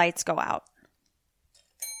off. The lights go out.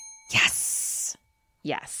 Yes.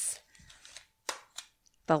 Yes.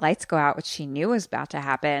 The lights go out, which she knew was about to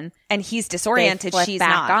happen. And he's disoriented. She's She's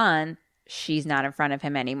back not. on. She's not in front of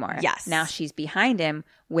him anymore. Yes. Now she's behind him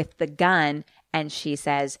with the gun, and she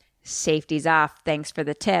says, safety's off. Thanks for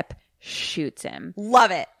the tip. Shoots him.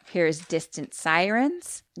 Love it. Here's distant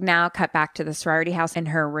sirens. Now cut back to the sorority house in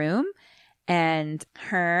her room. And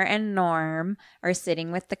her and Norm are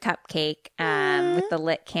sitting with the cupcake, with the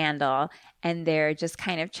lit candle. And they're just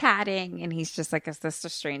kind of chatting. And he's just like, is this the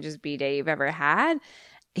strangest B-day you've ever had?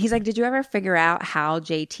 He's like, did you ever figure out how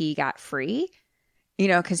JT got free? You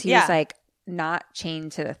know, because he was like not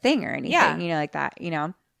chained to the thing or anything, you know, like that, you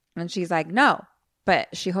know. And she's like, no. But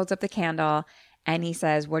she holds up the candle and he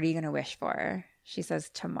says, what are you going to wish for? She says,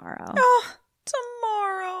 tomorrow. Oh,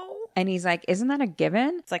 tomorrow. And he's like, isn't that a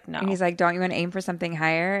given? It's like, no. And he's like, don't you want to aim for something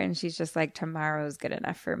higher? And she's just like, tomorrow's good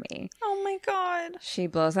enough for me. Oh my God. She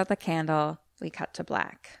blows out the candle. We cut to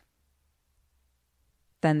black.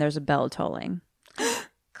 Then there's a bell tolling.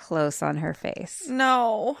 Close on her face.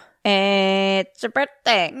 No. It's your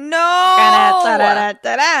birthday. No.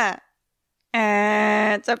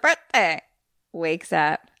 It's a birthday. Wakes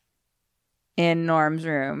up in Norm's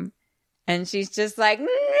room. And she's just like, no,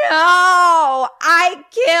 I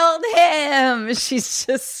killed him. She's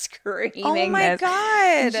just screaming. Oh my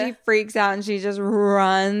God. She freaks out and she just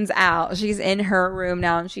runs out. She's in her room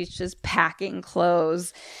now and she's just packing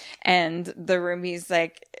clothes. And the roomie's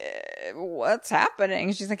like, what's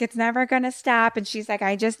happening? She's like, it's never going to stop. And she's like,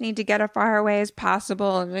 I just need to get as far away as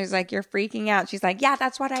possible. And he's like, you're freaking out. She's like, yeah,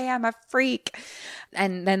 that's what I am, a freak.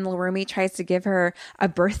 And then the roomie tries to give her a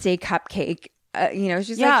birthday cupcake. You know,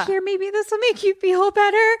 she's like, here, maybe this will make you feel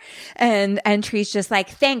better. And Tree's just like,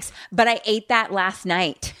 thanks, but I ate that last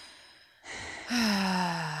night.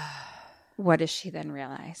 What does she then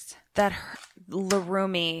realize? That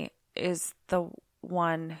Larumi is the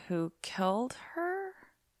one who killed her?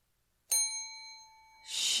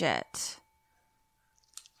 Shit.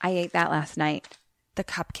 I ate that last night. The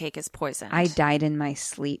cupcake is poisoned. I died in my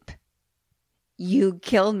sleep. You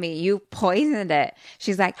killed me. You poisoned it.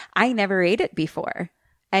 She's like, I never ate it before.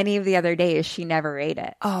 Any of the other days, she never ate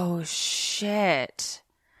it. Oh, shit.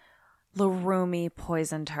 Larumi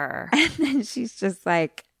poisoned her. And then she's just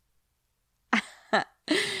like,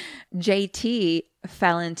 JT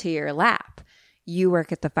fell into your lap. You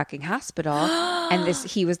work at the fucking hospital. And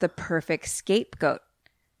he was the perfect scapegoat.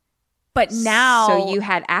 But now. So you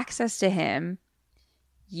had access to him.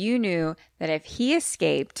 You knew that if he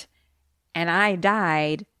escaped and I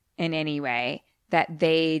died in any way, that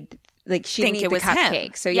they'd, like, she didn't eat the cupcake.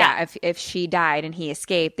 Him. So yeah, if she died and he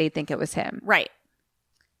escaped, they'd think it was him. Right.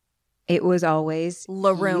 It was always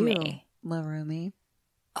Larumi. Larumi.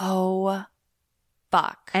 Oh,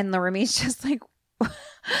 fuck. And Larumi's just like,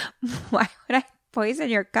 why would I poison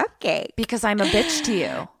your cupcake? Because I'm a bitch to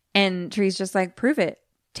you. And Tree's just like, prove it.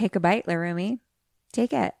 Take a bite, Larumi.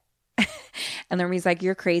 Take it. And Larumi's like,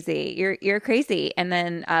 you're crazy. You're crazy. And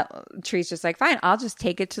then Tree's just like, fine, I'll just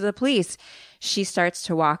take it to the police. She starts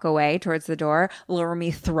to walk away towards the door.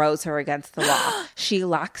 Larumi throws her against the wall. She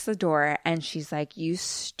locks the door and she's like, you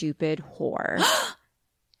stupid whore.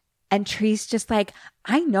 And Tree's just like,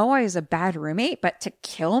 I know I was a bad roommate, but to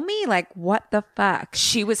kill me? Like, what the fuck?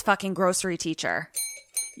 She was fucking grocery teacher.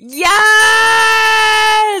 Yes!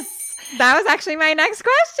 That was actually my next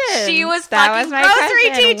question. She was fucking grocery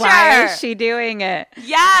teacher. Why is she doing it?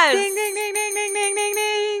 Yes. Ding, ding, ding, ding, ding, ding, ding,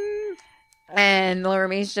 ding. And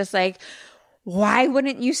Larumi's just like, why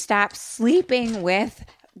wouldn't you stop sleeping with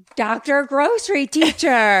Dr. Grocery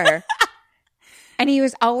Teacher? And he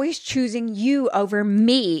was always choosing you over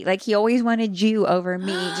me. Like, he always wanted you over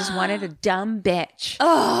me. He just wanted a dumb bitch.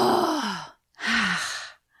 Oh.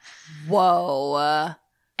 Whoa.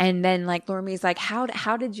 And then, like, Larumi's like, how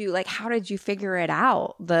did you figure it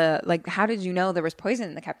out? How did you know there was poison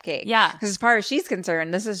in the cupcake? Yeah. Because as far as she's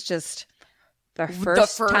concerned, this is just the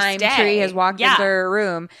first time day. Tree has walked into her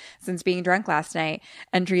room since being drunk last night.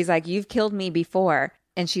 And Tree's like, you've killed me before.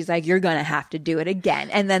 And she's like, you're going to have to do it again.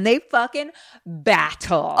 And then they fucking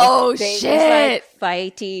battle. Oh, they shit. Just, like,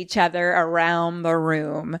 fight each other around the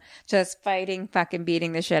room. Just fighting, fucking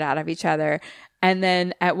beating the shit out of each other. And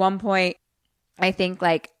then at one point, I think,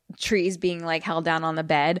 like, Tree's being, like, held down on the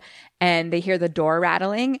bed and they hear the door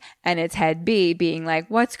rattling and it's Head B being like,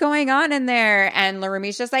 what's going on in there? And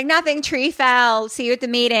Larumi's just like, nothing, Tree fell. See you at the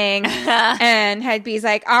meeting. And Head B's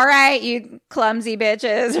like, all right, you clumsy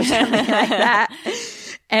bitches, or something like that.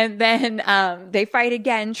 And then they fight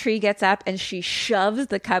again. Tree gets up and she shoves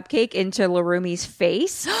the cupcake into Larumi's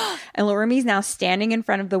face. And Larumi's now standing in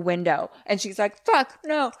front of the window. And she's like, fuck,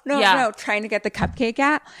 no, trying to get the cupcake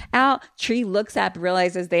out. Tree looks up,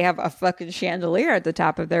 realizes they have a fucking chandelier at the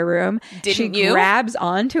top of their room. She grabs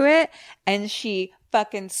onto it and she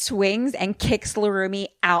fucking swings and kicks Larumi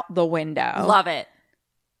out the window. Love it.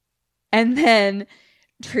 And then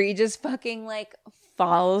Tree just fucking, like,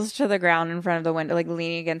 falls to the ground in front of the window, like,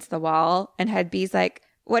 leaning against the wall. And Head B's like,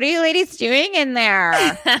 what are you ladies doing in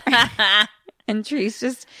there? And Tree's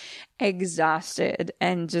just exhausted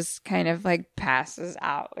and just kind of, like, passes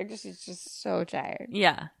out. Like, she's just so tired.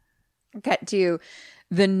 Yeah. Cut to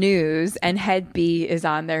the news, and Head B is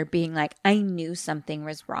on there being like, I knew something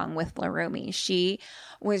was wrong with Larumi. She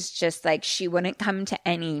was just like, she wouldn't come to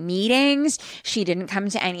any meetings. She didn't come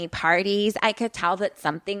to any parties. I could tell that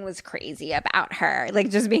something was crazy about her. Like,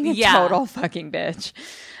 just being a total fucking bitch.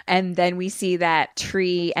 And then we see that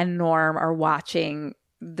Tree and Norm are watching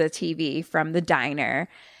the TV from the diner.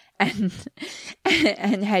 And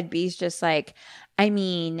Head B's just like, I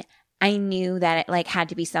mean, I knew that it, like, had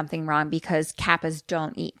to be something wrong because Kappas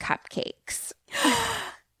don't eat cupcakes.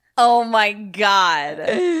 Oh my God.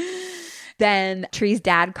 Then Tree's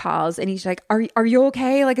dad calls and he's like, are you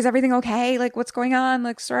okay? Like, is everything okay? Like, what's going on?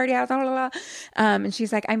 Like, sorry, blah, blah, blah. And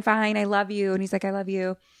she's like, I'm fine. I love you. And he's like, I love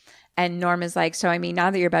you. And Norm is like, so, I mean, now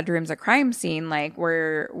that your bedroom's a crime scene, like,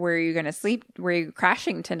 where are you going to sleep? Where are you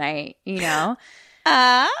crashing tonight? You know?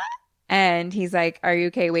 And he's like, are you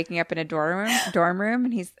okay waking up in a dorm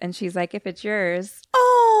room? And she's like, if it's yours.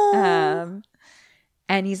 Oh.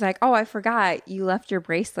 And he's like, oh, I forgot. You left your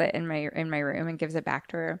bracelet in my room, and gives it back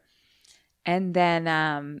to her. And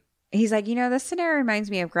then he's like, you know, this scenario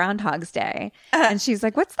reminds me of Groundhog's Day. And she's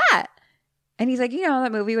like, what's that? And he's like, you know,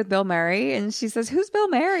 that movie with Bill Murray. And she says, who's Bill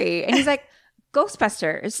Murray? And he's like,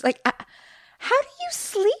 Ghostbusters. Like, how do you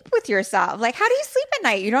sleep with yourself? Like, how do you sleep at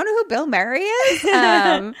night? You don't know who Bill Murray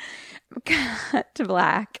is? Cut to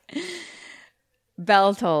black.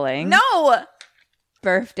 Bell tolling. No.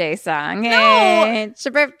 Birthday song. No. Hey, it's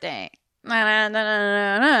your birthday.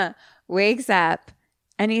 Na-na-na-na-na-na. Wakes up.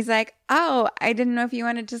 And he's like, oh, I didn't know if you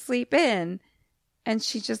wanted to sleep in. And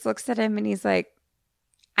she just looks at him and he's like,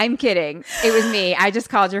 I'm kidding. It was me. I just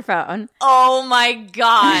called your phone. Oh my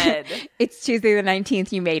God. It's Tuesday the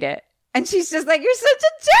 19th. You made it. And she's just like, you're such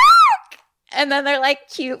a jerk. And then they're like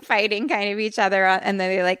cute fighting kind of each other. And then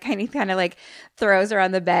they like kind of like throws her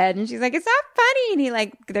on the bed. And she's like, it's not funny. And he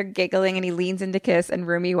like, they're giggling and he leans in to kiss. And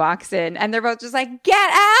Rumi walks in and they're both just like, get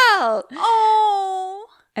out. Oh.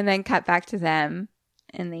 And then cut back to them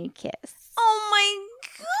and they kiss. Oh my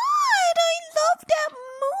God. I love that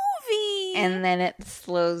movie. And then it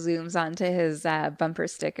slow zooms onto his bumper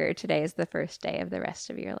sticker. Today is the first day of the rest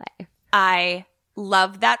of your life. I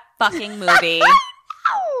love that fucking movie.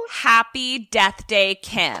 Happy Death Day,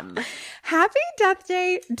 Kim. Happy Death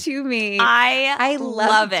Day to me. I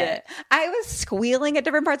love it. I was squealing at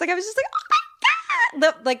different parts. Like I was just like, oh my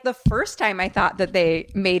God. Like the first time I thought that they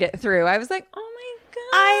made it through, I was like, oh my God.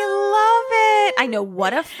 I love it. I know,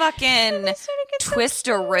 what a fucking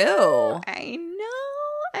twisteroo. I know.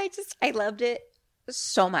 I loved it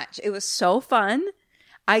so much. It was so fun.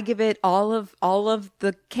 I give it all of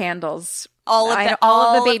the candles. All of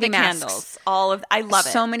the baby masks. Candles. I love it.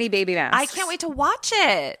 So many baby masks. I can't wait to watch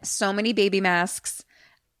it. So many baby masks.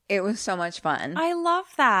 It was so much fun. I love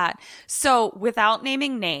that. So without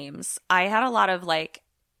naming names, I had a lot of like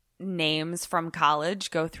names from college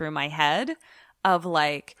go through my head of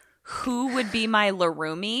like, who would be my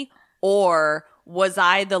Larumi, or was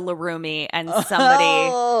I the Larumi and somebody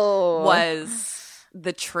was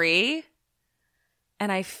the tree?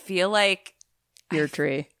 And I feel like your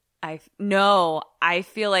tree. I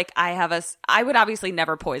feel like I would obviously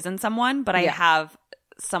never poison someone, but I have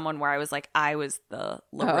someone where I was like, I was the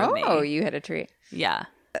Larumi. Oh, you had a tree. Yeah.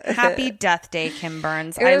 Happy Death Day, Kim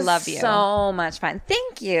Burns. I love you. So much fun.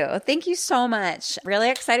 Thank you. Thank you so much. Really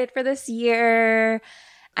excited for this year.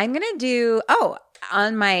 I'm going to do,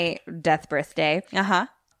 on my death birthday.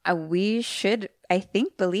 We should, I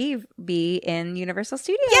think, be in Universal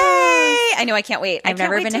Studios. Yay! I know. I can't wait. I've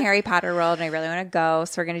never been to Harry Potter World, and I really want to go,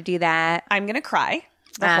 so we're going to do that. I'm going to cry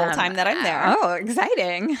the whole time that I'm there. Oh,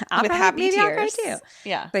 exciting. With happy tears. I'll cry too.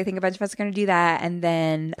 Yeah. So I think a bunch of us are going to do that, and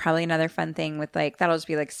then probably another fun thing with like, that'll just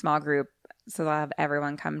be like small group. So they'll have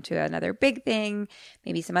everyone come to another big thing,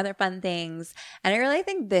 maybe some other fun things. And I really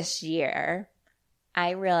think this year,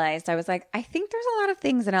 I realized, I was like, I think there's a lot of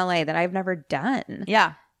things in LA that I've never done.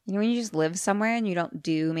 Yeah. You know, when you just live somewhere and you don't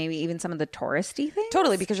do maybe even some of the touristy things.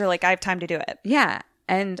 Totally, because you're like, I have time to do it. Yeah.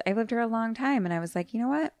 And I've lived here a long time. And I was like, you know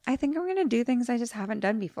what? I think I'm going to do things I just haven't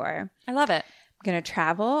done before. I love it. I'm going to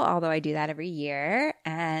travel, although I do that every year.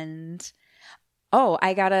 And,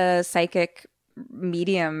 I got a psychic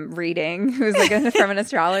medium reading who's like from an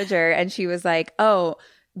astrologer. And she was like,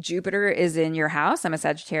 Jupiter is in your house. I'm a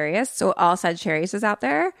Sagittarius. So all Sagittarius is out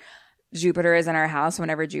there. Jupiter is in our house.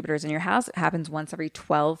 Whenever Jupiter is in your house, it happens once every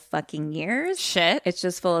 12 fucking years. Shit. It's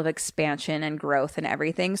just full of expansion and growth and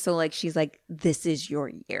everything. So like, she's like, this is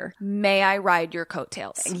your year. May I ride your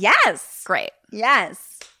coattails? Yes. Great.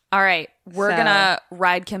 Yes. All right. We're going to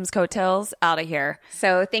ride Kim's coattails out of here.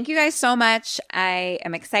 So thank you guys so much. I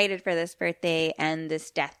am excited for this birthday and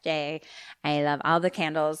this death day. I love all the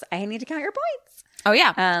candles. I need to count your points. Oh,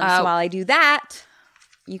 yeah. So while I do that,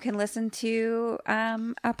 you can listen to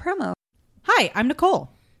a promo. Hi, I'm Nicole.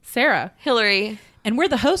 Sarah. Hillary. And we're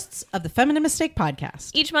the hosts of the Feminine Mistake podcast.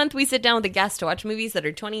 Each month we sit down with a guest to watch movies that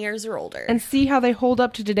are 20 years or older. And see how they hold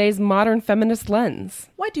up to today's modern feminist lens.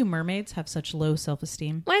 Why do mermaids have such low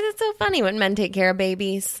self-esteem? Why is it so funny when men take care of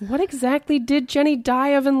babies? What exactly did Jenny die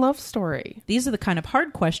of in Love Story? These are the kind of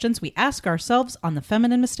hard questions we ask ourselves on the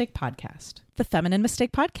Feminine Mistake podcast. The Feminine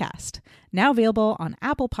Mistake podcast. Now available on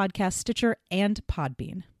Apple Podcasts, Stitcher, and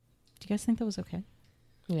Podbean. Do you guys think that was okay?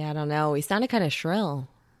 Yeah, I don't know. We sounded kind of shrill.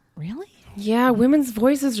 Really? Yeah, women's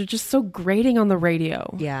voices are just so grating on the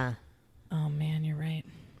radio. Yeah. Oh, man, you're right.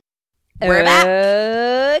 We're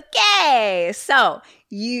back. Okay. So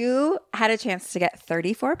you had a chance to get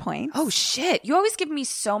 34 points. Oh, shit. You always give me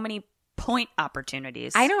so many point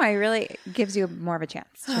opportunities. I know. I really gives you more of a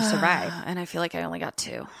chance to survive. And I feel like I only got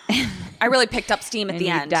 2. I really picked up steam at the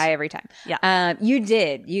end. You die every time. Yeah. You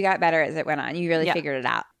did. You got better as it went on. You really figured it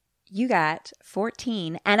out. You got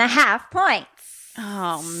 14.5 points.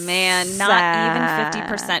 Oh, man. Not even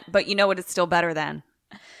 50%. But you know what? It's still better than?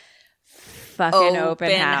 Fucking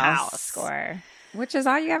open house score. Which is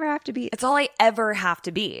all you ever have to beat. It's all I ever have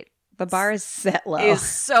to beat. The bar is set low. It is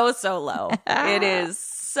so low. It is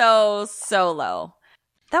so low.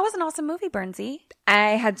 That was an awesome movie, Burnsy.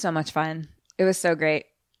 I had so much fun. It was so great.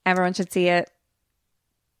 Everyone should see it.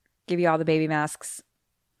 Give you all the baby masks.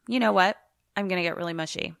 You know what? I'm going to get really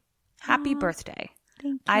mushy. Happy birthday.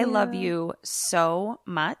 Thank you. I love you so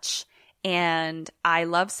much. And I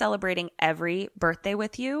love celebrating every birthday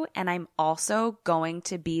with you. And I'm also going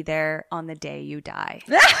to be there on the day you die.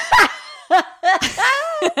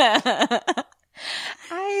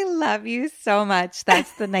 I love you so much.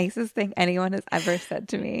 That's the nicest thing anyone has ever said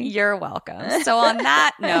to me. You're welcome. So on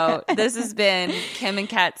that note, this has been Kim and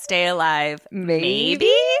Kat Stay Alive.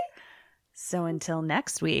 Maybe? So until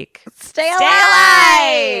next week, stay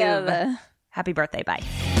alive. Happy birthday. Bye.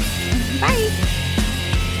 Bye.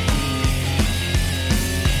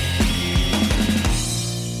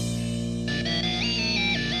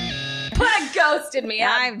 Put a ghost in me.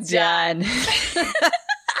 I'm done.